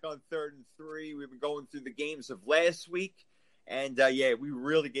go back on Third and Three. We've been going through the games of last week, and we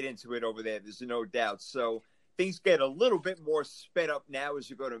really get into it over there. There's no doubt. So things get a little bit more sped up now as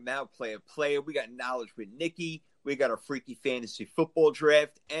we go to Mount Playa. We got knowledge with Nikki. We got our freaky fantasy football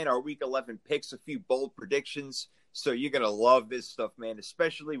draft and our Week 11 picks, a few bold predictions. So you're going to love this stuff, man,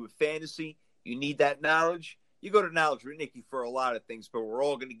 especially with fantasy. You need that knowledge. You go to Knowledge with Nikki for a lot of things, but we're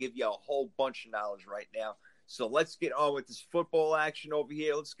all going to give you a whole bunch of knowledge right now. So let's get on with this football action over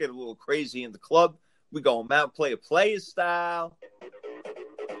here. Let's get a little crazy in the club. We go Mount Playa style.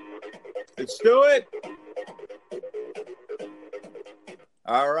 Let's do it.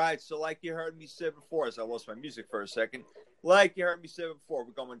 All right, so like you heard me say before, as I lost my music for a second, like you heard me say before,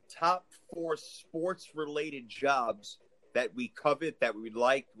 we're going top 4 sports-related jobs that we covet, that we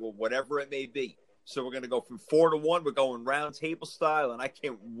like, or whatever it may be. So we're going to go from 4 to 1. We're going round table style, and I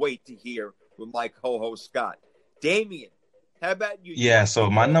can't wait to hear with my co-host, Scott. Damien, how about you? Yeah, so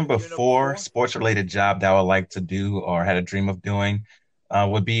my number 4 sports-related job that I would like to do or had a dream of doing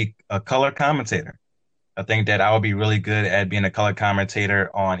would be a color commentator. I think that I would be really good at being a color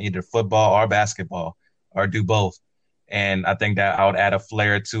commentator on either football or basketball, or do both. And I think that I would add a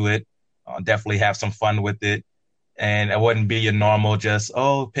flair to it, definitely have some fun with it. And it wouldn't be your normal just,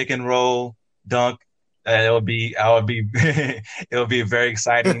 pick and roll, dunk. It would be very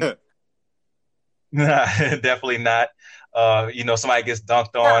exciting. Definitely not. Somebody gets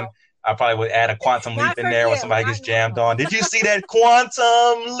dunked on. I probably would add a quantum leap in there when somebody gets jammed on. Did you see that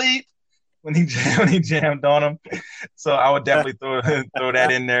quantum leap when he jammed on him? So I would definitely throw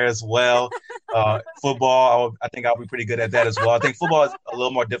that in there as well. Football, I think I'll be pretty good at that as well. I think football is a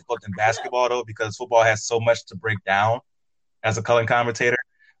little more difficult than basketball though, because football has so much to break down as a color commentator.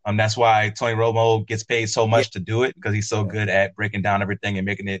 That's why Tony Romo gets paid so much to do it, because he's so good at breaking down everything and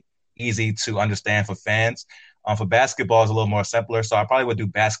making it easy to understand for fans. For basketball, it's a little more simpler, so I probably would do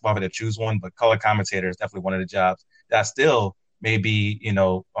basketball if I had to choose one, but color commentator is definitely one of the jobs that I still maybe,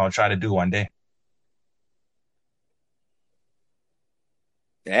 try to do one day.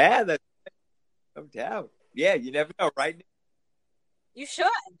 Yeah, that's no doubt. Yeah, you never know, right? You should.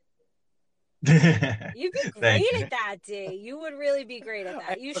 You'd be great at that, D. You would really be great at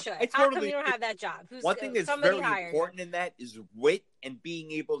that. You should. How come you don't have that job? One thing that's very important in that is wit and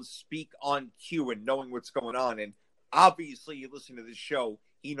being able to speak on cue and knowing what's going on. And obviously, you listen to the show,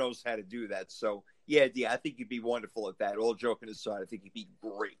 he knows how to do that. So, yeah, D, I think you'd be wonderful at that. All joking aside, I think you'd be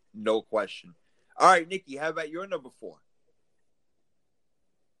great. No question. All right, Nikki, how about your number 4?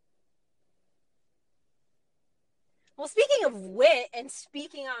 Well, speaking of wit and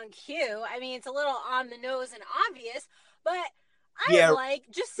speaking on cue, I mean, it's a little on the nose and obvious, but I would like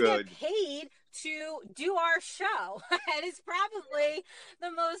just to get paid to do our show. And it's probably the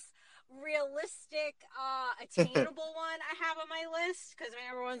most realistic, attainable one I have on my list, because my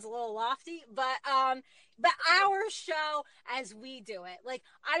number one's a little lofty, but our show as we do it. Like,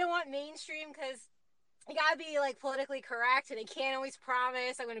 I don't want mainstream, because you gotta be like politically correct, and I can't always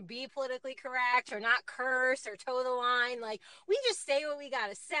promise I'm gonna be politically correct or not curse or toe the line. Like, we just say what we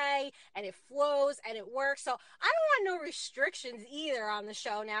gotta say, and it flows and it works. So I don't want no restrictions either on the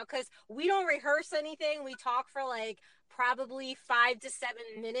show now, because we don't rehearse anything. We talk for like probably 5 to 7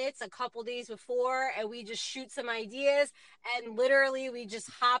 minutes a couple days before, and we just shoot some ideas, and literally we just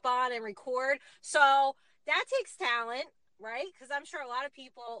hop on and record. So that takes talent, right? Because I'm sure a lot of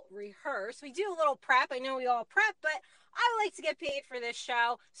people rehearse. We do a little prep. I know we all prep, but I like to get paid for this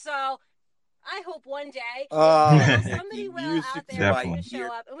show. So I hope one day somebody will out there Definitely.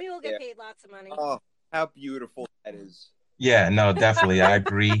 show up, and we will get paid lots of money. Oh, how beautiful that is. Yeah, no, definitely. I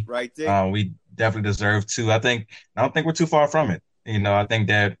agree. Right, Dick? We definitely deserve to. I don't think we're too far from it. I think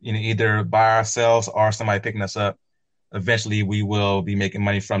that, either by ourselves or somebody picking us up, eventually we will be making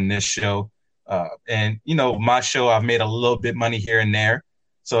money from this show. And my show, I've made a little bit money here and there.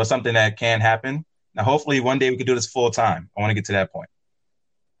 So it's something that can happen. Now, hopefully one day we can do this full time. I want to get to that point.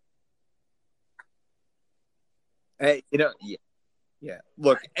 Hey, yeah.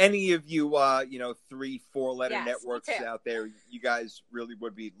 Look, any of you, 3-4 letter networks out there, you guys really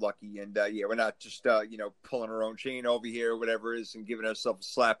would be lucky. And we're not just, pulling our own chain over here, or whatever it is, and giving ourselves a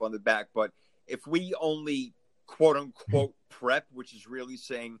slap on the back. But if we only quote unquote prep, which is really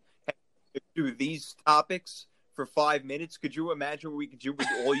saying, hey, do these topics for 5 minutes, could you imagine what we could do with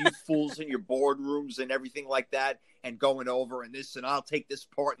all you fools in your boardrooms and everything like that, and going over and this, and I'll take this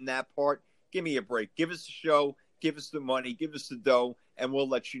part and that part? Give me a break. Give us a show. Give us the money, give us the dough, and we'll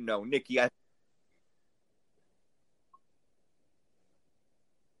let you know. Nikki,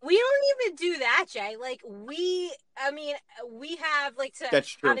 we don't even do that, Jay. Like, we have, like, to, that's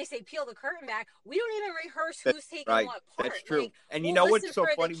true. How they say, peel the curtain back. We don't even rehearse who's taking what part. That's true. Like, and you know what's so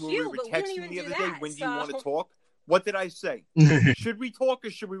funny? When we were texting the other day, when do you want to talk? What did I say? Should we talk or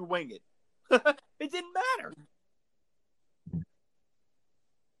should we wing it? It didn't matter.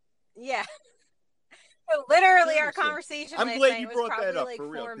 Yeah. So literally, our conversation. I'm glad you brought that up, like for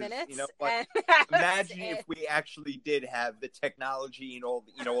real. 4 minutes. You know what? Imagine if we actually did have the technology and all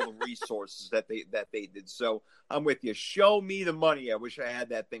the resources that they did. So I'm with you. Show me the money. I wish I had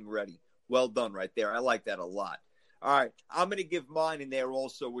that thing ready. Well done, right there. I like that a lot. All right, I'm going to give mine in there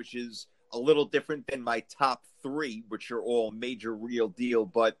also, which is a little different than my top 3, which are all major real deal.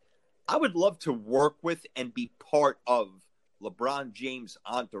 But I would love to work with and be part of LeBron James'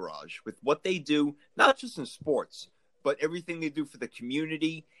 entourage with what they do, not just in sports, but everything they do for the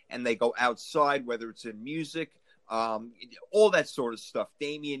community, and they go outside, whether it's in music, all that sort of stuff.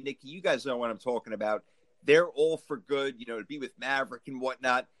 Damian, Nikki, you guys know what I'm talking about. They're all for good, to be with Maverick and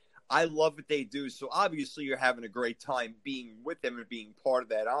whatnot. I love what they do. So obviously you're having a great time being with them and being part of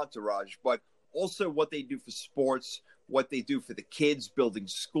that entourage, but also what they do for sports, what they do for the kids, building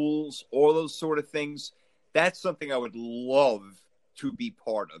schools, all those sort of things. That's something I would love to be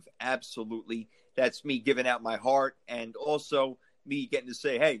part of. Absolutely. That's me giving out my heart, and also me getting to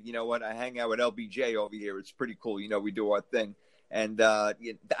say, hey, you know what? I hang out with LBJ over here. It's pretty cool. We do our thing. And I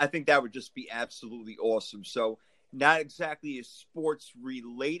think that would just be absolutely awesome. So not exactly a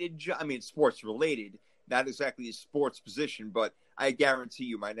sports-related sports-related, not exactly a sports position, but I guarantee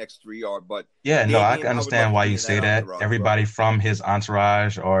you my next 3 are. But yeah, no, I can understand why you say that. Everybody from his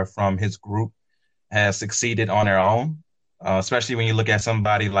entourage or from his group has succeeded on their own, especially when you look at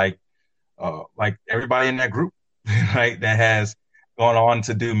somebody like everybody in that group, right, that has gone on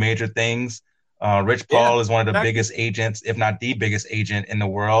to do major things. Rich Paul is one of the biggest agents, if not the biggest agent in the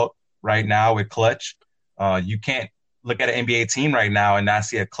world right now with Clutch. You can't look at an NBA team right now and not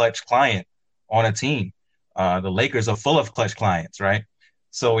see a Clutch client on a team. The Lakers are full of Clutch clients, right?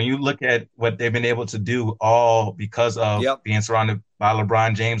 So when you look at what they've been able to do, all because of being surrounded by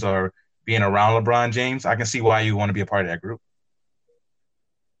LeBron James or being around LeBron James, I can see why you want to be a part of that group.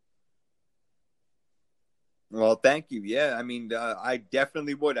 Well, thank you. Yeah, I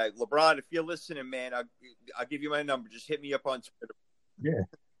definitely would. LeBron, if you're listening, man, I'll give you my number. Just hit me up on Twitter.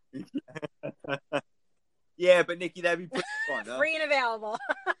 Yeah. Yeah, but Nikki, that'd be pretty fun. Huh? Free and available.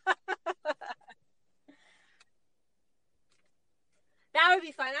 That would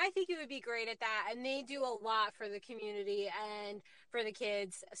be fun. I think you would be great at that. And they do a lot for the community and for the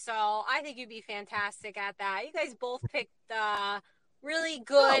kids. So I think you'd be fantastic at that. You guys both picked really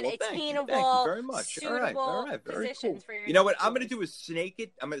good, attainable, thank you very much. suitable All right. Very positions cool. for your. You know what I'm going to do is snake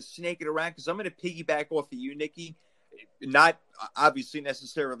it. I'm going to snake it around because I'm going to piggyback off of you, Nikki. Not obviously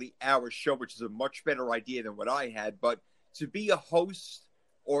necessarily our show, which is a much better idea than what I had, but to be a host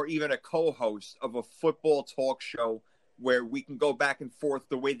or even a co-host of a football talk show where we can go back and forth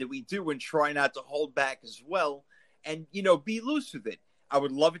the way that we do and try not to hold back as well and, be loose with it. I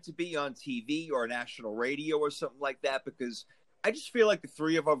would love it to be on TV or national radio or something like that, because I just feel like the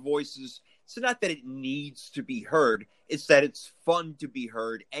three of our voices, it's not that it needs to be heard, it's that it's fun to be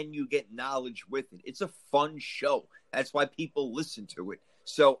heard and you get knowledge with it. It's a fun show. That's why people listen to it.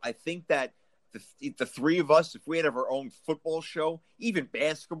 So I think that the three of us, if we had our own football show, even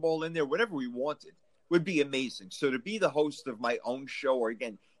basketball in there, whatever we wanted, would be amazing. So to be the host of my own show, or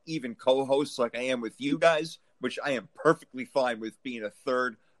again, even co-host like I am with you guys, which I am perfectly fine with being a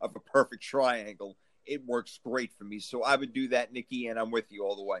third of a perfect triangle, it works great for me. So I would do that, Nikki, and I'm with you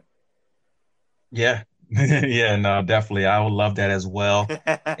all the way. Yeah. Yeah, no, definitely. I would love that as well.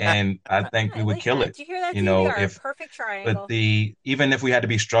 And I think we I would like kill that. it. Did you hear that, You know, DVR? if Perfect but triangle. even if we had to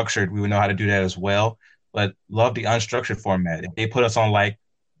be structured, we would know how to do that as well. But love the unstructured format. If they put us on like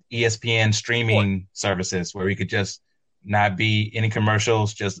ESPN Sure. streaming services where we could just not be any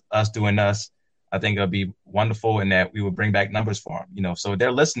commercials, just us doing us, I think it'll be wonderful, and that we would bring back numbers for them. You know, so if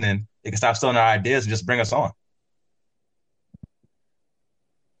they're listening, they can stop stealing our ideas and just bring us on.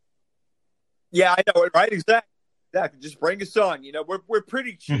 Yeah, I know it, right? Exactly. Just bring us on. You know, we're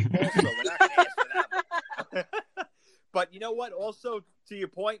pretty cheap also. We're not going to ask for that much. But you know what? Also, to your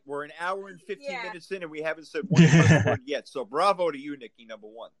point, we're an hour and 15 Yeah. minutes in, and we haven't said one curse word yet. So bravo to you, Nikki, number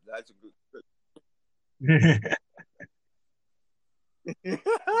one. That's a good.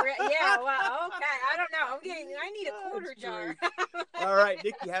 Yeah, wow, okay. I don't know. I need a quarter That's jar. All right,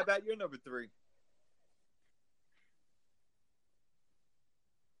 Nikki, how about your number three?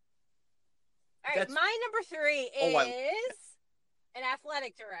 All right, That's- my number three Oh, is an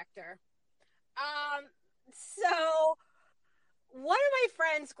athletic director. So one of my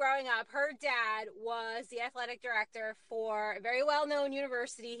friends growing up, her dad was the athletic director for a very well-known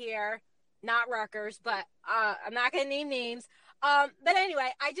university here, not Rutgers, but I'm not going to name names. But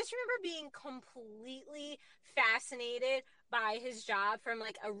anyway, I just remember being completely fascinated by his job from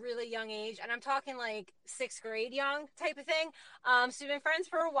like a really young age, and I'm talking like 6th grade young type of thing. So we've been friends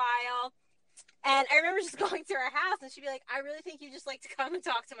for a while. And I remember just going to her house, and she'd be like, I really think you just like to come and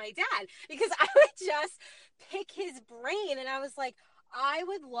talk to my dad, because I would just pick his brain. And I was like, I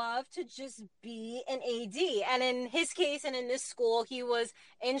would love to just be an AD. And in his case, and in this school, he was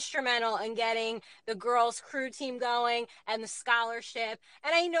instrumental in getting the girls' crew team going and the scholarship.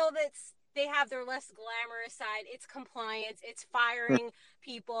 And I know that they have their less glamorous side. It's compliance. It's firing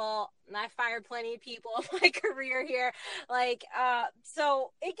people. And I fired plenty of people in my career here.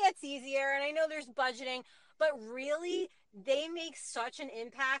 So it gets easier. And I know there's budgeting, but really they make such an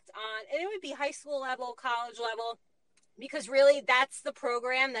impact on, and it would be high school level, college level, because really that's the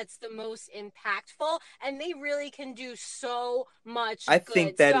program that's the most impactful, and they really can do so much I good.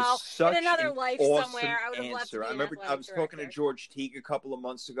 think that So is such in another an life awesome somewhere, I would have loved to answer. be I an remember I athletic was talking to director. George Teague a couple of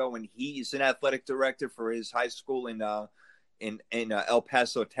months ago, and he's an athletic director for his high school in El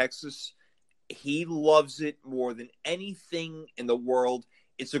Paso, Texas. He loves it more than anything in the world.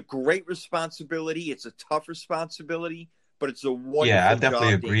 It's a great responsibility. It's a tough responsibility, but it's a Yeah, I wonderful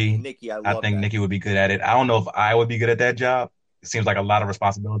definitely job, Damien. agree. Nikki, I I love think that. Nikki would be good at it. I don't know if I would be good at that job. It seems like a lot of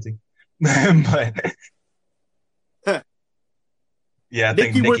responsibility. But yeah, I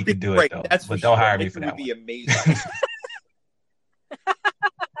think Nikki would Nikki be could do it great. though. That's for But don't sure. hire me Nikki for would that be amazing.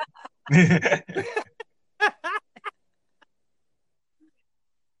 one.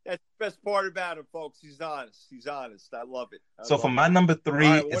 That's the best part about him, folks. He's honest. He's honest. I love it. So for love my it. number All three,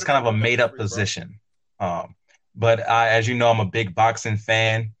 right, what it's kind about of a your made number up three, bro? position. But as you know, I'm a big boxing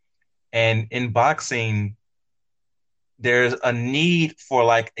fan. And in boxing, there's a need for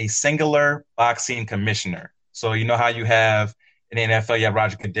like a singular boxing commissioner. So you know how you have in the NFL, you have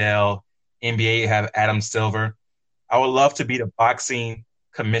Roger Goodell, NBA, you have Adam Silver. I would love to be the boxing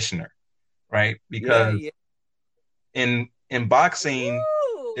commissioner, right? Yeah, Because yeah. in boxing,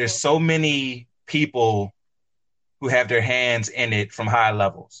 Woo! there's so many people who have their hands in it from high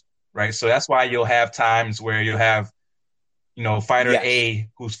levels, right? So that's why you'll have times where you'll have, fighter Yes. A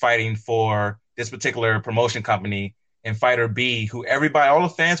who's fighting for this particular promotion company, and fighter B who all the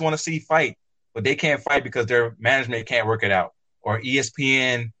fans want to see fight, but they can't fight because their management can't work it out, or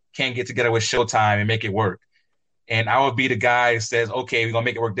ESPN can't get together with Showtime and make it work. And I would be the guy who says, okay, we're going to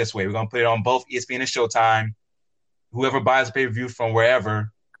make it work this way. We're going to put it on both ESPN and Showtime. Whoever buys a pay-per-view from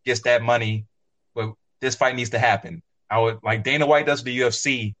wherever gets that money, but this fight needs to happen. I would, like Dana White does for the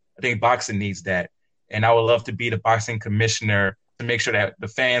UFC, I think boxing needs that. And I would love to be the boxing commissioner to make sure that the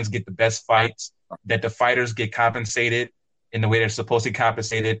fans get the best fights, that the fighters get compensated in the way they're supposed to be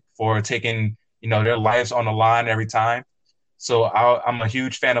compensated for taking, their lives on the line every time. So I'm a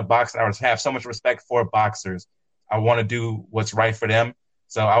huge fan of boxing. I have so much respect for boxers. I want to do what's right for them.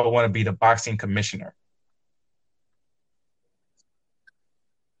 So I would want to be the boxing commissioner.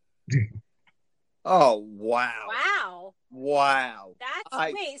 Oh wow, Wow. wow!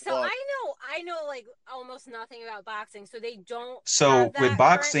 That's wait, so love- I know like almost nothing about boxing, so they don't So have with that currently.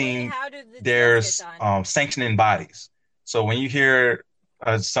 boxing, How do the deals get there's done? sanctioning bodies. So when you hear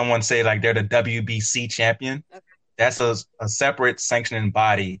someone say like they're the WBC champion, Okay. that's a separate sanctioning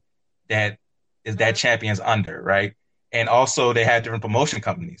body that is that champion's under, right? And also they have different promotion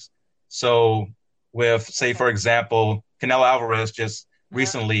companies. So with, say, for example, Canelo Alvarez just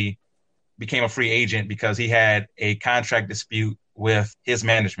recently became a free agent because he had a contract dispute with his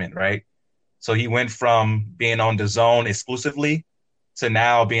management, right? So he went from being on the zone exclusively to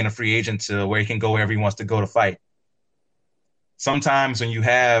now being a free agent to where he can go wherever he wants to go to fight. Sometimes when you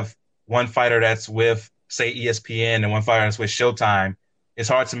have one fighter that's with, say, ESPN and one fighter that's with Showtime, it's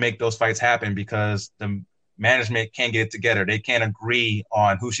hard to make those fights happen because the management can't get it together. They can't agree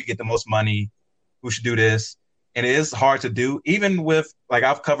on who should get the most money, who should do this. And it is hard to do, even with, like,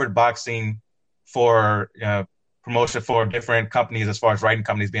 I've covered boxing for promotion for different companies as far as writing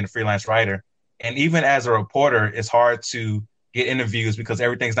companies, being a freelance writer. And even as a reporter, it's hard to get interviews because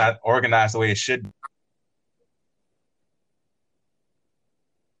everything's not organized the way it should be.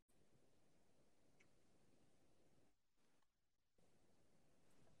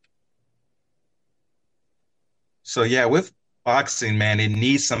 So yeah, with boxing, man, it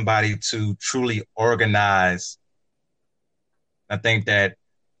needs somebody to truly organize. I think that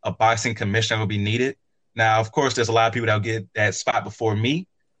a boxing commissioner will be needed. Now, of course, there's a lot of people that'll get that spot before me.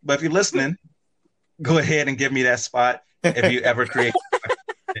 But if you're listening, go ahead and give me that spot if you ever create.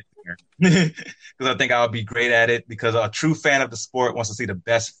 Because I think I would be great at it because a true fan of the sport wants to see the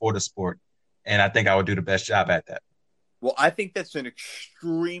best for the sport. And I think I would do the best job at that. Well, I think that's an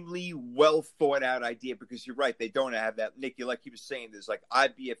extremely well thought out idea because you're right. They don't have that. Nicky, like you were saying, there's like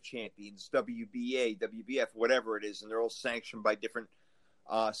IBF champions, WBA, WBF, whatever it is, and they're all sanctioned by different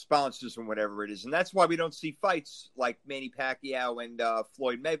sponsors and whatever it is. And that's why we don't see fights like Manny Pacquiao and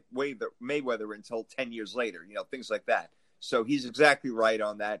Floyd Mayweather until 10 years later, things like that. So he's exactly right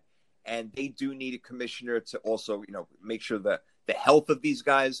on that. And they do need a commissioner to also, make sure that the health of these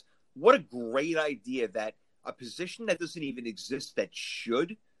guys. What a great idea that a position that doesn't even exist that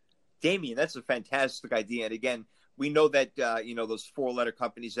should. Damian, that's a fantastic idea. And again, we know that, those 4-letter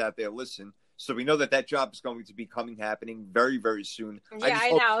companies out there listen. So we know that job is going to be happening very, very soon. Yeah, I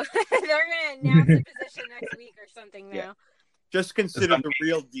know. They're going to announce the position next week or something now. Yeah. Just consider the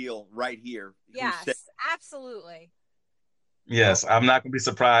real deal right here. Yes, absolutely. Yes, I'm not going to be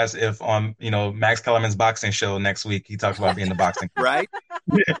surprised if on, Max Kellerman's boxing show next week, he talks about being the boxing. Right?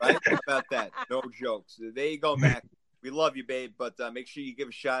 Right? How about that? No jokes. There you go, Max. We love you, babe, but make sure you give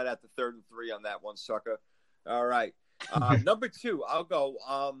a shout out to 3rd and 3 on that one, sucker. All right. Number 2, I'll go.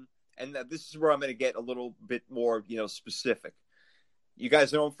 And this is where I'm going to get a little bit more, specific. You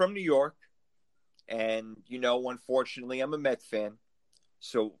guys know I'm from New York, and, unfortunately, I'm a Met fan.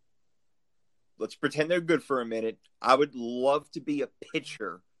 So let's pretend they're good for a minute. I would love to be a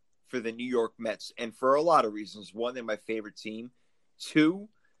pitcher for the New York Mets, and for a lot of reasons. 1, they're my favorite team. 2,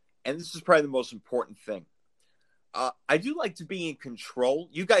 and this is probably the most important thing, I do like to be in control.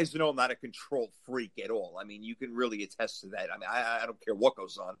 You guys know I'm not a control freak at all. I mean, you can really attest to that. I mean, I don't care what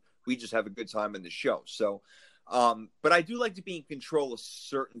goes on. We just have a good time in the show. So, but I do like to be in control of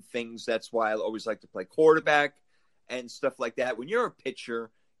certain things. That's why I always like to play quarterback and stuff like that. When you're a pitcher,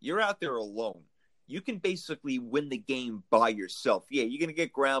 you're out there alone. You can basically win the game by yourself. Yeah, you're going to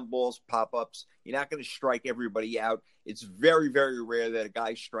get ground balls, pop-ups. You're not going to strike everybody out. It's very, very rare that a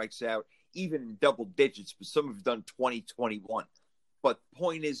guy strikes out, even in double digits, but some have done 20, 21. But the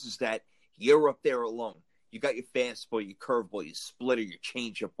point is that you're up there alone. You got your fastball, your curveball, your splitter, your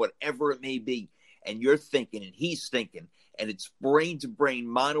changeup, whatever it may be, and you're thinking and he's thinking, and it's brain to brain,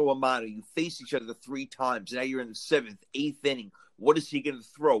 mano a mano. You face each other 3 times. Now you're in the 7th, 8th inning. What is he going to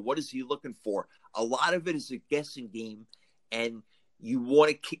throw? What is he looking for? A lot of it is a guessing game, and you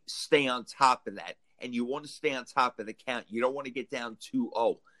want to stay on top of that, and you want to stay on top of the count. You don't want to get down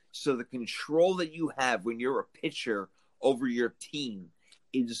 2-0. So the control that you have when you're a pitcher over your team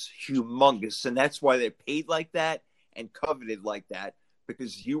is humongous, and that's why they're paid like that and coveted like that,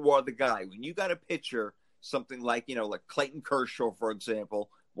 because you are the guy. When you got a pitcher, something like, like Clayton Kershaw, for example,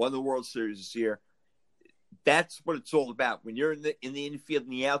 won the World Series this year, that's what it's all about. When you're in the infield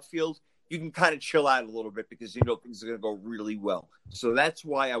and the outfield, you can kind of chill out a little bit because things are going to go really well. So that's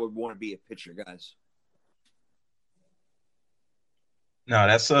why I would want to be a pitcher, guys. No,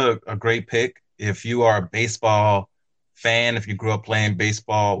 that's a great pick. If you are a baseball fan, if you grew up playing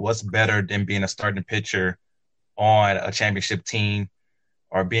baseball, what's better than being a starting pitcher on a championship team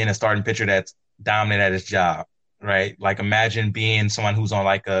or being a starting pitcher that's dominant at his job, right? Like imagine being someone who's on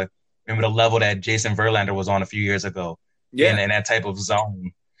like a remember the level that Jason Verlander was on a few years ago, Yeah. in that type of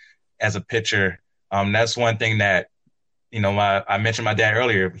zone as a pitcher. That's one thing that, I mentioned my dad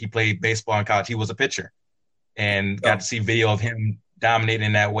earlier. He played baseball in college. He was a pitcher, and got to see video of him dominating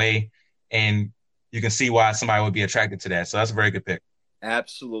in that way. And you can see why somebody would be attracted to that. So that's a very good pick.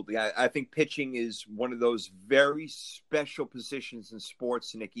 Absolutely. I think pitching is one of those very special positions in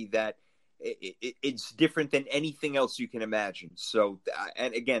sports, Nikki, that it's different than anything else you can imagine. So,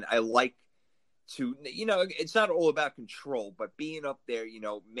 and again, I like to, it's not all about control, but being up there,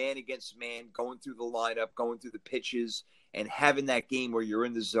 man against man, going through the lineup, going through the pitches, and having that game where you're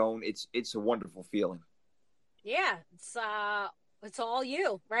in the zone, it's a wonderful feeling. Yeah, it's all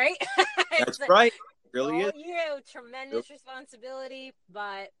you, right? That's right. It really all is. You. Tremendous responsibility,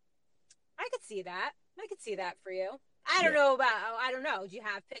 but I could see that. I could see that for you. I don't know. Do you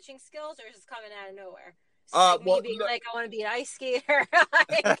have pitching skills, or is this coming out of nowhere? Me being like, I want to be an ice skater.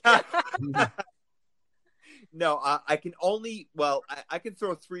 No, I can only, I can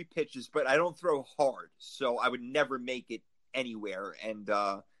throw 3 pitches, but I don't throw hard. So I would never make it anywhere. And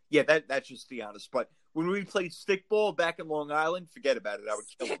that's just the honest. But when we played stickball back in Long Island, forget about it. I would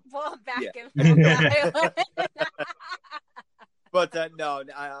kill it. Stickball back in Long Island. But no,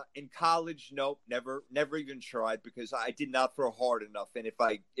 in college, nope, never even tried, because I did not throw hard enough. And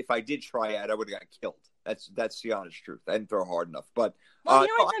if I did try it, I would have got killed. That's the honest truth. I didn't throw hard enough. But what?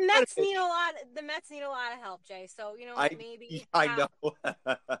 The Mets need a lot. The Mets need a lot of help, Jay. So maybe I know.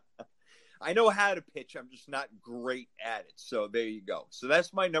 I know how to pitch. I'm just not great at it. So there you go. So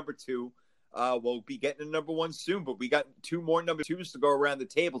that's my number 2. We'll be getting a number 1 soon, but we got 2 more number 2s to go around the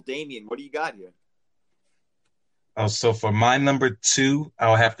table. Damian, what do you got here? So for my number 2,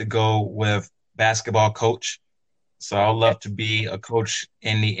 I'll have to go with basketball coach. So I would love to be a coach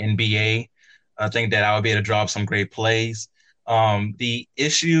in the NBA. I think that I would be able to draw up some great plays. The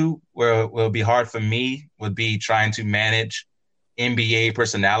issue where it will be hard for me would be trying to manage NBA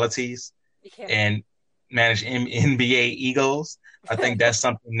personalities and manage NBA egos. I think that's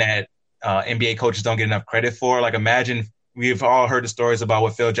something that NBA coaches don't get enough credit for. Like, imagine, we've all heard the stories about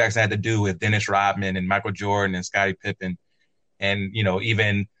what Phil Jackson had to do with Dennis Rodman and Michael Jordan and Scottie Pippen. And,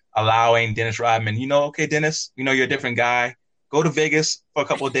 even allowing Dennis Rodman, okay, Dennis, you're a different guy. Go to Vegas for a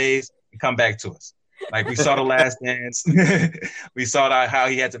couple of days and come back to us. Like, we saw The Last Dance. We saw how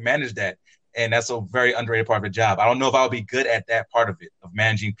he had to manage that. And that's a very underrated part of the job. I don't know if I'll be good at that part of it, of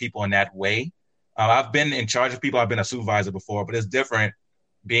managing people in that way. I've been in charge of people. I've been a supervisor before, but it's different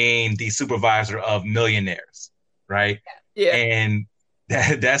being the supervisor of millionaires, right? Yeah. And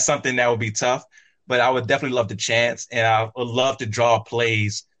that's something that would be tough, but I would definitely love the chance, and I would love to draw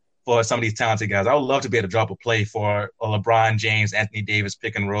plays for some of these talented guys. I would love to be able to drop a play for a LeBron James, Anthony Davis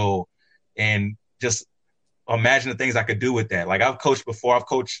pick and roll, and just imagine the things I could do with that. Like, I've coached before. I've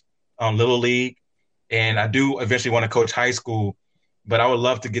coached Little League, and I do eventually want to coach high school, but I would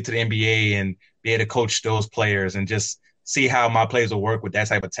love to get to the NBA and be able to coach those players and just see how my plays will work with that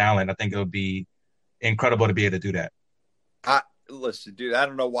type of talent. I think it would be incredible to be able to do that. Listen, dude, I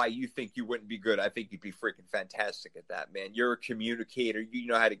don't know why you think you wouldn't be good. I think you'd be freaking fantastic at that, man. You're a communicator. You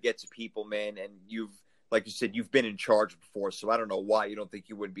know how to get to people, man. And like you said, you've been in charge before. So I don't know why you don't think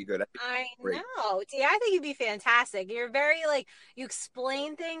you wouldn't be good. I know. Yeah, I think you'd be fantastic. You're very, you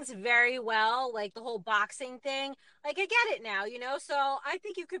explain things very well, like the whole boxing thing. Like, I get it now, So I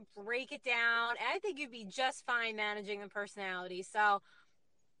think you could break it down. And I think you'd be just fine managing the personality. So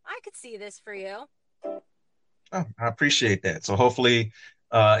I could see this for you. Oh, I appreciate that. So hopefully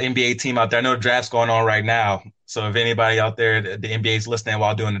NBA team out there, I know the draft's going on right now. So if anybody out there, the NBA is listening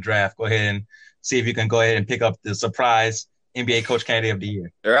while doing the draft, go ahead and see if you can go ahead and pick up the surprise NBA coach candidate of the year.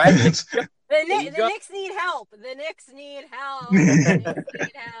 All right. The Knicks need help. The Knicks need help.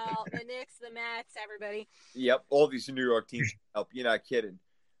 The Knicks, the Mets, everybody. Yep. All these New York teams help. You're not kidding.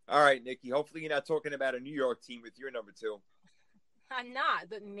 All right, Nikki. Hopefully you're not talking about a New York team with your number 2. I'm not,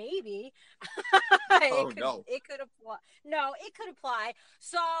 but maybe. No. It could apply. No, it could apply.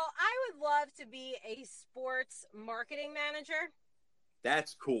 So I would love to be a sports marketing manager.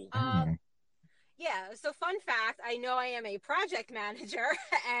 That's cool. Yeah. So fun fact, I know I am a project manager,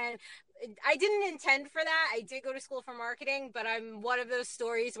 and I didn't intend for that. I did go to school for marketing, but I'm one of those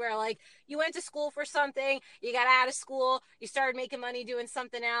stories where, you went to school for something, you got out of school, you started making money doing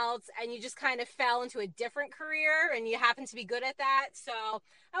something else, and you just kind of fell into a different career, and you happen to be good at that. So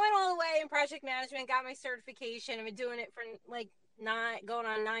I went all the way in project management, got my certification. I've been doing it for going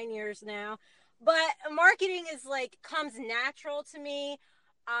on 9 years now. But marketing is comes natural to me.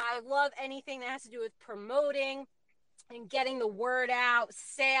 I love anything that has to do with promoting. and getting the word out,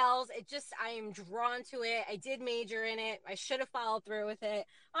 sales. I am drawn to it. I did major in it. I should have followed through with it.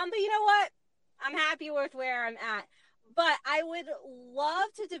 But you know what? I'm happy with where I'm at. But I would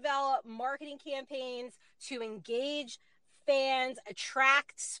love to develop marketing campaigns to engage fans,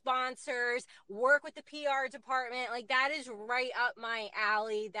 attract sponsors, work with the PR department. Like, that is right up my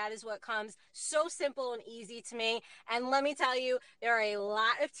alley. That is what comes so simple and easy to me. And let me tell you, there are a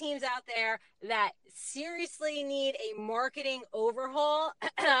lot of teams out there that seriously need a marketing overhaul.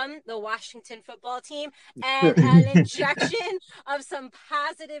 The Washington football team, and an injection of some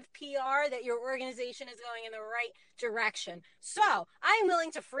positive PR that your organization is going in the right direction. So I'm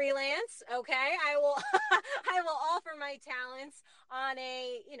willing to freelance. Okay. I will offer my talents on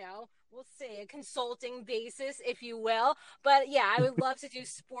a, we'll say a consulting basis, if you will. But yeah, I would love to do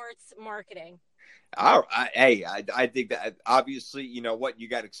sports marketing. All right. Hey, I think that obviously, you know what, you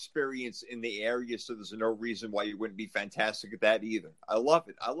got experience in the area, so there's no reason why you wouldn't be fantastic at that either. I love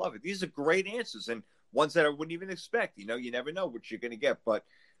it. These are great answers and ones that I wouldn't even expect. You never know what you're going to get. But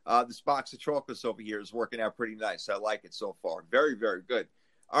this box of chocolates over here is working out pretty nice. I like it so far. Very, very good.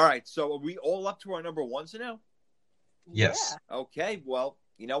 All right. So are we all up to our number ones now? Yes. Yeah. Okay. Well,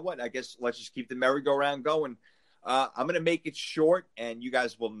 you know what? I guess let's just keep the merry-go-round going. I'm going to make it short, and you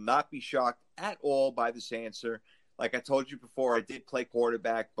guys will not be shocked at all by this answer. Like I told you before, I did play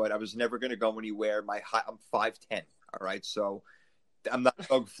quarterback, but I was never going to go anywhere. I'm 5'10", all right? So I'm not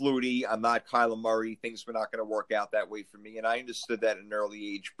Doug Flutie. I'm not Kyler Murray. Things were not going to work out that way for me, and I understood that at an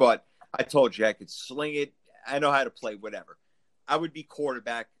early age. But I told you I could sling it. I know how to play whatever. I would be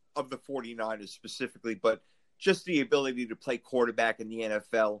quarterback of the 49ers specifically, but just the ability to play quarterback in the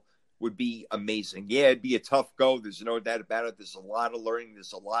NFL would be amazing. Yeah, it'd be a tough go. There's no doubt about it. There's a lot of learning.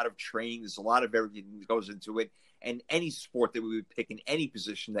 There's a lot of training. There's a lot of everything that goes into it. And any sport that we would pick in any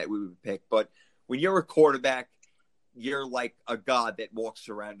position that we would pick. But when you're a quarterback, you're like a god that walks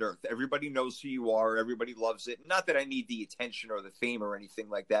around earth. Everybody knows who you are. Everybody loves it. Not that I need the attention or the fame or anything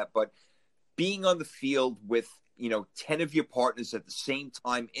like that, but being on the field with, 10 of your partners at the same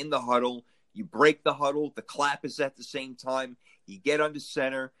time in the huddle, you break the huddle, the clap is at the same time, you get under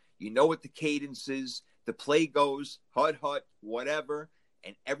center, you know what the cadence is, the play goes, hut, whatever,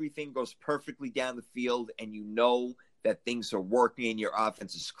 and everything goes perfectly down the field, and you know that things are working and your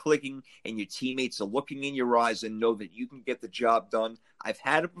offense is clicking and your teammates are looking in your eyes and know that you can get the job done. I've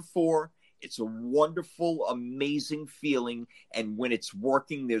had it before. It's a wonderful, amazing feeling, and when it's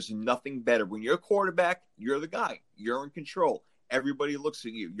working, there's nothing better. When you're a quarterback, you're the guy. You're in control. Everybody looks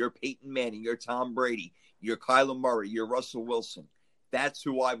at you. You're Peyton Manning. You're Tom Brady. You're Kyler Murray. You're Russell Wilson. That's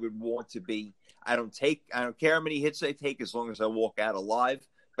who I would want to be. I don't care how many hits I take as long as I walk out alive,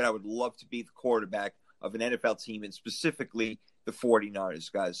 but I would love to be the quarterback of an NFL team, and specifically the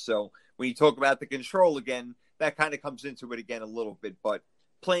 49ers, guys. So when you talk about the control again, that kind of comes into it again a little bit, but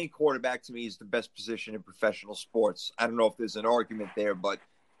playing quarterback to me is the best position in professional sports. I don't know if there's an argument there, but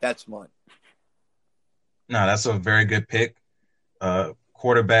that's mine. No, that's a very good pick.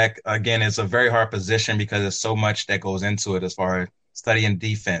 Quarterback, again, it's a very hard position because there's so much that goes into it as far as studying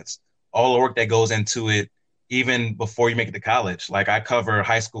defense. All the work that goes into it, even before you make it to college. Like, I cover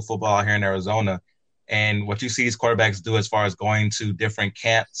high school football here in Arizona, and what you see these quarterbacks do as far as going to different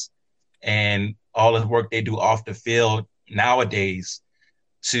camps and all the work they do off the field nowadays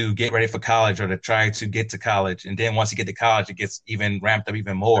to get ready for college or to try to get to college. And then once you get to college, it gets even ramped up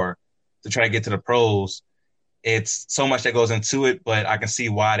even more to try to get to the pros. It's so much that goes into it, but I can see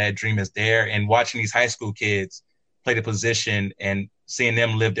why that dream is there. And watching these high school kids play the position and seeing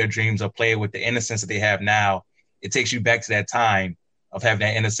them live their dreams or play with the innocence that they have now, it takes you back to that time of having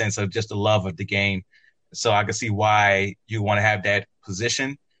that innocence of just the love of the game. So I can see why you want to have that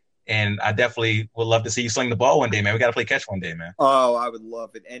position. And I definitely would love to see you sling the ball one day, man. We got to play catch one day, man. Oh, I would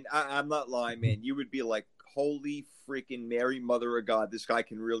love it. And I'm not lying, man. You would be like, holy freaking Mary, Mother of God, this guy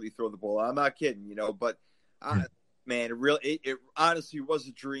can really throw the ball. I'm not kidding, but man, it honestly was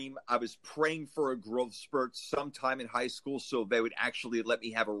a dream. I was praying for a growth spurt sometime in high school so they would actually let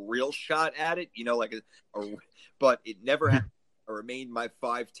me have a real shot at it, but it never happened. I remained my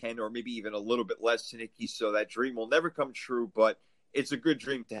 5'10", or maybe even a little bit less, Nicky, so that dream will never come true, but it's a good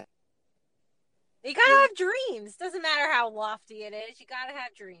dream to have. You gotta have dreams. Doesn't matter how lofty it is. You gotta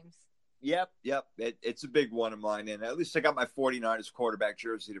have dreams. Yep. It's a big one of mine, and at least I got my 49ers quarterback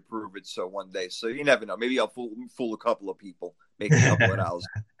jersey to prove it. So one day, so you never know. Maybe I'll fool a couple of people, make a couple of dollars.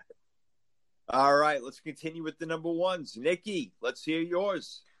 All right, let's continue with the number ones. Nicky, let's hear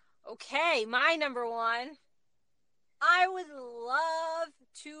yours. Okay, my number one. I would love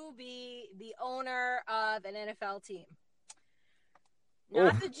to be the owner of an NFL team.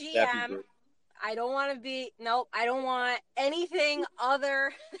 Not the GM. I don't want to be, nope, I don't want anything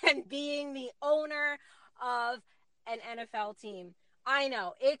other than being the owner of an NFL team. I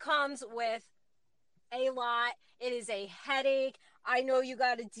know it comes with a lot. It is a headache. I know you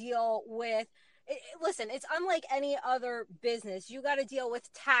got to deal with listen, it's unlike any other business. You got to deal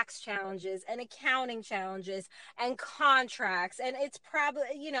with tax challenges and accounting challenges and contracts. And it's probably,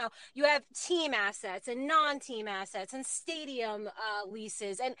 you have team assets and non-team assets and stadium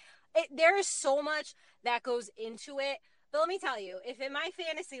leases. And there is so much that goes into it. But let me tell you, if in my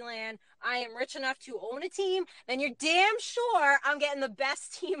fantasy land I am rich enough to own a team, then you're damn sure I'm getting the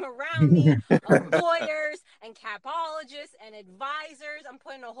best team around me of lawyers and capologists and advisors. I'm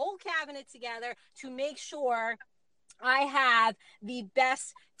putting a whole cabinet together to make sure I have the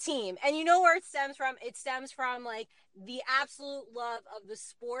best team. And you know where it stems from? It stems from like the absolute love of the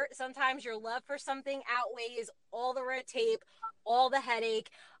sport. Sometimes your love for something outweighs all the red tape, all the headache.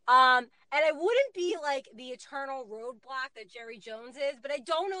 And I wouldn't be like the eternal roadblock that Jerry Jones is, but I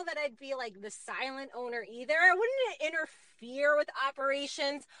don't know that I'd be like the silent owner either. I wouldn't interfere with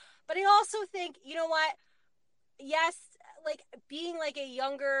operations, but I also think, you know what? Yes, like being like a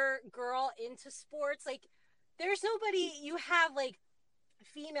younger girl into sports, like there's nobody, you have like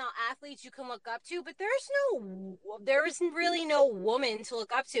female athletes you can look up to, but there is really no woman to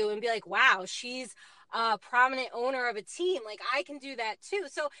look up to and be like, wow, she's a prominent owner of a team. Like I can do that too.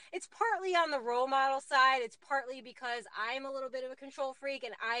 So it's partly on the role model side. It's partly because I'm a little bit of a control freak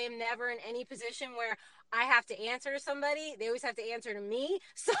and I am never in any position where I have to answer to somebody. They always have to answer to me.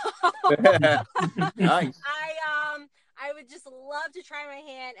 So Nice. I would just love to try my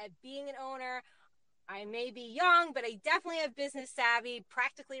hand at being an owner. I may be young, but I definitely have business savvy,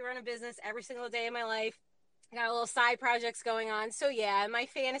 practically run a business every single day of my life. Got a little side projects going on. So yeah, in my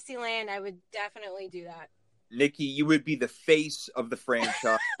fantasy land, I would definitely do that. Nikki, you would be the face of the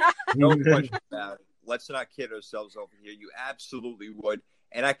franchise. No question about it. Let's not kid ourselves over here. You absolutely would.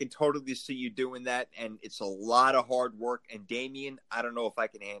 And I can totally see you doing that. And it's a lot of hard work. And Damien, I don't know if I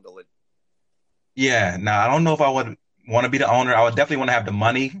can handle it. Yeah, no, I don't know if I would want to be the owner. I would definitely want to have the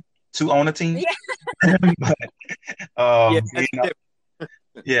money to own a team. Yeah. But,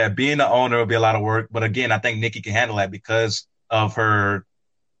 being the owner would be a lot of work. But again, I think Nikki can handle that because of her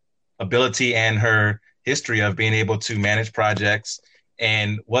ability and her history of being able to manage projects.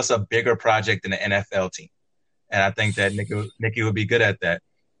 And what's a bigger project than the NFL team? And I think that Nikki would be good at that.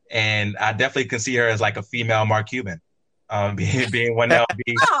 And I definitely can see her as like a female Mark Cuban, being one that would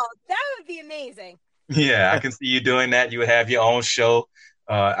be. Oh, that would be amazing. Yeah, I can see you doing that. You would have your own show.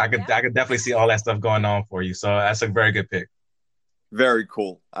 I could definitely see all that stuff going on for you. So that's a very good pick. Very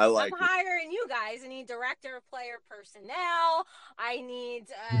cool. I like I'm hiring you guys. I need director of player personnel. I need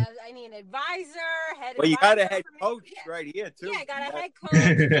an advisor, head. Well, you got a head coach right here too. Yeah, I got a head coach.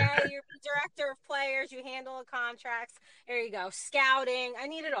 Yeah, you're director of players. You handle the contracts. There you go. Scouting. I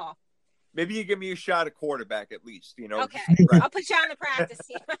need it all. Maybe you give me a shot at quarterback at least. Okay, I'll put you on the practice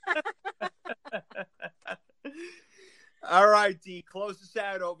team. All right, D, close us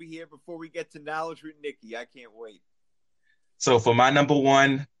out over here before we get to Knowledge with Nikki. I can't wait. So for my number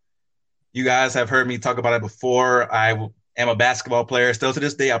one, you guys have heard me talk about it before. I am a basketball player. Still to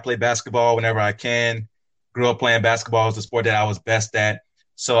this day, I play basketball whenever I can. Grew up playing basketball. Is the sport that I was best at.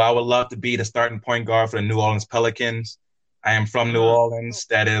 So I would love to be the starting point guard for the New Orleans Pelicans. I am from New Orleans.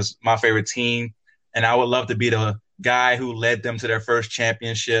 That is my favorite team. And I would love to be the guy who led them to their first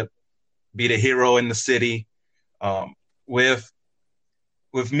championship, be the hero in the city. With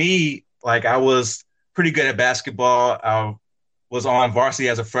me, like I was pretty good at basketball. I was on varsity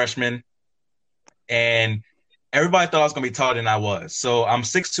as a freshman, and everybody thought I was going to be taller than I was. So I'm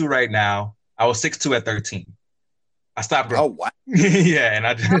 6'2" right now. I was 6'2" at 13. I stopped growing. Oh, wow. Yeah, and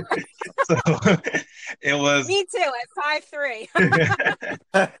I just so it was. Me too, at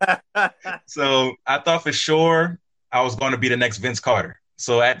 5'3". So I thought for sure I was going to be the next Vince Carter.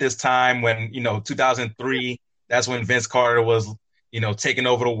 So at this time when, 2003, that's when Vince Carter was, taking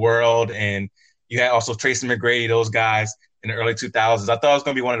over the world. And you had also Tracy McGrady, those guys in the early 2000s. I thought I was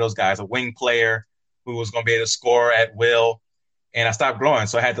going to be one of those guys, a wing player who was going to be able to score at will. And I stopped growing.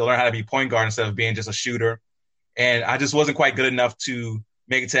 So I had to learn how to be point guard instead of being just a shooter. And I just wasn't quite good enough to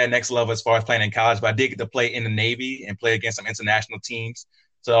make it to that next level as far as playing in college. But I did get to play in the Navy and play against some international teams.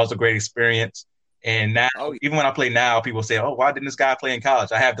 So that was a great experience. And now, even when I play now, people say, oh, why didn't this guy play in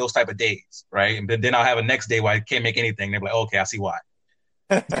college? I have those type of days, right? And then I'll have a next day where I can't make anything. They're like, okay, I see why.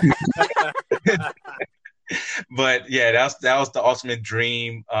 But yeah, that was the ultimate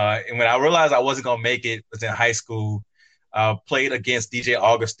dream. And when I realized I wasn't going to make it, was in high school, played against DJ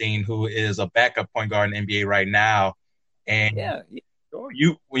Augustine, who is a backup point guard in the NBA right now. And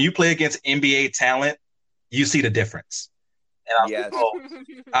when you play against NBA talent, you see the difference. And Yes.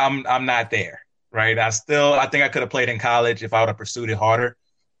 I'm not there, right? I think I could have played in college if I would have pursued it harder,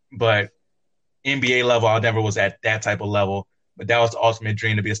 but NBA level, I never was at that type of level. But that was the ultimate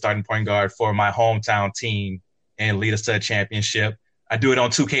dream, to be a starting point guard for my hometown team and lead us to a championship. I do it on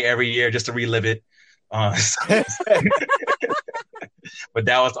 2K every year just to relive it. But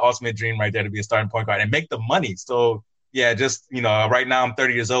that was the ultimate dream right there, to be a starting point guard and make the money. So yeah, just, right now I'm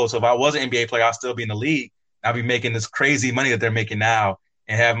 30 years old. So if I was an NBA player, I'll still be in the league. I'll be making this crazy money that they're making now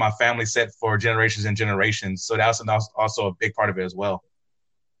and have my family set for generations and generations. So that's also a big part of it as well.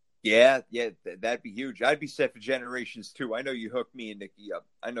 Yeah, that'd be huge. I'd be set for generations too. I know you hooked me and Nikki up.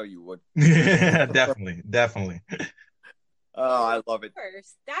 I know you would. Definitely. Oh, I love it. That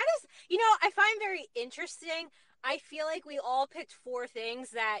is, I find very interesting. I feel like we all picked 4 things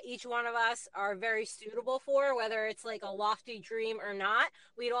that each one of us are very suitable for, whether it's like a lofty dream or not.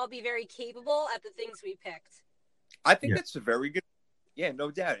 We'd all be very capable at the things we picked. I think that's a very good. Yeah, no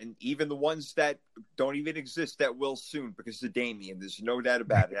doubt. And even the ones that don't even exist that will soon because of Damian. There's no doubt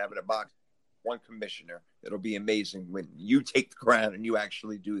about it. Having a box, one commissioner. It'll be amazing when you take the crown and you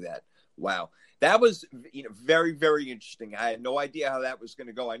actually do that. Wow. That was very, very interesting. I had no idea how that was going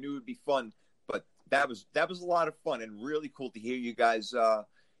to go. I knew it would be fun, but that was a lot of fun and really cool to hear you guys'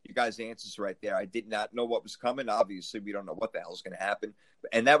 answers right there. I did not know what was coming. Obviously, we don't know what the hell is going to happen.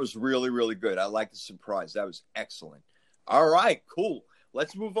 And that was really, really good. I like the surprise. That was excellent. All right, cool.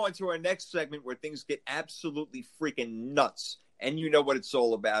 Let's move on to our next segment where things get absolutely freaking nuts. And you know what it's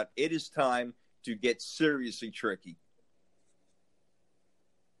all about. It is time to get seriously tricky.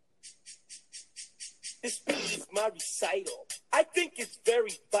 This speech is my recital. I think it's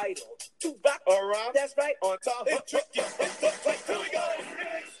very vital to rock around. That's right, on top. It's tricky. It's like, here we go.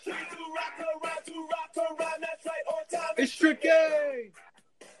 It's tricky to rock around. That's right, on time. It's tricky.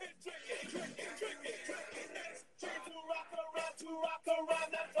 It's tricky. It's tricky to rock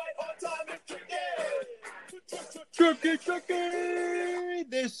around. That's right, on time. It's tricky. Tricky.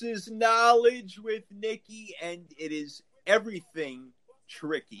 This is Knowledge with Nikki, and it is everything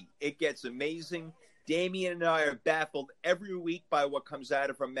tricky. It gets amazing. Damian and I are baffled every week by what comes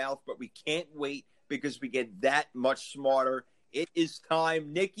out of her mouth, but we can't wait because we get that much smarter. It is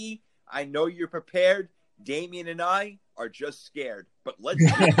time. Nikki, I know you're prepared. Damian and I are just scared, but let's do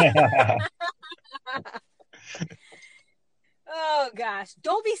it. Oh, gosh.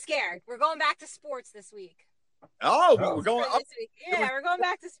 Don't be scared. We're going back to sports this week. Oh, we're going up. This week. Yeah, we're going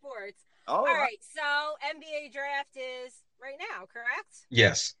back to sports. Oh, all right. So NBA draft is right now, correct?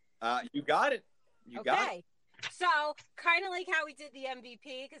 Yes. You got it. You got it. So kind of like how we did the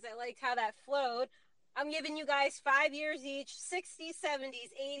MVP, because I liked how that flowed. I'm giving you guys 5 years each, 60s,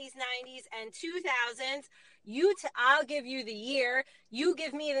 70s, 80s, 90s, and 2000s. I'll give you the year. You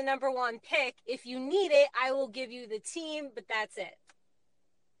give me the number 1 pick. If you need it, I will give you the team, but that's it.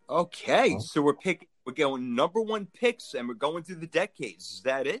 Okay, so we're going number 1 picks, and we're going through the decades. Is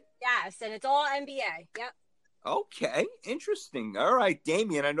that it? Yes, and it's all NBA. Yep. Okay, interesting. All right,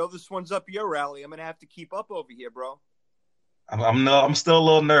 Damian, I know this one's up your alley. I'm gonna have to keep up over here, bro. I'm still a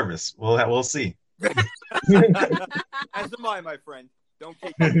little nervous. We'll see. As am I, my friend. Don't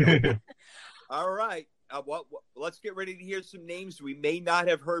take it. All right. Let's get ready to hear some names we may not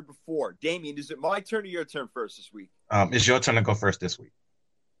have heard before. Damian, is it my turn or your turn first this week? It's your turn to go first this week.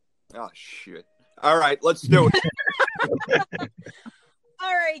 Oh, shit. All right, let's do it.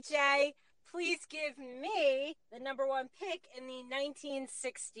 All right, Jay. Please give me the number 1 pick in the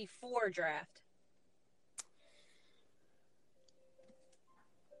 1964 draft.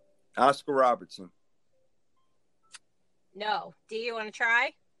 Oscar Robertson. No. Do you want to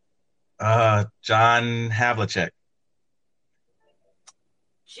try? John Havlicek.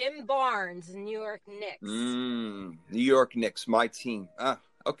 Jim Barnes, New York Knicks. New York Knicks, my team.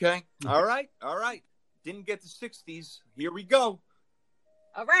 Okay. All right. Didn't get the 60s. Here we go.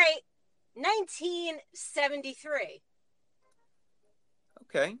 All right. 1973.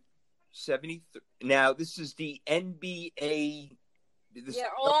 Okay. 73. Now, this is the NBA. It's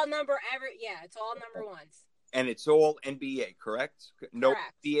all number 1s. And it's all NBA, correct? No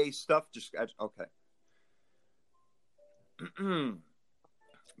Correct. NBA stuff? Just okay.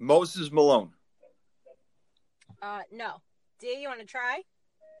 Moses Malone. No. D, you want to try?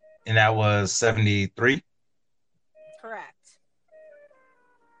 And that was 73? Correct.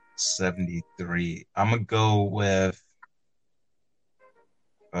 73. I'm going to go with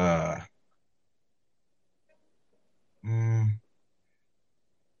I'm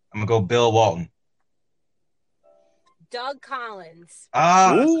going to go Bill Walton. Doug Collins.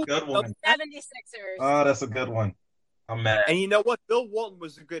 That's a good one. 76ers. Oh, that's a good one. I'm mad. And you know what? Bill Walton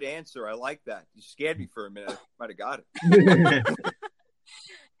was a good answer. I like that. You scared me for a minute. I might have got it.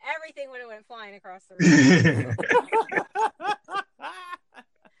 Everything would have went flying across the room.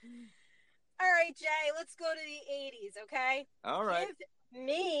 All right, Jay, let's go to the 80s, okay? All right. Give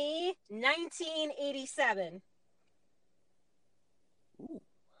me 1987. Ooh.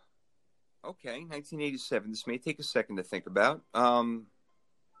 Okay, 1987. This may take a second to think about.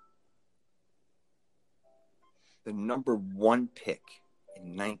 The number one pick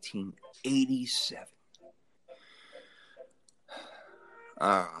in 1987.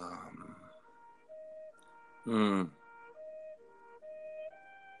 I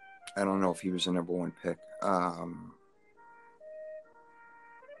don't know if he was the number one pick.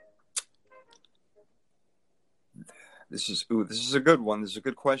 This is a good one. This is a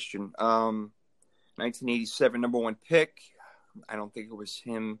good question. 1987 number one pick. I don't think it was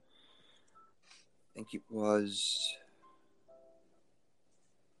him. I think it was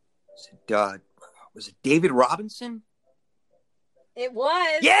it David Robinson? It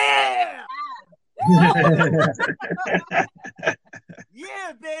was. Yeah!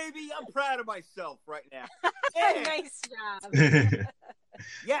 Yeah, baby. I'm proud of myself right now. Yeah. Nice job.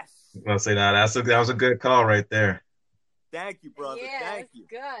 Yes. I'll say that was a good call right there. Thank you, brother. Yeah, Thank that's you.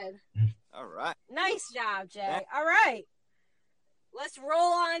 good. All right. Nice job, Jay. All right. Let's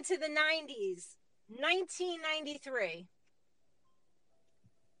roll on to the 90s. 1993.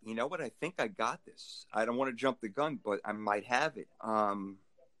 You know what? I think I got this. I don't want to jump the gun, but I might have it. Oh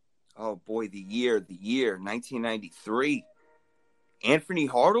boy, the year, 1993. Anthony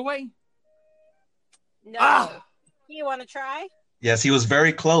Hardaway? No. You want to try? Yes, he was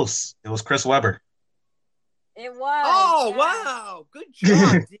very close. It was Chris Webber. It was. Oh, yeah. wow. Good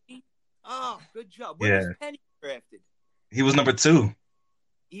job, D. Oh, good job. Where was Penny drafted? He was number 2.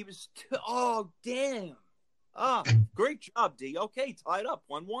 He was oh, damn. Oh, great job, D. Okay, tied up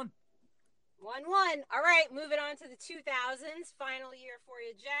 1-1. 1-1. All right, moving on to the 2000s. Final year for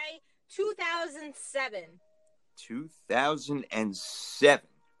you, Jay. 2007. 2007.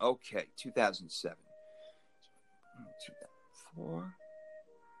 Okay, 2007. 2004.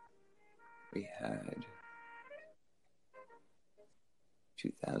 We had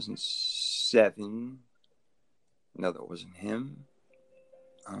 2007. No, that wasn't him.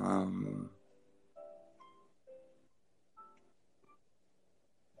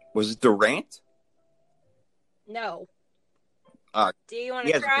 Was it Durant? No. Do you want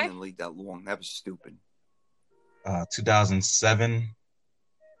He to hasn't try? been in the league that long. That was stupid. 2007.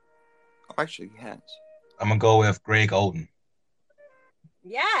 Oh, actually, he has. I'm gonna go with Greg Oden.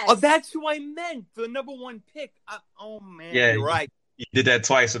 Yes. Oh, that's who I meant. The number one pick. Oh, man. Yeah, You're right. You did that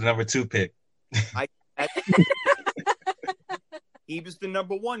twice with the number 2 pick. He was the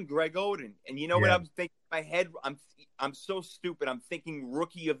number one, Greg Oden. And you know what I'm thinking in my head? I'm so stupid. I'm thinking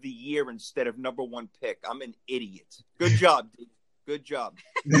rookie of the year instead of number one pick. I'm an idiot. Good job, D. Good job.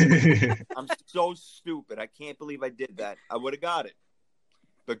 I'm so stupid. I can't believe I did that. I would have got it.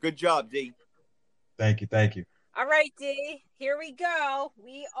 But good job, D. Thank you. All right, D. Here we go.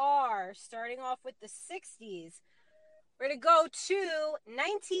 We are starting off with the 60s. We're going to go to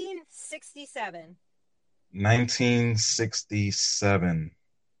 1967. 1967.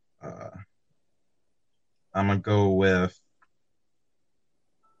 I'm gonna go with.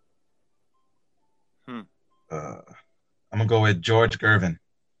 I'm gonna go with George Gervin.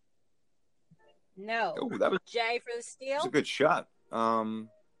 No. Oh, that was Jay for the steal. a good shot.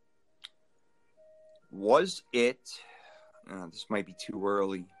 Was it? This might be too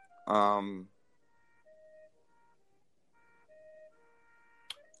early.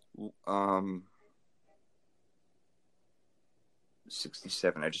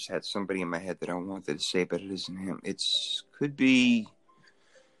 67. I just had somebody in my head that I wanted to say, but it isn't him. Could be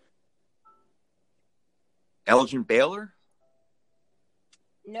Elgin Baylor.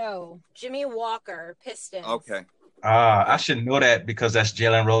 No. Jimmy Walker, Pistons. Okay. I should know that because that's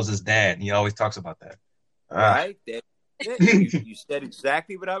Jalen Rose's dad. He always talks about that. Right. You said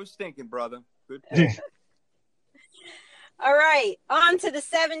exactly what I was thinking, brother. Good point. All right. On to the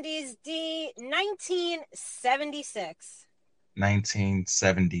 70s, D. 1976.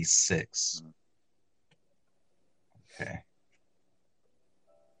 1976. Okay.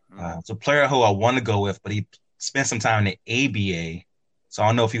 It's a player who I want to go with, but he spent some time in the ABA, so I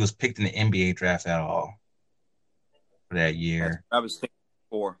don't know if he was picked in the NBA draft at all for that year. I was thinking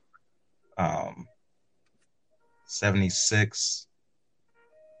before. 76.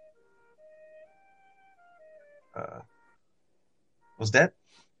 Was that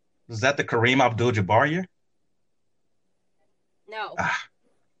the Kareem Abdul-Jabbar year? No.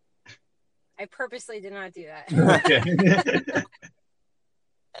 I purposely did not do that. Okay.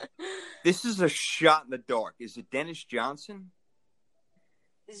 This is a shot in the dark. Is it Dennis Johnson?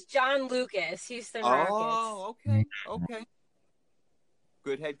 It's John Lucas, Houston Rockets. Oh, okay. Okay.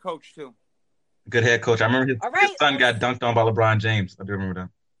 Good head coach, too. Good head coach. I remember his, All right, his son got dunked on by LeBron James. I do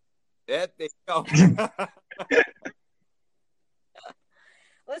remember Yeah, there you go.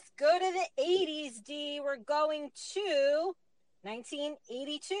 Let's go to the 80s, D. We're going to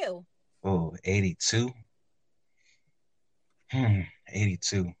 1982. that. Oh, 82.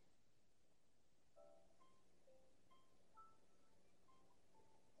 82.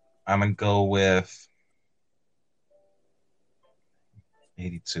 I'm going to go with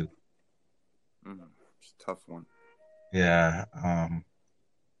 82. It's a tough one. Yeah. I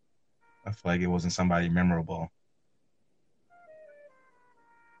feel like it wasn't somebody memorable.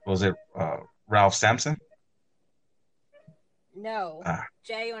 Was it Ralph Sampson? No. Ah.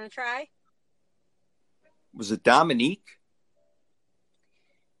 Jay, you want to try? Was it Dominique?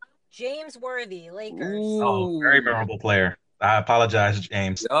 James Worthy, Lakers. Ooh. Oh, very memorable player. I apologize,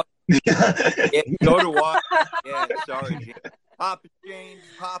 James. Yup. Yeah, so do I. Yeah, sorry, James. Pop it, James.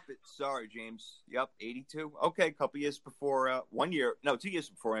 Pop it. Sorry, James. Yep, 82. Okay, a couple years before, 2 years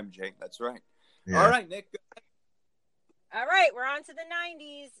before MJ. That's right. Yeah. All right, Nick. All right, we're on to the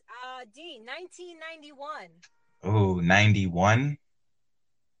 90s. D, 1991. Oh, 91.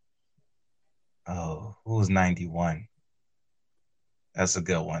 Oh, who was 91? That's a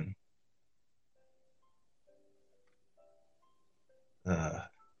good one.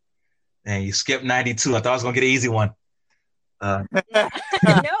 And you skipped 92. I thought I was going to get an easy one. No.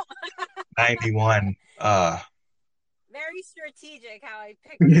 91. Very strategic how I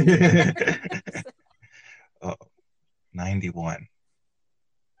picked it. 91.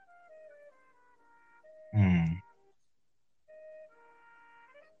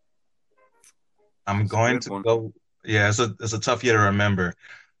 I'm going to go. Yeah, it's a tough year to remember.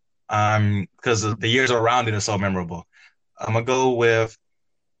 Because the years around it are so memorable. I'm gonna go with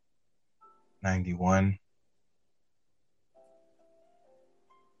 91.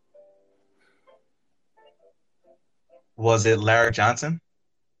 Was it Larry Johnson?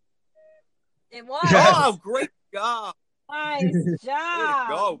 It was. Oh, great job. Nice job. Way to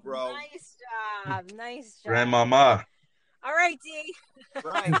go, bro. Nice job. Nice job. Grandmama. All right, D.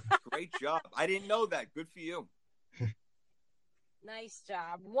 Right. Great job. I didn't know that. Good for you. Nice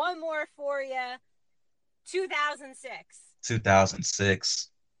job. One more for you. 2006. 2006.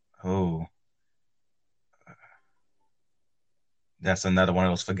 Oh. That's another one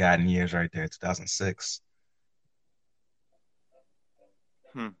of those forgotten years right there, 2006.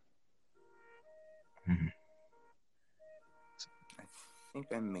 I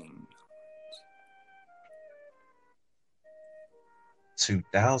think I mean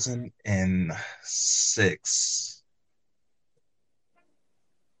 2006.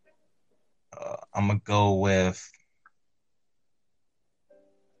 I'm gonna go with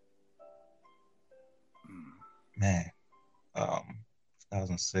man.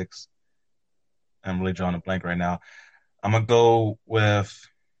 2006. I'm really drawing a blank right now. I'm gonna go with.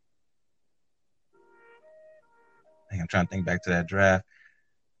 I'm trying to think back to that draft.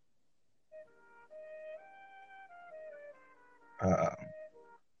 I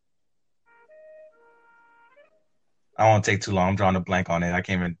don't want to take too long. I'm drawing a blank on it. I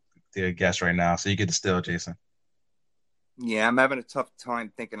can't even do a guess right now. So you get the steal, Jason. Yeah, I'm having a tough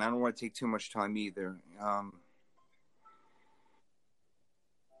time thinking. I don't want to take too much time either.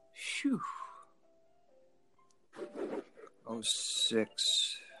 Phew.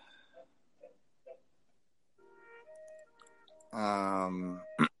 06. I'll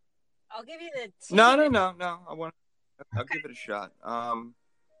give you the team. No. I'll give it a shot.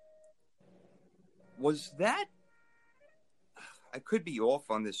 Was that? I could be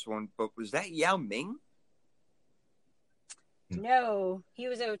off on this one, but was that Yao Ming? No, he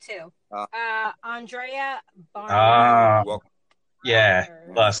was 02. Andrea Barnes. Well, yeah,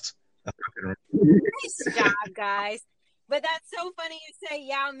 bust. Nice job, guys. But that's so funny you say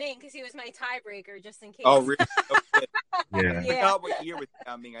Yao Ming because he was my tiebreaker just in case. Oh, really? Okay. Yeah. I forgot what year was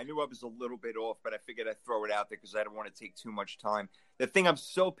Yao Ming. I knew I was a little bit off, but I figured I'd throw it out there because I don't want to take too much time. The thing I'm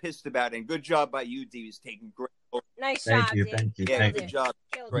so pissed about, and good job by you, D, is taking great. Nice Thank job, you, D. thank you, Yeah, thank good you. job.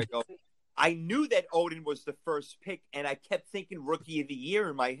 Killed Great. it. I knew that Odin was the first pick, and I kept thinking Rookie of the Year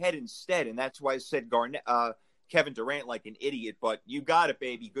in my head instead, and that's why I said Kevin Durant like an idiot. But you got it,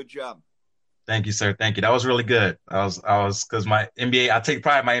 baby. Good job. Thank you, sir. Thank you. That was really good. I was because my NBA. I take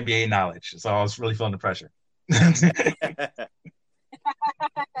pride in my NBA knowledge, so I was really feeling the pressure.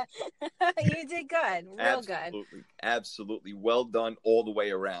 You did good. Real good. Absolutely. Well done all the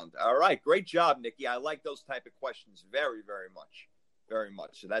way around. All right. Great job, Nikki. I like those type of questions very, very much. Very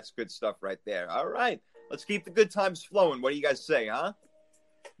much. So that's good stuff right there. All right. Let's keep the good times flowing. What do you guys say, huh?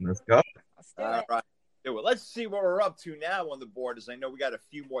 Let's go. Let's do All it. right. Do it. Let's see what we're up to now on the board, as I know we got a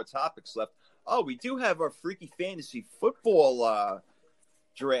few more topics left. Oh, we do have our freaky fantasy football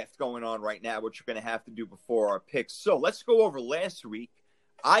draft going on right now, which we're going to have to do before our picks. So let's go over last week.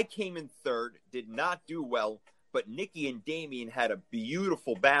 I came in third, did not do well, but Nikki and Damien had a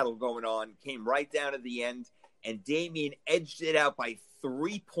beautiful battle going on, came right down to the end, and Damien edged it out by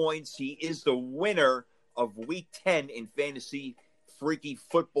 3 points. He is the winner of week 10 in fantasy freaky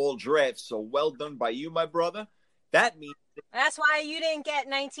football draft. So well done by you, my brother. That means That's why you didn't get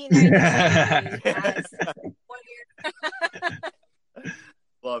 1999.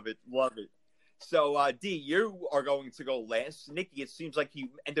 Love it. So, D, you are going to go last. Nikki, it seems like you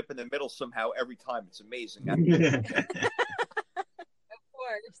end up in the middle somehow every time. It's amazing. Of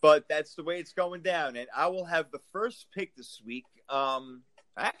course. But that's the way it's going down. And I will have the first pick this week. I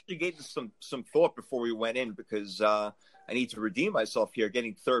actually gave this some thought before we went in because I need to redeem myself here,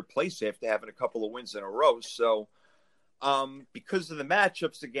 getting third place after having a couple of wins in a row. So because of the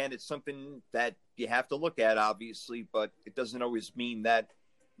matchups, again, it's something that you have to look at, obviously, but it doesn't always mean that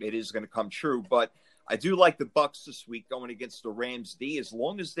it is going to come true. But I do like the Bucs this week going against the Rams D. As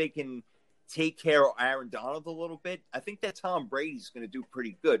long as they can take care of Aaron Donald a little bit, I think that Tom Brady's going to do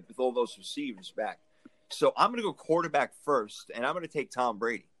pretty good with all those receivers back. So I'm going to go quarterback first, and I'm going to take Tom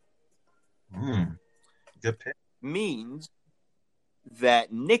Brady. Good pick. Means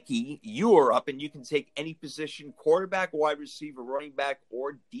that, Nikki, you are up, and you can take any position, quarterback, wide receiver, running back,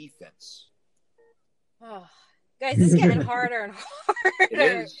 or defense. Oh, guys, this is getting harder and harder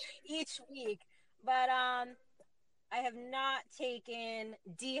It is. each week. But I have not taken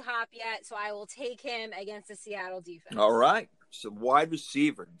D-Hop yet, so I will take him against the Seattle defense. All right. So wide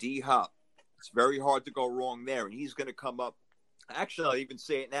receiver, D-Hop. It's very hard to go wrong there, and he's going to come up. Actually, I'll even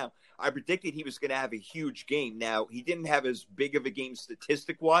say it now. I predicted he was going to have a huge game. Now, he didn't have as big of a game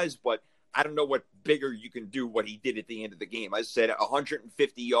statistic-wise, but I don't know what bigger you can do what he did at the end of the game. I said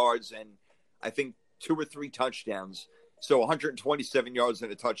 150 yards and I think 2 or 3 touchdowns. So 127 yards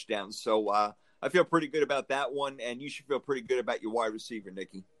and a touchdown. So I feel pretty good about that one, and you should feel pretty good about your wide receiver,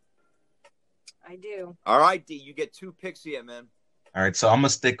 Nikki. I do. All right, D, you get 2 picks here, man. All right, so I'm going to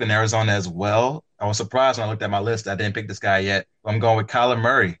stick in Arizona as well. I was surprised when I looked at my list. I didn't pick this guy yet. I'm going with Kyler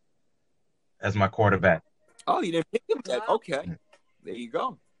Murray as my quarterback. Oh, you didn't pick him yet? Okay. There you go.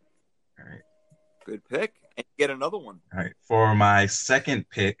 All right. Good pick. And get another one. All right. For my second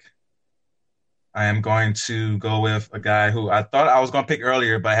pick, I am going to go with a guy who I thought I was going to pick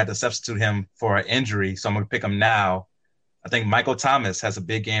earlier, but I had to substitute him for an injury, so I'm going to pick him now. I think Michael Thomas has a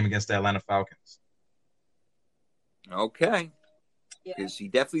big game against the Atlanta Falcons. Okay. Yeah. Because he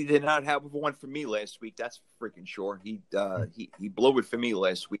definitely did not have one for me last week. That's freaking sure. He blew it for me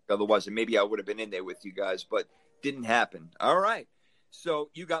last week. Otherwise, maybe I would have been in there with you guys, but didn't happen. All right. So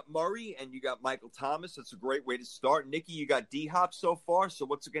you got Murray and you got Michael Thomas. That's a great way to start. Nikki, you got D-Hop so far. So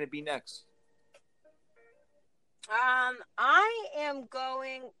what's it going to be next? I am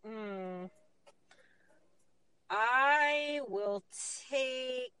going. I will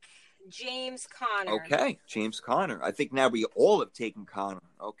take James Conner. Okay, James Conner. I think now we all have taken Conner.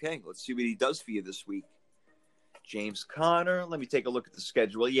 Okay, let's see what he does for you this week. James Conner. Let me take a look at the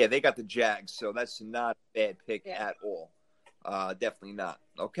schedule. Yeah, they got the Jags, so that's not a bad pick at all. Definitely not.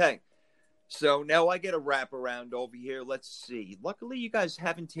 Okay, so now I get a wraparound over here. Let's see. Luckily, you guys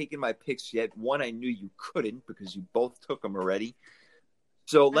haven't taken my picks yet. One, I knew you couldn't because you both took them already.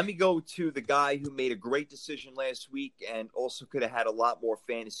 So let me go to the guy who made a great decision last week and also could have had a lot more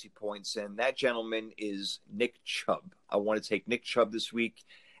fantasy points, and that gentleman is Nick Chubb. I want to take Nick Chubb this week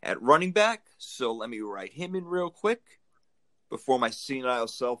at running back, so let me write him in real quick before my senile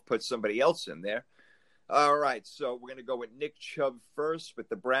self puts somebody else in there. All right, so we're going to go with Nick Chubb first with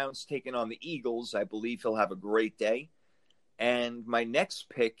the Browns taking on the Eagles. I believe he'll have a great day. And my next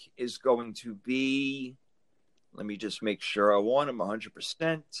pick is going to be... Let me just make sure I want him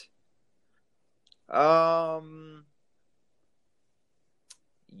 100%.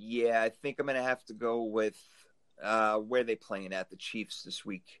 Yeah, I think I'm going to have to go with where they playing at, the Chiefs this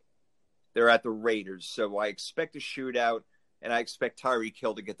week. They're at the Raiders, so I expect a shootout, and I expect Tyreek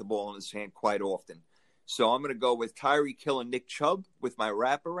Hill to get the ball in his hand quite often. So I'm going to go with Tyreek Hill and Nick Chubb with my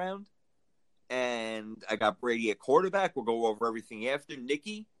wraparound. And I got Brady at quarterback. We'll go over everything after.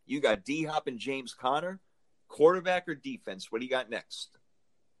 Nikki, you got D-Hop and James Conner. Quarterback or defense? What do you got next?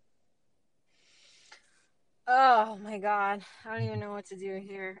 Oh my God. I don't even know what to do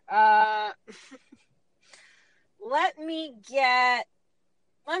here. Let me get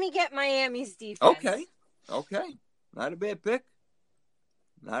Miami's defense. Okay. Not a bad pick.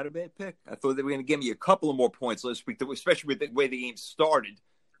 Not a bad pick. I thought they were going to give me a couple of more points last week, especially with the way the game started,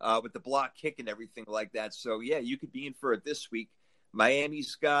 with the block kick and everything like that. So, yeah, you could be in for it this week.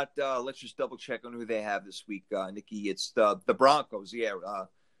 Miami's got, let's just double check on who they have this week, Nikki. It's the Broncos. Yeah,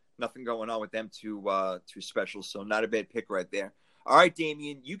 nothing going on with them too special. So, not a bad pick right there. All right,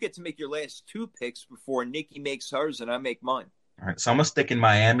 Damian, you get to make your last two picks before Nikki makes hers and I make mine. All right, so I'm going to stick in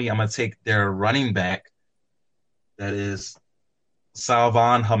Miami. I'm going to take their running back. That is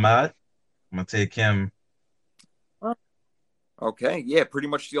Salvon Ahmed. I'm going to take him. Okay, yeah, pretty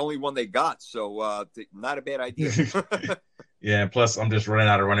much the only one they got. So not a bad idea. Yeah, plus I'm just running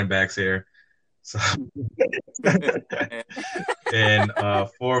out of running backs here. So, and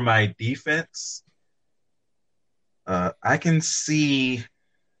for my defense, I can see.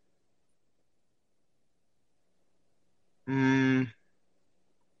 Yeah,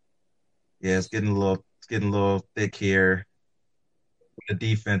 it's getting a little thick here with the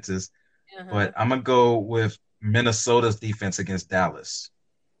defenses, but I'm gonna go with Minnesota's defense against Dallas.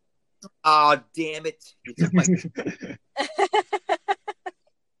 Oh, damn it! You took my...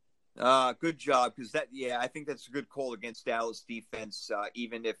 good job, because I think that's a good call against Dallas defense.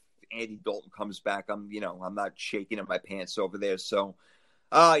 Even if Andy Dalton comes back, I'm not shaking in my pants over there. So,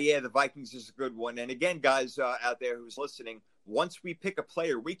 the Vikings is a good one. And again, guys out there who's listening, once we pick a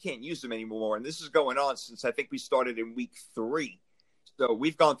player, we can't use them anymore. And this is going on since I think we started in week 3. So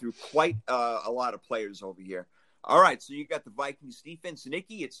we've gone through quite a lot of players over here. All right, so you got the Vikings defense.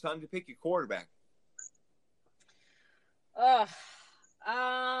 Nikki, it's time to pick your quarterback. What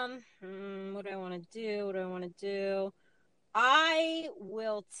do I want to do? I'm going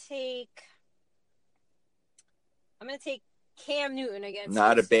to take Cam Newton against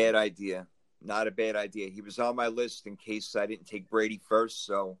Not Houston. a bad idea. Not a bad idea. He was on my list in case I didn't take Brady first,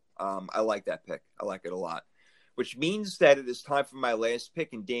 so I like that pick. I like it a lot. Which means that it is time for my last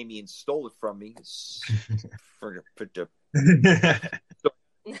pick, and Damian stole it from me.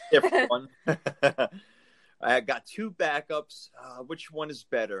 Different one. I got 2 backups. Which one is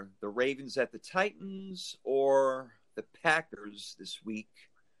better? The Ravens at the Titans or the Packers this week,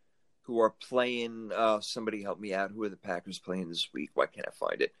 who are playing somebody help me out. Who are the Packers playing this week? Why can't I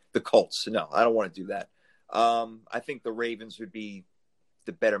find it? The Colts. No, I don't want to do that. I think the Ravens would be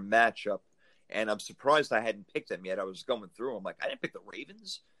the better matchup. And I'm surprised I hadn't picked them yet. I was going through. I'm like, I didn't pick the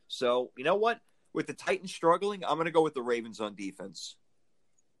Ravens. So, you know what? With the Titans struggling, I'm going to go with the Ravens on defense.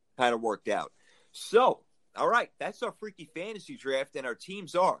 Kind of worked out. So, all right, that's our freaky fantasy draft. And our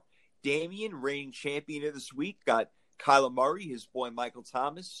teams are Damian, reigning champion of this week, got Kyler Murray, his boy Michael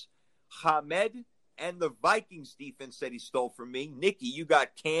Thomas, Hamed, and the Vikings defense that he stole from me. Nikki, you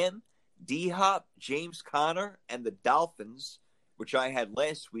got Cam, D-Hop, James Conner, and the Dolphins, which I had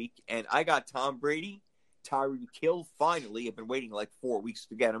last week, and I got Tom Brady, Tyreek Hill, finally. I've been waiting like 4 weeks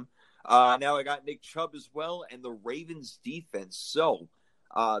to get him. Now I got Nick Chubb as well, and the Ravens defense. So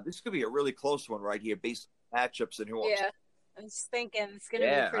this could be a really close one right here based on matchups and who I'm just thinking it's going to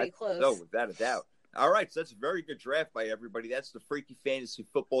be pretty close. So, without a doubt. All right, so that's a very good draft by everybody. That's the Freaky Fantasy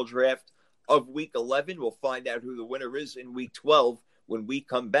Football Draft of Week 11. We'll find out who the winner is in Week 12 when we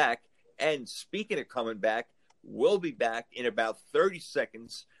come back. And speaking of coming back, we'll be back in about 30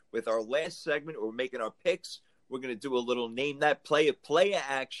 seconds with our last segment. We're making our picks. We're going to do a little Name That Player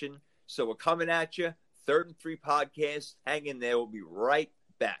action. So we're coming at you. 3rd and 3 podcast. Hang in there. We'll be right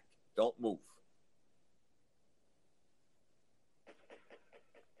back. Don't move.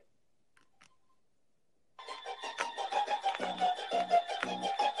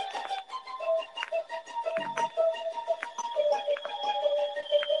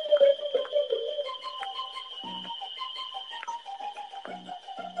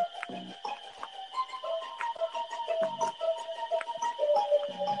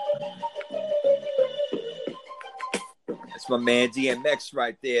 That's my man DMX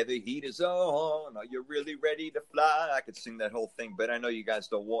right there. The heat is on. Are you really ready to fly? I could sing that whole thing, but I know you guys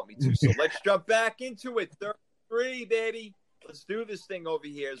don't want me to. So let's jump back into it. 3, baby. Let's do this thing over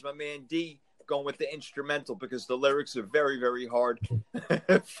here. Is my man D going with the instrumental because the lyrics are very, very hard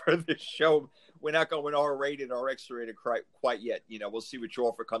for the show. We're not going R-rated or X-rated quite yet. You know, we'll see which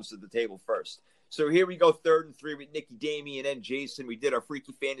offer comes to the table first. So here we go, 3rd and 3 with Nikki, Damian, and Jason. We did our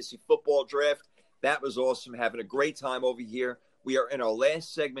Freaky Fantasy Football Draft. That was awesome. Having a great time over here. We are in our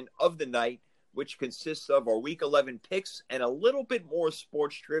last segment of the night, which consists of our Week 11 picks and a little bit more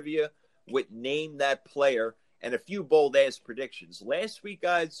sports trivia with Name That Player and a few bold-ass predictions. Last week,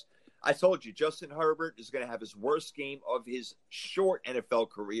 guys, I told you, Justin Herbert is going to have his worst game of his short NFL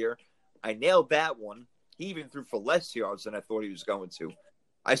career. I nailed that one. He even threw for less yards than I thought he was going to.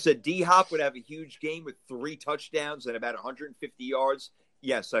 I said D-Hop would have a huge game with 3 touchdowns and about 150 yards.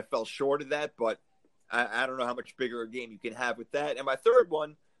 Yes, I fell short of that, but I don't know how much bigger a game you can have with that. And my third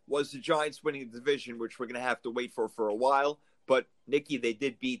one was the Giants winning the division, which we're going to have to wait for a while. But, Nikki, they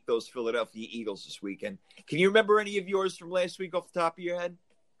did beat those Philadelphia Eagles this weekend. Can you remember any of yours from last week off the top of your head?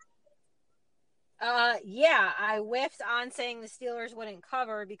 Yeah, I whiffed on saying the Steelers wouldn't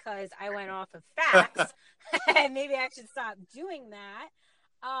cover because I went off of facts. And maybe I should stop doing that.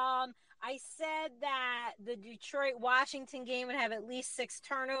 I said that the Detroit-Washington game would have at least 6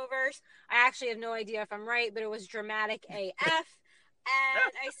 turnovers. I actually have no idea if I'm right, but it was dramatic AF.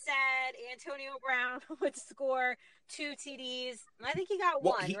 And I said Antonio Brown would score 2 TDs. I think he got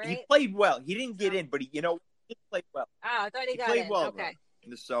one, right? He played well. He didn't get in, but he played well. Oh, I thought he got played in. well, okay.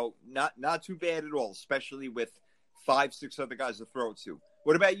 Bro. So not too bad at all, especially with 5-6 other guys to throw to.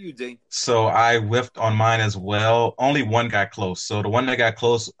 What about you, D? So I whiffed on mine as well. Only one got close. So the one that got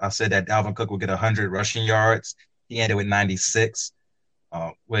close, I said that Dalvin Cook would get 100 rushing yards. He ended with 96,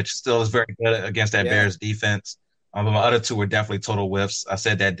 which still is very good against that Bears defense. But my other 2 were definitely total whiffs. I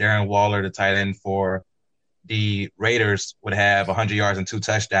said that Darren Waller, the tight end for the Raiders, would have 100 yards and 2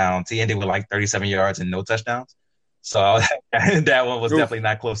 touchdowns. He ended with like 37 yards and no touchdowns. So that one was definitely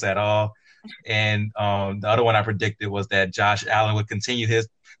not close at all. And the other one I predicted was that Josh Allen would continue his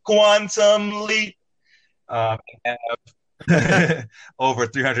quantum leap and have over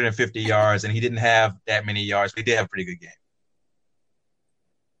 350 yards, and he didn't have that many yards, but he did have a pretty good game.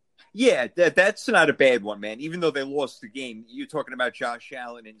 Yeah, that's not a bad one, man. Even though they lost the game, you're talking about Josh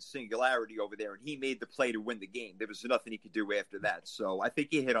Allen in singularity over there, and he made the play to win the game. There was nothing he could do after that. So I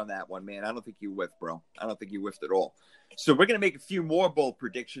think you hit on that one, man. I don't think you whiffed, bro. I don't think you whiffed at all. So we're going to make a few more bold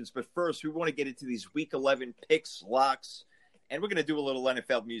predictions, but first we want to get into these Week 11 picks, locks, and we're going to do a little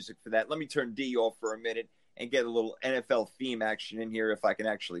NFL music for that. Let me turn D off for a minute and get a little NFL theme action in here if I can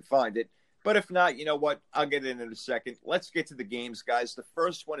actually find it. But if not, you know what? I'll get it in a second. Let's get to the games, guys. The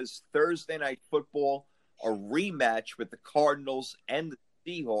first one is Thursday Night Football, a rematch with the Cardinals and the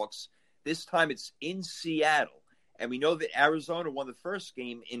Seahawks. This time it's in Seattle. And we know that Arizona won the first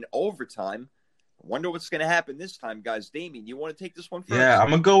game in overtime. I wonder what's going to happen this time, guys. Damien, you want to take this one first? Yeah, I'm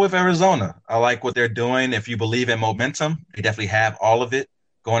going to go with Arizona. I like what they're doing. If you believe in momentum, they definitely have all of it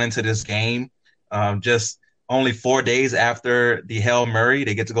going into this game. Just only 4 days after the Hail Murray,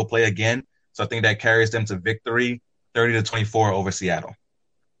 they get to go play again. So I think that carries them to victory, 30-24 over Seattle.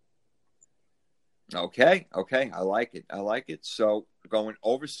 Okay. I like it. So going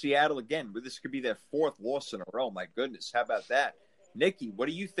over Seattle again, this could be their 4th loss in a row. My goodness, how about that? Nikki, what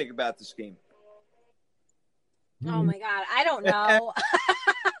do you think about this game? Oh my God, I don't know.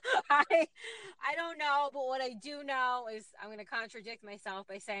 I don't know, but what I do know is I'm going to contradict myself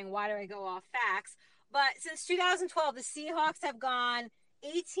by saying, why do I go off facts? But since 2012, the Seahawks have gone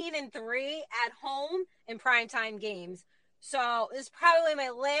 18-3 at home in primetime games. So this is probably my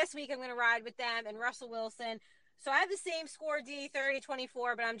last week I'm going to ride with them and Russell Wilson. So I have the same score, D,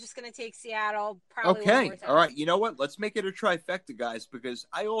 30-24, but I'm just going to take Seattle probably one more time. All right. You know what? Let's make it a trifecta, guys, because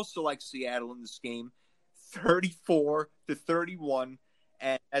I also like Seattle in this game, 34-31,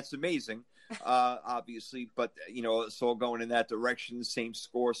 and that's amazing, obviously. But, it's all going in that direction, the same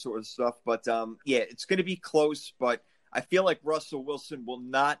score sort of stuff. But, it's going to be close, but I feel like Russell Wilson will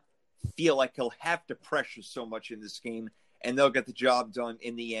not feel like he'll have to pressure so much in this game, and they'll get the job done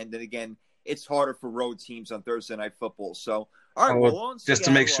in the end. And again, it's harder for road teams on Thursday Night Football. So, all right, just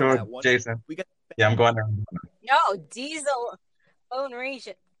to make sure, Jason. I'm going there. No, Diesel Lone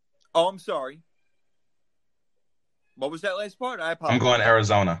Ranger. Oh, I'm sorry. What was that last part? I apologize. I'm going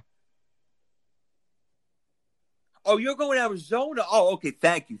Arizona. Oh, you're going Arizona? Oh, okay.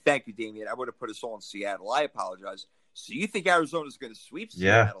 Thank you, Damien. I would have put us all in Seattle. I apologize. So you think Arizona's going to sweep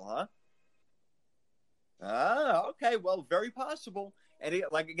Seattle, huh? Ah, okay. Well, very possible. And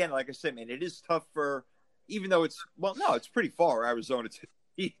like I said, man, it is tough even though it's pretty far, Arizona to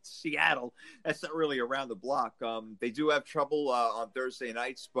beat Seattle. That's not really around the block. They do have trouble on Thursday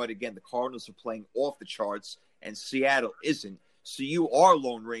nights, but again, the Cardinals are playing off the charts, and Seattle isn't. So you are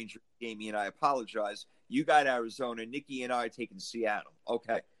Lone Ranger, Damien. I apologize. You got Arizona. Nikki and I are taking Seattle.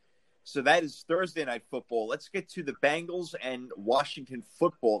 Okay. So that is Thursday Night Football. Let's get to the Bengals and Washington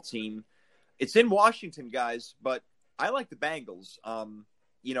football team. It's in Washington, guys, but I like the Bengals.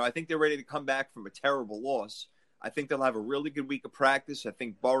 I think they're ready to come back from a terrible loss. I think they'll have a really good week of practice. I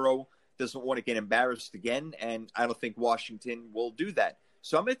think Burrow doesn't want to get embarrassed again, and I don't think Washington will do that.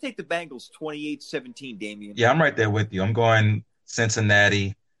 So I'm going to take the Bengals 28-17, Damien. Yeah, I'm right there with you. I'm going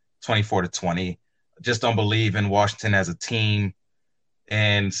Cincinnati 24-20. Just don't believe in Washington as a team.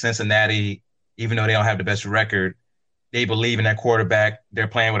 And Cincinnati, even though they don't have the best record, they believe in that quarterback. They're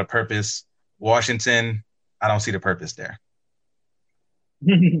playing with a purpose. Washington, I don't see the purpose there.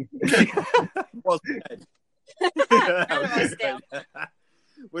 Well said. None of us do.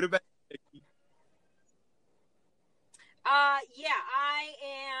 What about Yeah, I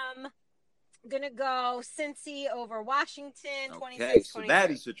am gonna go Cincy over Washington. 26, okay? So 23.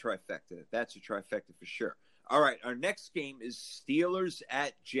 that is a trifecta. That's a trifecta for sure. All right, our next game is Steelers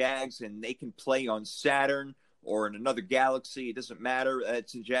at Jags, and they can play on Saturn or in another galaxy. It doesn't matter.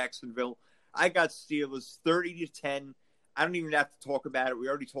 It's in Jacksonville. I got Steelers 30-10. I don't even have to talk about it. We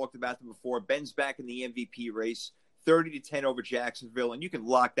already talked about them before. Ben's back in the MVP race, 30-10 over Jacksonville, and you can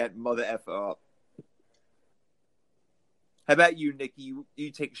lock that mother effer up. How about you, Nikki?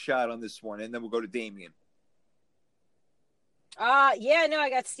 You take a shot on this one, and then we'll go to Damian. Yeah, no, I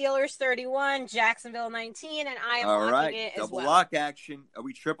got Steelers 31, Jacksonville 19, and I am All locking right, it as double well. lock action. Are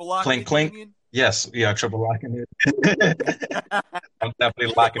we triple locking Clink, it, clink. Damian? Yes, yeah, triple locking it. I'm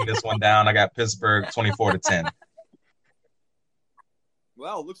definitely locking this one down. I got Pittsburgh 24-10.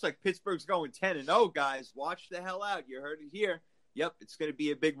 Well, it looks like Pittsburgh's going 10-0, guys. Watch the hell out. You heard it here. Yep, it's going to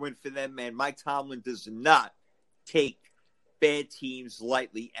be a big win for them, man. Mike Tomlin does not take bad teams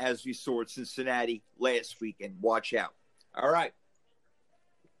lightly, as we saw at Cincinnati last weekend. Watch out. All right.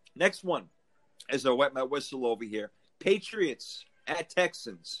 Next one, as I wet my whistle over here, Patriots at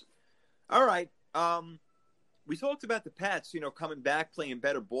Texans. All right. We talked about the Pats, coming back, playing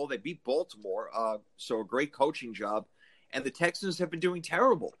better ball. They beat Baltimore, so a great coaching job. And the Texans have been doing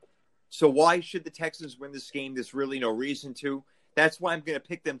terrible. So why should the Texans win this game? There's really no reason to. That's why I'm going to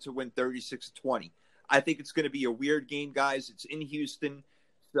pick them to win 36-20. I think it's going to be a weird game, guys. It's in Houston.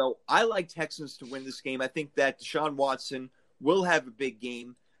 So I like Texans to win this game. I think that Deshaun Watson will have a big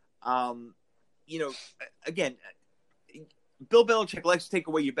game. Again, Bill Belichick likes to take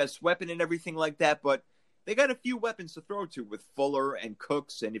away your best weapon and everything like that, but they got a few weapons to throw to with Fuller and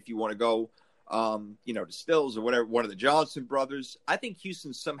Cooks. And if you want to go, to Stills or whatever, one of the Johnson brothers, I think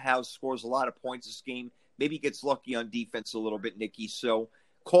Houston somehow scores a lot of points this game. Maybe gets lucky on defense a little bit, Nikki. So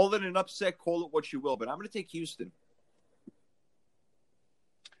call it an upset, call it what you will, but I'm going to take Houston.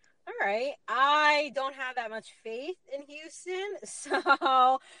 All right. I don't have that much faith in Houston, so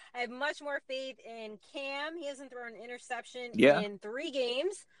I have much more faith in Cam. He hasn't thrown an interception in 3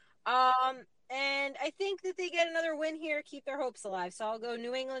 games. And I think that they get another win here, keep their hopes alive. So I'll go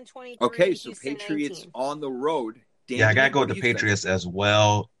New England 23. Okay, so Houston Patriots 19. on the road. Yeah, I got to go with the Patriots as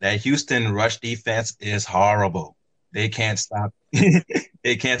well. That Houston rush defense is horrible. They can't stop.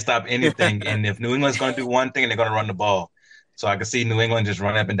 They can't stop anything. And if New England's going to do one thing, they're going to run the ball. So I can see New England just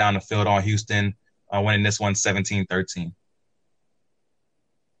run up and down the field on Houston, winning this one 17-13.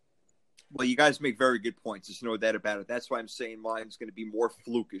 Well, you guys make very good points. There's no doubt about it. That's why I'm saying mine's going to be more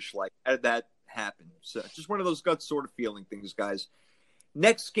flukish. Like, how did that happen? So just one of those gut sort of feeling things, guys.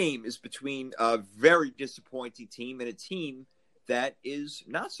 Next game is between a very disappointing team and a team that is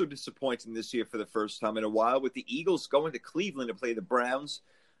not so disappointing this year for the first time in a while, with the Eagles going to Cleveland to play the Browns.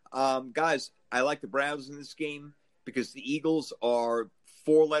 Guys, I like the Browns in this game because the Eagles are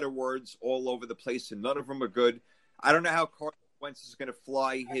 4-letter words all over the place, and none of them are good. I don't know how Carson Wentz is going to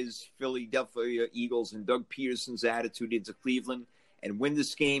fly his Philadelphia Eagles and Doug Peterson's attitude into Cleveland and win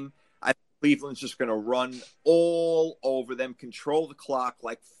this game. I think Cleveland's just going to run all over them, control the clock,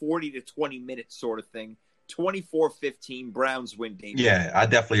 like 40 to 20 minutes sort of thing. 24-15, Browns win. Damian. Yeah, I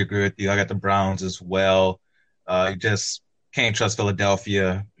definitely agree with you. I got the Browns as well. You just can't trust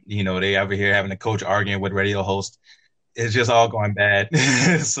Philadelphia. They over here having a coach arguing with radio host. It's just all going bad.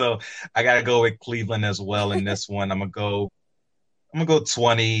 So I got to go with Cleveland as well in this one. I'm gonna go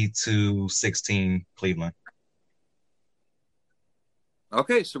 20-16 Cleveland.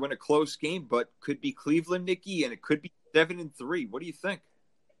 Okay, so in a close game, but could be Cleveland, Nikki, and it could be 7-3. What do you think?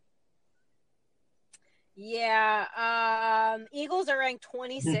 Yeah, Eagles are ranked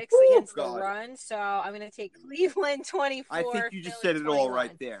 26 against the run, so I'm going to take Cleveland 24. I think you just Philly said it 21. all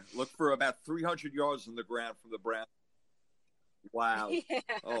right there. Look for about 300 yards on the ground from the Browns. Wow. Yeah.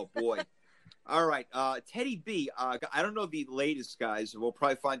 Oh, boy. All right, Teddy B, I don't know the latest, guys. We'll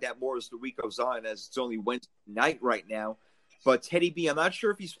probably find out more as the week goes on, as it's only Wednesday night right now. But Teddy B, I'm not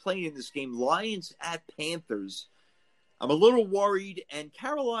sure if he's playing in this game. Lions at Panthers. I'm a little worried. And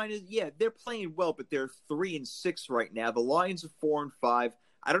Carolina, yeah, they're playing well, but they're 3-6 right now. The Lions are 4-5.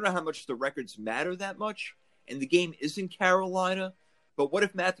 I don't know how much the records matter that much. And the game is in Carolina. But what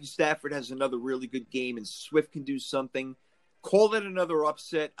if Matthew Stafford has another really good game and Swift can do something? Call it another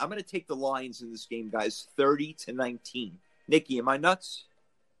upset. I'm going to take the Lions in this game, guys, 30-19. Nikki, am I nuts?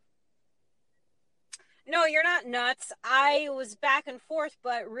 No, you're not nuts. I was back and forth,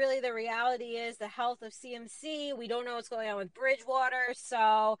 but really the reality is the health of CMC. We don't know what's going on with Bridgewater,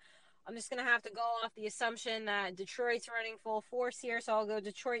 so I'm just going to have to go off the assumption that Detroit's running full force here, so I'll go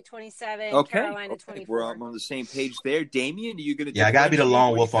Detroit 27, Okay. Carolina Okay. 24. We're on the same page there. Damien, are you going to Yeah, I gotta be the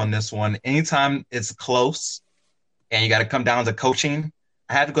lone wolf on this. this one. Anytime it's close and you got to come down to coaching,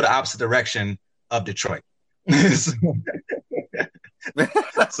 I have to go the opposite direction of Detroit.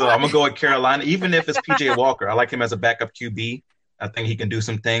 So I'm gonna go with Carolina, even if it's PJ Walker. I like him as a backup QB. I think he can do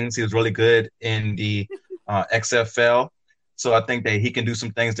some things. He was really good in the XFL, so I think that he can do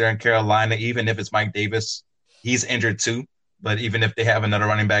some things there in Carolina. Even if it's Mike Davis, he's injured too. But even if they have another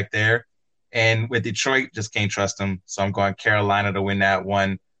running back there, and with Detroit, just can't trust him. So I'm going Carolina to win that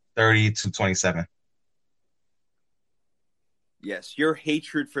one, 30-27. Yes, your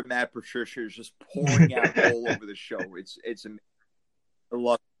hatred for Matt Patricia is just pouring out all over the show. It's amazing. I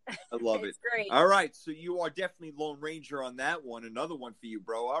love it. It's great. All right, so you are definitely Lone Ranger on that one. Another one for you,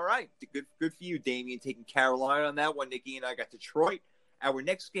 bro. All right, good for you, Damien, taking Carolina on that one. Nikki and I got Detroit. Our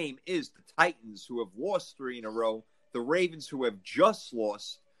next game is the Titans, who have lost 3 in a row. The Ravens, who have just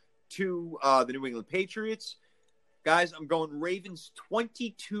lost to the New England Patriots. Guys, I'm going Ravens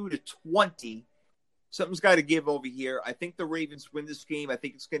 22-20. Something's got to give over here. I think the Ravens win this game. I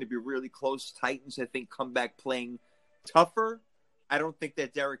think it's going to be really close. Titans, I think, come back playing tougher. I don't think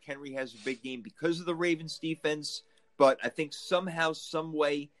that Derrick Henry has a big game because of the Ravens defense, but I think somehow, some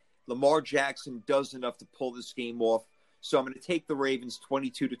way, Lamar Jackson does enough to pull this game off. So I'm going to take the Ravens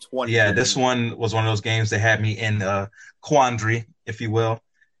 22-20. Yeah, this one was one of those games that had me in a quandary, if you will.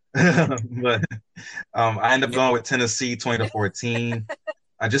 But I end up going with Tennessee 20-14.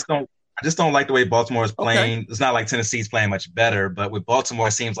 I just don't like the way Baltimore is playing. Okay. It's not like Tennessee's playing much better, but with Baltimore,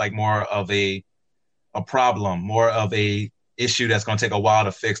 it seems like more of a problem, more of a issue that's going to take a while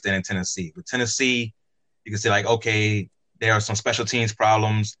to fix than in Tennessee. With Tennessee, you can say like, okay, there are some special teams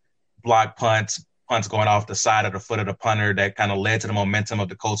problems, block punts going off the side of the foot of the punter that kind of led to the momentum of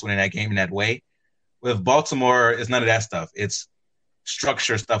the Colts winning that game in that way. With Baltimore, it's none of that stuff. It's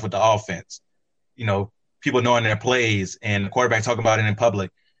structure stuff with the offense. You know, people knowing their plays and the quarterback talking about it in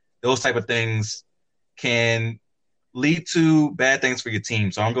public. Those type of things can lead to bad things for your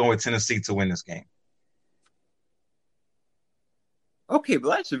team. So I'm going with Tennessee to win this game. Okay,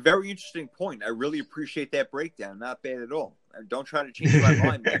 well, that's a very interesting point. I really appreciate that breakdown. Not bad at all. Don't try to change my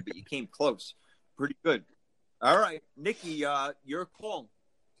mind, man, but you came close. Pretty good. All right, Nikki, your call.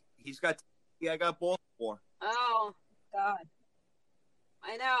 I got Baltimore. Oh, God.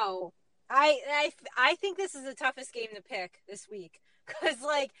 I know. I think this is the toughest game to pick this week because,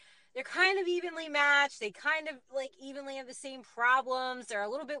 like, they're kind of evenly matched. They kind of, like, evenly have the same problems. They're a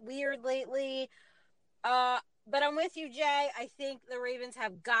little bit weird lately. But I'm with you, Jay. I think the Ravens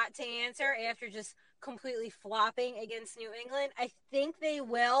have got to answer after just completely flopping against New England. I think they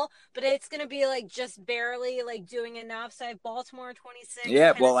will, but it's going to be like just barely like doing enough. So I have Baltimore 26.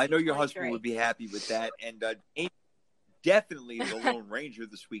 Yeah, Tennessee well, I know your 23. husband would be happy with that. And definitely the Lone Ranger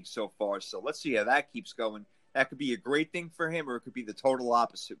this week so far. So let's see how that keeps going. That could be a great thing for him, or it could be the total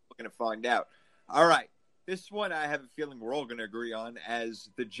opposite. We're going to find out. All right. This one I have a feeling we're all going to agree on as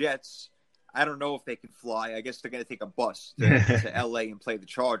the Jets. I don't know if they can fly. I guess they're going to take a bus to L.A. and play the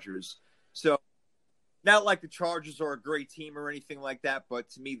Chargers. So not like the Chargers are a great team or anything like that, but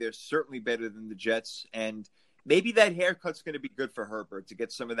to me, they're certainly better than the Jets. And maybe that haircut's going to be good for Herbert to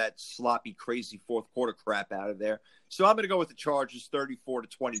get some of that sloppy, crazy fourth quarter crap out of there. So I'm going to go with the Chargers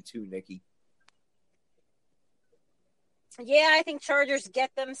 34-22, Nikki. Yeah, I think Chargers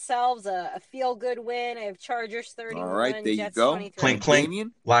get themselves a feel-good win. I have Chargers 31. All right, there Jets you go. 23. Clink,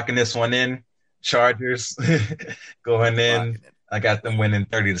 clink. Locking this one in. Chargers going in. I got them winning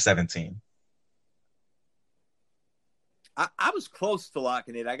 30-17. I was close to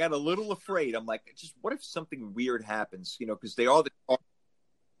locking it. I got a little afraid. I'm like, just what if something weird happens? You know, because they are the.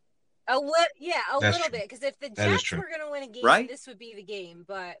 A little bit. Because if the Jets were going to win a game, this would be the game.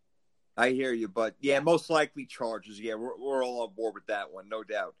 But I hear you, but yeah, most likely Chargers. Yeah, we're all on board with that one, no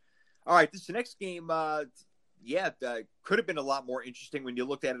doubt. All right, this next game, could have been a lot more interesting when you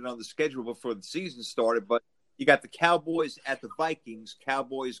looked at it on the schedule before the season started. But you got the Cowboys at the Vikings.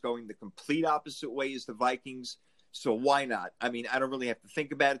 Cowboys going the complete opposite way as the Vikings. So why not? I mean, I don't really have to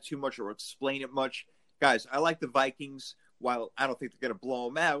think about it too much or explain it much. Guys, I like the Vikings. While I don't think they're going to blow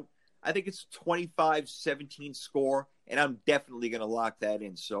them out, I think it's a 25-17 score, and I'm definitely going to lock that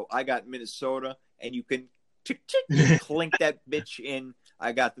in. So I got Minnesota, and you can clink that bitch in.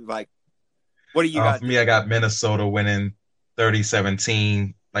 I got the Vikings. What do you got? For me, I got Minnesota winning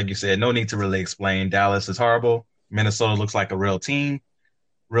 30-17. Like you said, no need to really explain. Dallas is horrible. Minnesota looks like a real team.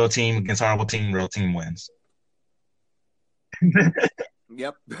 real team against horrible team, real team wins.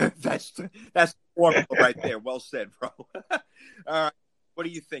 Yep, that's formula right there. Well said, bro. All right, what do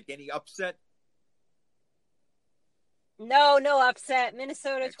you think? Any upset? No upset.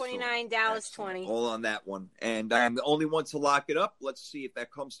 Minnesota Excellent. 29, Dallas Excellent. 20. All on that one. And I am the only one to lock it up. Let's see if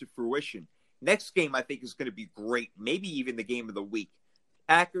that comes to fruition. Next game, I think, is going to be great. Maybe even the game of the week.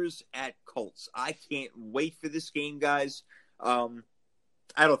 Packers at Colts. I can't wait for this game, guys. I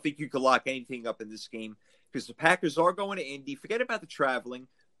don't think you could lock anything up in this game because the Packers are going to Indy. Forget about the traveling,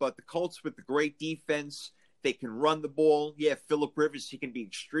 but the Colts with the great defense, they can run the ball. Yeah, Phillip Rivers, he can be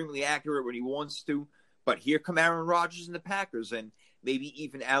extremely accurate when he wants to. But here come Aaron Rodgers and the Packers, and maybe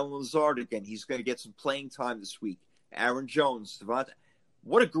even Alan Lazard again. He's going to get some playing time this week. Aaron Jones, Devontae.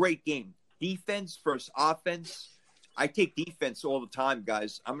 What a great game. Defense versus offense. I take defense all the time,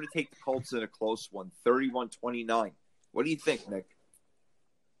 guys. I'm going to take the Colts in a close one, 31-29. What do you think, Nick?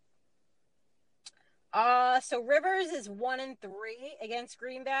 So Rivers is 1-3 against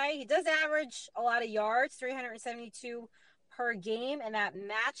Green Bay. He does average a lot of yards, 372 per game in that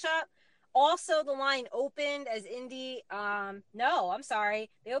matchup. Also, the line opened as Indy. No, I'm sorry.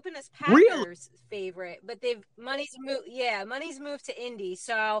 They opened as Packers favorite, but money's moved to Indy.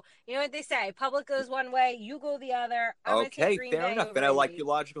 So you know what they say: public goes one way, you go the other. I'm gonna take Green fair Bay enough. over And I like Indy. your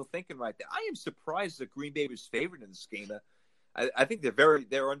logical thinking right there. I am surprised that Green Bay was favored in this game. I think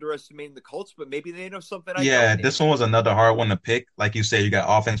they're underestimating the Colts, but maybe they know something. Yeah, this one was another hard one to pick. Like you said, you got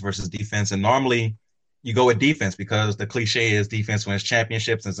offense versus defense, and normally you go with defense because the cliche is defense wins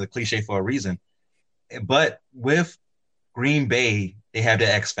championships, and it's a cliche for a reason. But with Green Bay, they have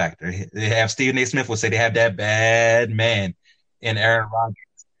the X factor. They have Stephen A. Smith would say they have that bad man in Aaron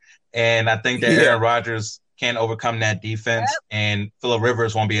Rodgers, and I think that Aaron Rodgers can't overcome that defense, and Phillip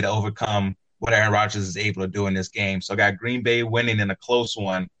Rivers won't be able to overcome what Aaron Rodgers is able to do in this game. So I got Green Bay winning in a close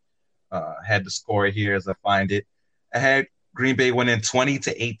one. Had the score here as I find it. I had Green Bay winning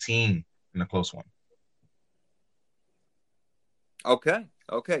 20-18 in a close one. Okay.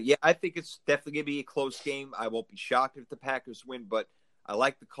 Yeah, I think it's definitely going to be a close game. I won't be shocked if the Packers win, but I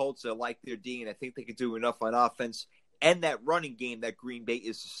like the Colts. I like their D, and I think they can do enough on offense and that running game that Green Bay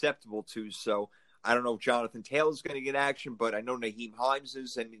is susceptible to. So I don't know if Jonathan Taylor's going to get action, but I know Naheem Hines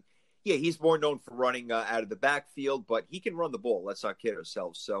is, and yeah, he's more known for running out of the backfield, but he can run the ball. Let's not kid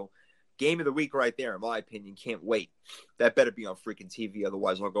ourselves. So game of the week right there, in my opinion. Can't wait. That better be on freaking TV.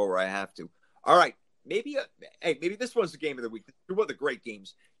 Otherwise, I'll go where I have to. All right. Maybe this was the game of the week. Two other great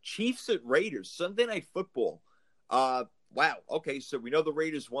games. Chiefs at Raiders, Sunday Night Football. Wow. Okay, so we know the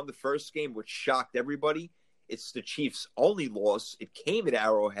Raiders won the first game, which shocked everybody. It's the Chiefs' only loss. It came at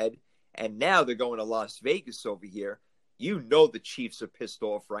Arrowhead, and now they're going to Las Vegas over here. You know the Chiefs are pissed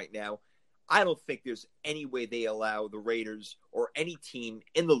off right now. I don't think there's any way they allow the Raiders or any team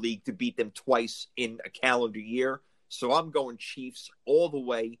in the league to beat them twice in a calendar year. So I'm going Chiefs all the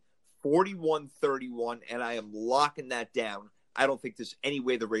way, 41-31, and I am locking that down. I don't think there's any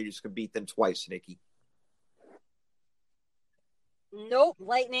way the Raiders can beat them twice, Nikki. Nope,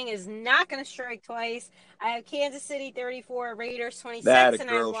 Lightning is not going to strike twice. I have Kansas City 34, Raiders 26, That a and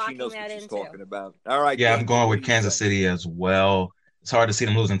girl, I'm locking she knows that what she's in talking too. about. All right, Yeah, Dan, I'm going what with do you Kansas think? City as well. It's hard to see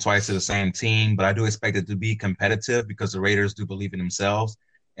them losing twice to the same team, but I do expect it to be competitive because the Raiders do believe in themselves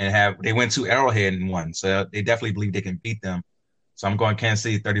and they went to Arrowhead and won, so they definitely believe they can beat them. So I'm going Kansas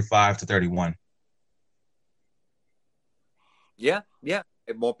City 35-31. Yeah.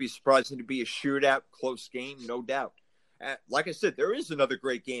 It won't be surprising to be a shootout, close game, no doubt. Like I said, there is another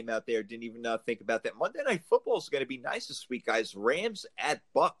great game out there. Didn't even think about that. Monday Night Football is going to be nice this week, guys. Rams at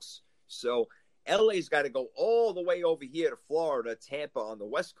Bucks. So LA's got to go all the way over here to Florida, Tampa on the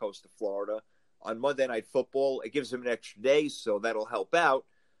west coast of Florida on Monday Night Football. It gives them an extra day, so that'll help out.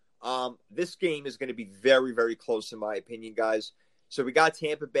 This game is going to be very, very close in my opinion, guys. So we got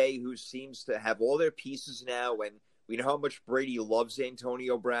Tampa Bay, who seems to have all their pieces now, and we know how much Brady loves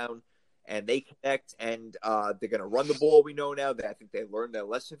Antonio Brown, and they connect, and they're going to run the ball. We know now that I think they learned their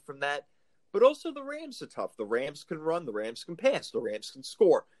lesson from that. But also the Rams are tough. The Rams can run. The Rams can pass. The Rams can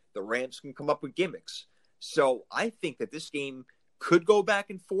score. The Rams can come up with gimmicks. So I think that this game could go back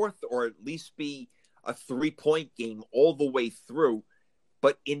and forth or at least be a 3-point game all the way through.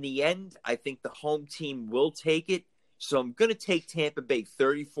 But in the end, I think the home team will take it. So I'm going to take Tampa Bay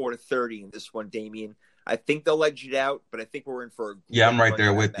 34-30 in this one, Damian. I think they'll edge it out, but I think we're in for a great Yeah, I'm right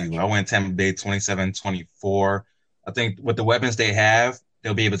there with match. you. I went Tampa Bay 27-24. I think with the weapons they have,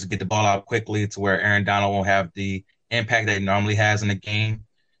 they'll be able to get the ball out quickly to where Aaron Donald won't have the impact that he normally has in the game.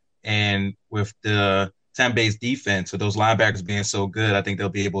 And with the Tampa Bay's defense, with those linebackers being so good, I think they'll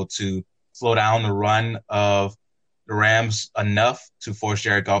be able to slow down the run of the Rams enough to force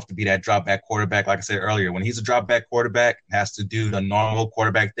Jared Goff to be that drop back quarterback. Like I said earlier, when he's a drop back quarterback, has to do the normal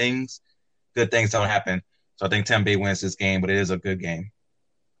quarterback things, good things don't happen. So I think Tampa Bay wins this game, but it is a good game.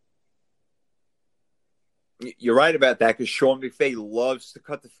 You're right about that because Sean McVay loves to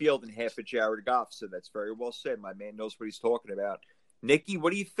cut the field in half of Jared Goff. So that's very well said. My man knows what he's talking about. Nikki,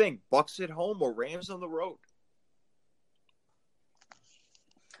 what do you think? Bucks at home or Rams on the road?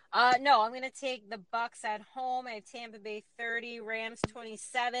 No, I'm going to take the Bucks at home. I have Tampa Bay 30, Rams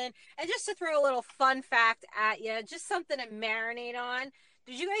 27. And just to throw a little fun fact at you, just something to marinate on.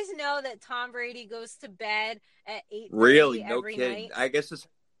 Did you guys know that Tom Brady goes to bed at 8:30 Really? No every kidding. night? I guess it's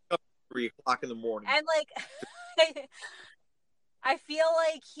 3 o'clock in the morning. And like, I feel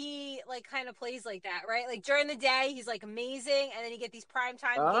like he like kind of plays like that, right? Like during the day, he's like amazing, and then you get these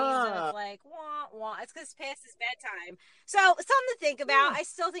primetime games, and it's like wah wah. It's because it's past his bedtime. So something to think about. I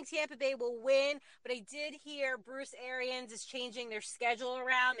still think Tampa Bay will win, but I did hear Bruce Arians is changing their schedule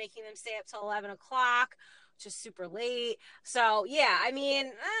around, making them stay up till 11 o'clock. Which is super late. So, yeah, I mean,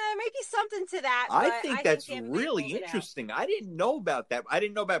 there might be something to that. I think that's Tampa Bay really pulls it out. interesting. I didn't know about that. I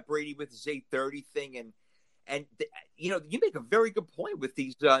didn't know about Brady with his 8:30 thing. And you know, you make a very good point with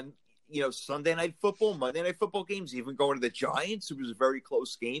these, Sunday night football, Monday night football games, even going to the Giants. It was a very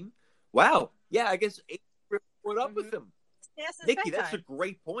close game. Wow. Yeah, I guess what up with him. Yes, it's Nikki, bedtime. that's a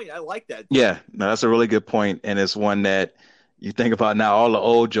great point. I like that. Yeah, no, that's a really good point, and it's one that you think about now. All the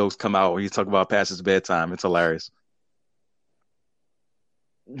old jokes come out when you talk about past his bedtime. It's hilarious.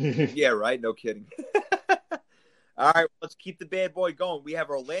 Yeah, right. No kidding. All right, let's keep the bad boy going. We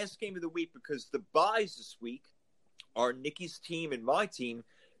have our last game of the week because the buys this week are Nikki's team and my team,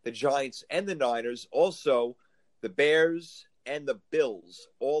 the Giants and the Niners. Also, the Bears and the Bills,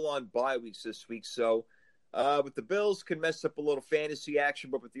 all on bye weeks this week. So, with the Bills, can mess up a little fantasy action,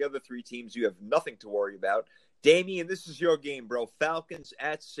 but with the other 3 teams, you have nothing to worry about. Damian, this is your game, bro. Falcons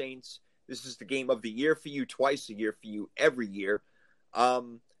at Saints. This is the game of the year for you, twice a year for you, every year.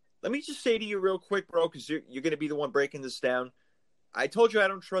 Let me just say to you real quick, bro, because you're going to be the one breaking this down. I told you I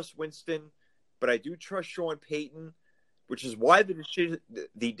don't trust Winston, but I do trust Sean Payton, which is why the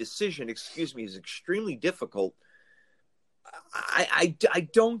decision, is extremely difficult. I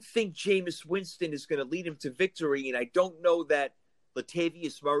don't think Jameis Winston is going to lead him to victory, and I don't know that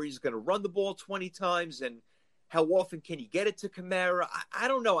Latavius Murray is going to run the ball 20 times, and how often can he get it to Kamara? I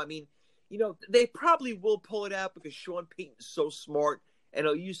don't know. I mean, they probably will pull it out because Sean Payton is so smart, and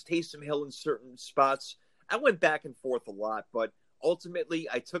he'll use Taysom Hill in certain spots. I went back and forth a lot, but ultimately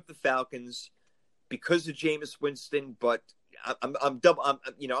I took the Falcons because of Jameis Winston, but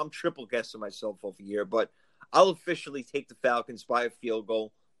I'm triple guessing myself over here, but I'll officially take the Falcons by a field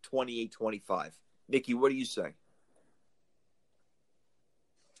goal, 28-25. Nikki, what do you say?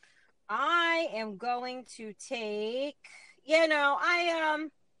 I am going to take, I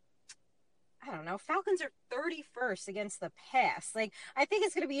don't know. Falcons are 31st against the pass. Like, I think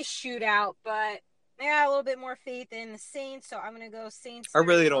it's going to be a shootout, but I got a little bit more faith in the Saints, so I'm going to go Saints. I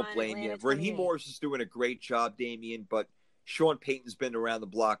really don't blame Atlanta you. Raheem 28. Morris is doing a great job, Damian, but Sean Payton's been around the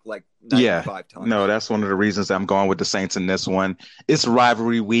block like 95 times. No, that's one of the reasons I'm going with the Saints in this one. It's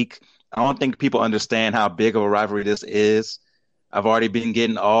rivalry week. I don't think people understand how big of a rivalry this is. I've already been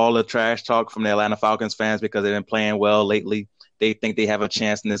getting all the trash talk from the Atlanta Falcons fans because they've been playing well lately. They think they have a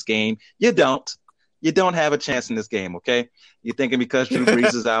chance in this game. You don't. You don't have a chance in this game, okay? You're thinking because Drew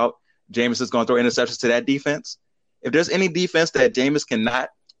Brees is out, Jameis is going to throw interceptions to that defense. If there's any defense that Jameis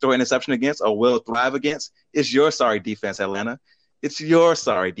cannot throw interception against or will thrive against, it's your sorry defense, Atlanta. It's your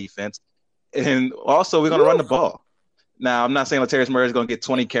sorry defense. And also, we're going to run the ball. Now, I'm not saying Latavius Murray is going to get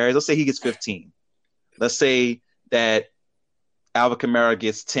 20 carries. Let's say he gets 15. Let's say that Alvin Kamara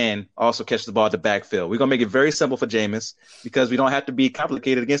gets 10, also catches the ball at the backfield. We're going to make it very simple for Jameis because we don't have to be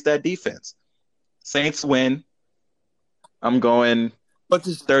complicated against that defense. Saints win. I'm going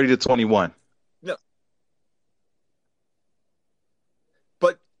 30-21. No.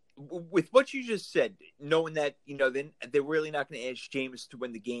 But with what you just said, knowing that, then they're really not going to ask Jameis to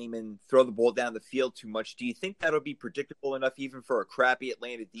win the game and throw the ball down the field too much, do you think that'll be predictable enough even for a crappy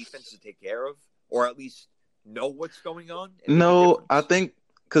Atlanta defense to take care of? Or at least know what's going on? No, I think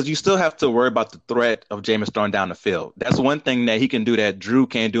because you still have to worry about the threat of Jameis throwing down the field. That's one thing that he can do that Drew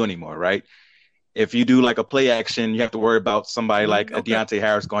can't do anymore, right? If you do like a play action, you have to worry about somebody like a Deontay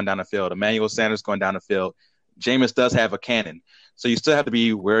Harris going down the field, Emmanuel Sanders going down the field. Jameis does have a cannon. So you still have to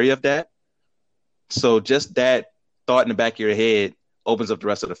be wary of that. So just that thought in the back of your head opens up the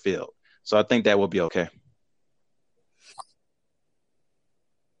rest of the field. So I think that will be okay.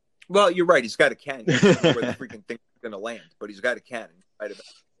 Well, you're right. He's got a cannon. He doesn't know where the freaking thing's going to land, but he's got a cannon. Right about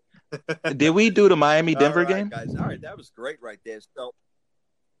it. Did we do the Miami Denver All right, game? guys. All right, that was great right there. So,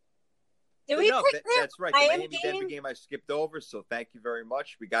 Did we no, pick that's right. The Miami Miami-Denver game? game I skipped over, so thank you very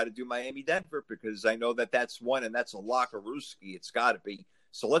much. We got to do Miami-Denver because I know that's one, and that's a lock-a-rooski. It's got to be.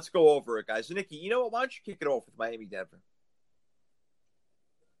 So let's go over it, guys. Nikki, you know what? Why don't you kick it off with Miami-Denver?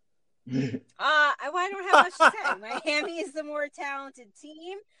 I don't have much to say. Miami is the more talented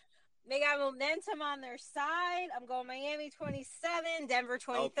team. They got momentum on their side. I'm going Miami 27, Denver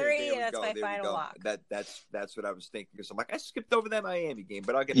 23, Okay, and that's my final lock. That's what I was thinking. Because I'm like, I skipped over that Miami game,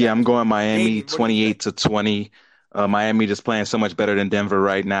 but I'll get. Yeah, back I'm to it. going Miami Damien, what do you think? 28-20. Miami just playing so much better than Denver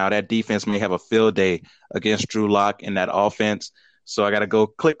right now. That defense may have a field day against Drew Lock in that offense. So I got to go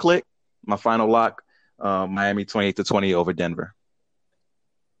click. My final lock, Miami 28-20 over Denver.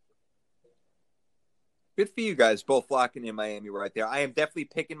 Good for you guys, both locking in Miami right there. I am definitely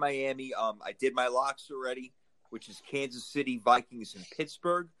picking Miami. I did my locks already, which is Kansas City, Vikings, and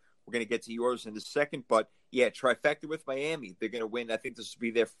Pittsburgh. We're going to get to yours in a second, but yeah, trifecta with Miami. They're going to win. I think this will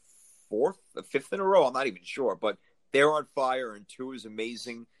be their fifth in a row. I'm not even sure, but they're on fire, and two is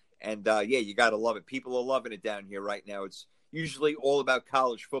amazing. And yeah, you got to love it. People are loving it down here right now. It's usually all about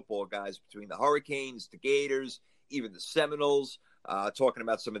college football, guys, between the Hurricanes, the Gators, even the Seminoles. Talking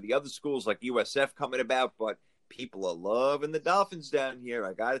about some of the other schools like USF coming about, but people are loving the Dolphins down here.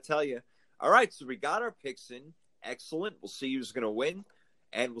 I got to tell you. All right, so we got our picks in. Excellent. We'll see who's going to win,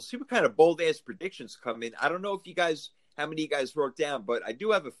 and we'll see what kind of bold-ass predictions come in. I don't know how many of you guys wrote down, but I do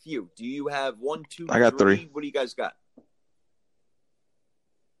have a few. Do you have 1, 2, I got 3. What do you guys got?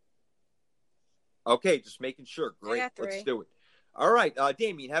 Okay, just making sure. Great. Let's do it. All right,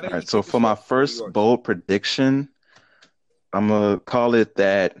 Damien, how about you? All right, so for my first bold prediction, I'm going to call it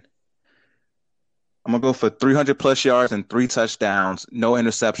that I'm going to go for 300-plus yards and 3 touchdowns, no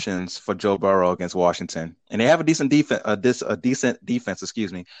interceptions for Joe Burrow against Washington. And they have a decent defense,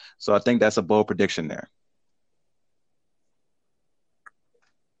 excuse me. So I think that's a bold prediction there.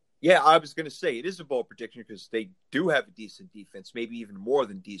 Yeah, I was going to say it is a bold prediction because they do have a decent defense, maybe even more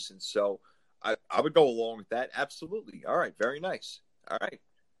than decent. So I would go along with that. Absolutely. All right, very nice. All right.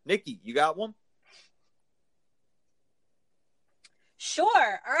 Nikki, you got one?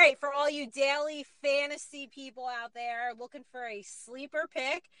 Sure. All right. For all you daily fantasy people out there looking for a sleeper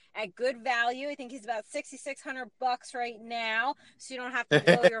pick at good value, I think he's about $6,600 right now, so you don't have to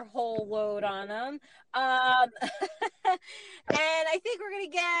blow your whole load on him. And I think we're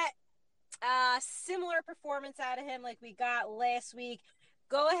going to get a similar performance out of him like we got last week.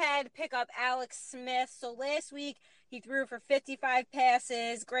 Go ahead, pick up Alex Smith. So last week, he threw for 55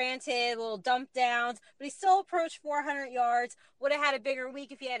 passes, granted, little dump downs, but he still approached 400 yards. Would have had a bigger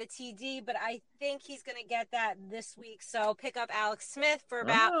week if he had a TD, but I think he's going to get that this week. So pick up Alex Smith for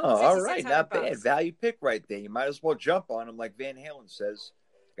about all right, not $6,600. bad. Value pick right there. You might as well jump on him like Van Halen says.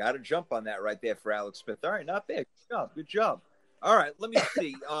 Got to jump on that right there for Alex Smith. All right, not bad. Good job. All right, let me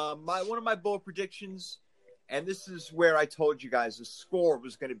see. One of my bold predictions, and this is where I told you guys the score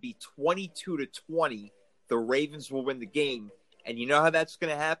was going to be 22-20. The Ravens will win the game. And you know how that's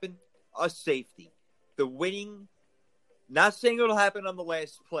going to happen? A safety. The winning, not saying it'll happen on the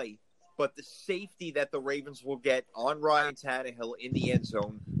last play, but the safety that the Ravens will get on Ryan Tannehill in the end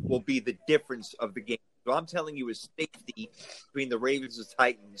zone will be the difference of the game. So I'm telling you, a safety between the Ravens and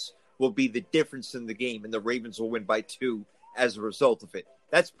Titans will be the difference in the game, and the Ravens will win by 2 as a result of it.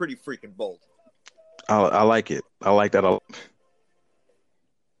 That's pretty freaking bold. I like it. I like that a lot.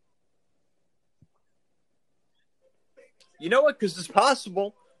 You know what? Because it's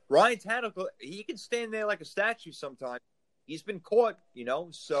possible. Ryan Tannehill, he can stand there like a statue sometimes. He's been caught,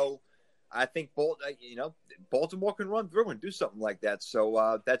 so I think Baltimore can run through and do something like that.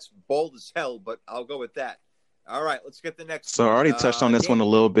 So that's bold as hell, but I'll go with that. All right, let's get the next So one. I already touched on this one a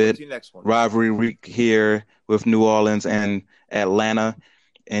little bit. Next one? Rivalry week here with New Orleans and Atlanta.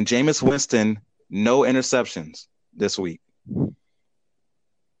 And Jameis Winston, no interceptions this week.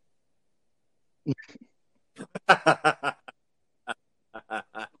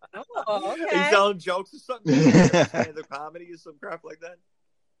 Oh, okay. He's telling jokes or something. Stand-up comedy or some crap like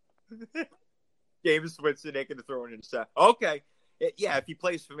that. Jameis Winston ain't going to throw an interception. Okay. Yeah, if he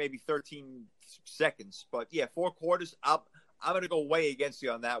plays for maybe 13 seconds. But, yeah, 4 quarters, I'm going to go way against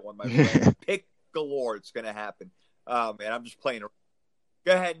you on that one, my friend. Pick galore. It's going to happen. Man, I'm just playing around.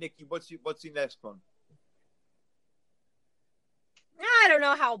 Go ahead, Nikki. What's the next one? I don't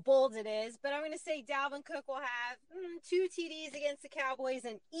know how bold it is, but I'm going to say Dalvin Cook will have 2 TDs against the Cowboys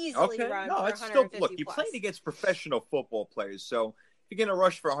and easily run for 150 look, you're playing against professional football players, so if you're going to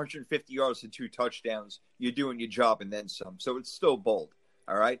rush for 150 yards and 2 touchdowns, you're doing your job and then some. So it's still bold,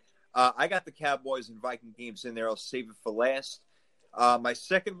 all right? I got the Cowboys and Viking games in there. I'll save it for last. My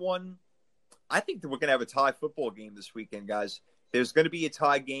second one, I think that we're going to have a tie football game this weekend, guys. There's going to be a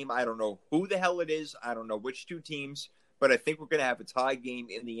tie game. I don't know who the hell it is. I don't know which two teams, but I think we're going to have a tie game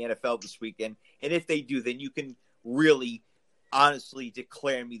in the NFL this weekend. And if they do, then you can really honestly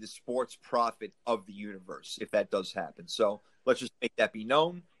declare me the sports prophet of the universe if that does happen. So let's just make that be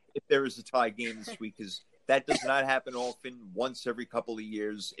known if there is a tie game this week, because that does not happen often, once every couple of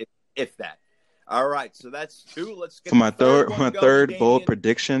years, if that. All right, so that's two. Let's get For my third Damian. bold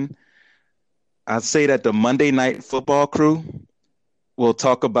prediction, I'd say that the Monday Night Football crew will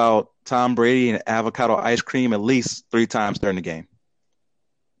talk about Tom Brady and avocado ice cream at least 3 times during the game.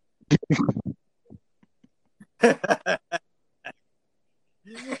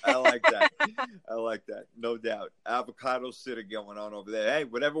 I like that. I like that. No doubt. Avocado City going on over there. Hey,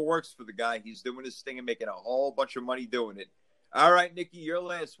 whatever works for the guy. He's doing his thing and making a whole bunch of money doing it. All right, Nikki, your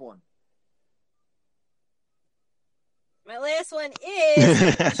last one. My last one is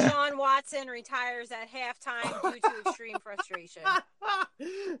Deshaun Watson retires at halftime due to extreme frustration.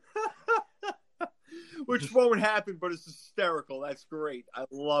 Which won't happen, but it's hysterical. That's great. I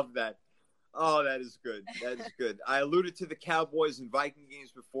love that. Oh, that is good. That is good. I alluded to the Cowboys and Viking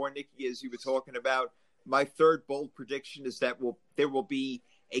games before, Nikki, as you were talking about. My third bold prediction is that there will be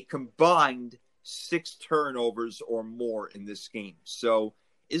a combined 6 turnovers or more in this game. So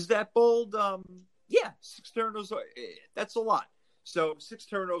is that bold? Yeah, 6 turnovers. That's a lot. So 6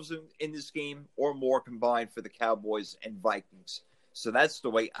 turnovers in this game or more combined for the Cowboys and Vikings. So that's the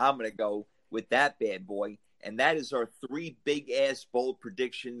way I'm going to go with that bad boy. And that is our 3 big-ass bold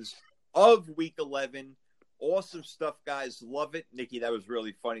predictions of Week 11. Awesome stuff, guys. Love it. Nikki, that was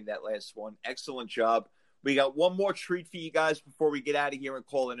really funny, that last one. Excellent job. We got one more treat for you guys before we get out of here and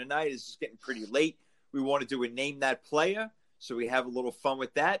call it a night. It's getting pretty late. We want to do a Name That Player, so we have a little fun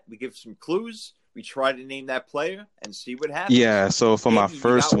with that. We give some clues. We try to name that player and see what happens. Yeah, so for my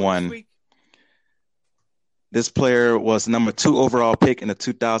first one, this player was number 2 overall pick in the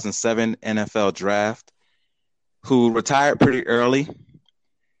 2007 NFL Draft, who retired pretty early.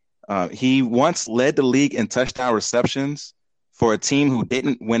 He once led the league in touchdown receptions for a team who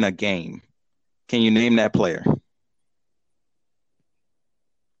didn't win a game. Can you name that player?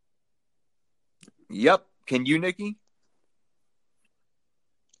 Yep. Can you, Nikki?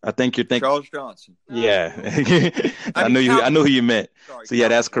 I think you're thinking Charles Johnson. Yeah, I knew who you meant. Sorry, so yeah,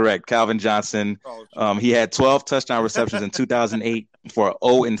 that's correct. Calvin Johnson. He had 12 touchdown receptions in 2008 for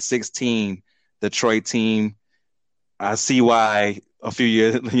 0-16 Detroit team. I see why a few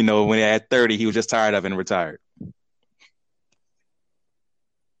years, when he had 30, he was just tired of it and retired.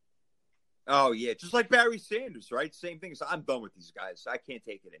 Oh yeah, just like Barry Sanders, right? Same thing. So I'm done with these guys. I can't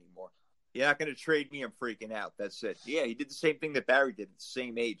take it anymore. You're not going to trade me. I'm freaking out. That's it. Yeah, he did the same thing that Barry did at the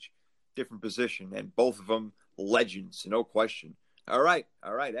same age, different position, and both of them legends, no question. All right,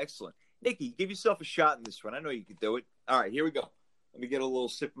 excellent. Nikki, give yourself a shot in this one. I know you can do it. All right, here we go. Let me get a little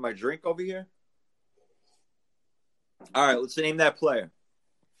sip of my drink over here. All right, let's name that player.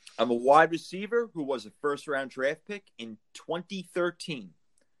 I'm a wide receiver who was a first-round draft pick in 2013.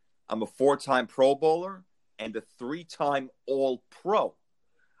 I'm a 4-time Pro Bowler and a 3-time All-Pro.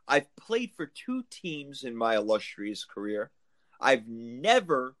 I've played for 2 teams in my illustrious career. I've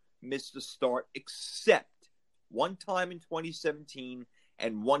never missed a start except one time in 2017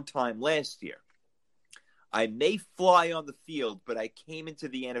 and one time last year. I may fly on the field, but I came into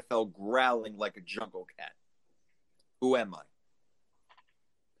the NFL growling like a jungle cat. Who am I?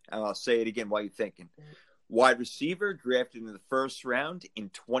 And I'll say it again while you're thinking. Wide receiver, drafted in the first round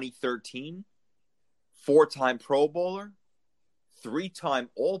in 2013. 4-time Pro Bowler. 3-time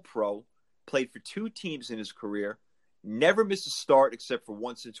All-Pro, played for 2 teams in his career, never missed a start except for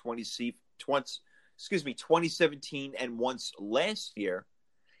once in 2017 and once last year.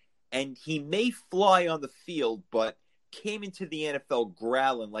 And he may fly on the field, but came into the NFL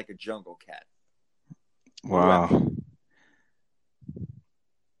growling like a jungle cat. Wow.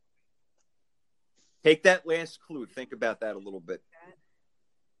 Take that last clue. Think about that a little bit.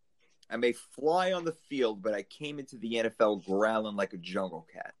 I may fly on the field, but I came into the NFL growling like a jungle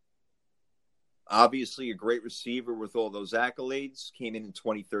cat. Obviously, a great receiver with all those accolades. Came in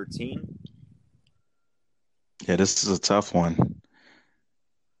 2013. Yeah, this is a tough one. I'm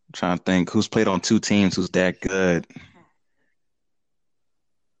trying to think who's played on 2 teams who's that good.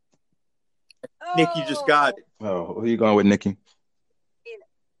 Nikki just got it. Oh, who are you going with, Nikki?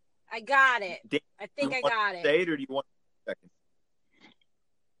 I got it. I think I got it. Say it, or do you want a second?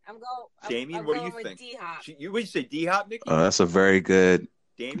 Damien, what do you think? D-Hop. You would say D-Hop, Nikki? That's a very good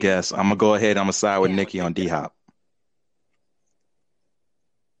guess. I'm going to go ahead. I'm going to side with Nikki on D-Hop.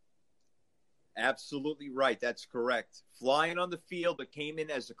 Absolutely right. That's correct. Flying on the field, but came in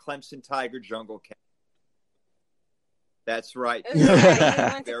as a Clemson Tiger Jungle Cat. That's right. It was okay.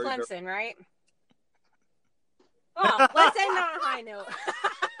 You went to Very, very- Clemson, right? Well, let's end on a high note.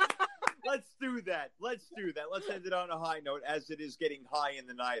 Let's do that. Let's end it on a high note, as it is getting high in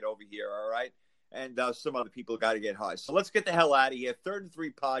the night over here, all right? And some other people got to get high. So let's get the hell out of here. 3rd and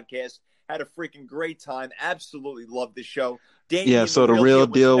 3 podcast. Had a freaking great time. Absolutely loved the show. Yeah, so the real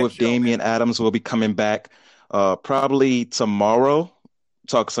deal with what's the next show, Damian man? Adams will be coming back probably tomorrow.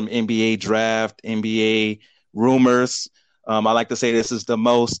 Talk some NBA draft, NBA rumors. I like to say this is the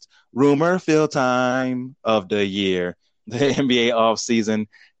most rumor-filled time of the year, the NBA offseason.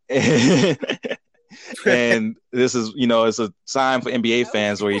 And this is, it's a sign for NBA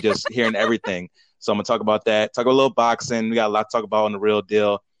fans where you're just hearing everything. So I'm going to talk about that. Talk a little boxing. We got a lot to talk about on the real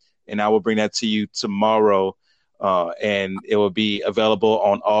deal. And I will bring that to you tomorrow. And it will be available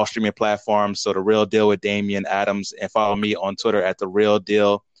on all streaming platforms. So The Real Deal with Damian Adams, and follow me on Twitter at The Real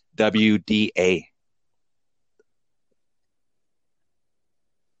Deal WDA.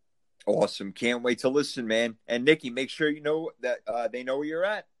 Awesome. Can't wait to listen, man. And Nikki, make sure you know that they know where you're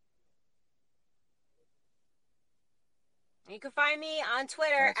at. You can find me on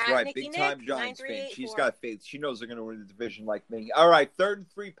Twitter That's at right. Nikki Big time Nick, Giants fan. 9384. She's got faith. She knows they're going to win the division like me. All right. 3rd and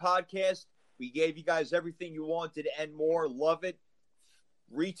 3 podcast. We gave you guys everything you wanted and more. Love it.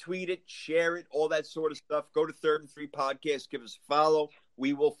 Retweet it, share it, all that sort of stuff. Go to 3rd and 3 podcast. Give us a follow.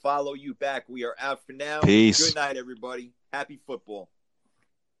 We will follow you back. We are out for now. Peace. Good night, everybody. Happy football.